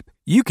mobile app,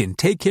 you can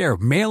take care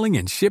of mailing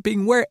and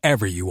shipping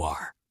wherever you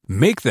are.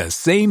 Make the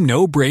same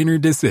no-brainer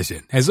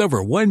decision as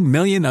over 1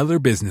 million other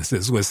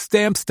businesses with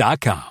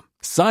Stamps.com.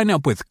 Sign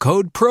up with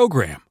code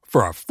PROGRAM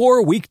for a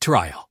 4-week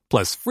trial,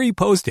 plus free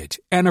postage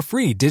and a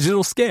free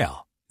digital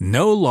scale.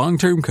 No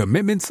long-term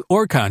commitments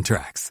or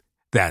contracts.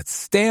 That's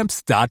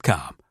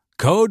Stamps.com.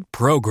 Code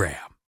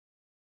PROGRAM.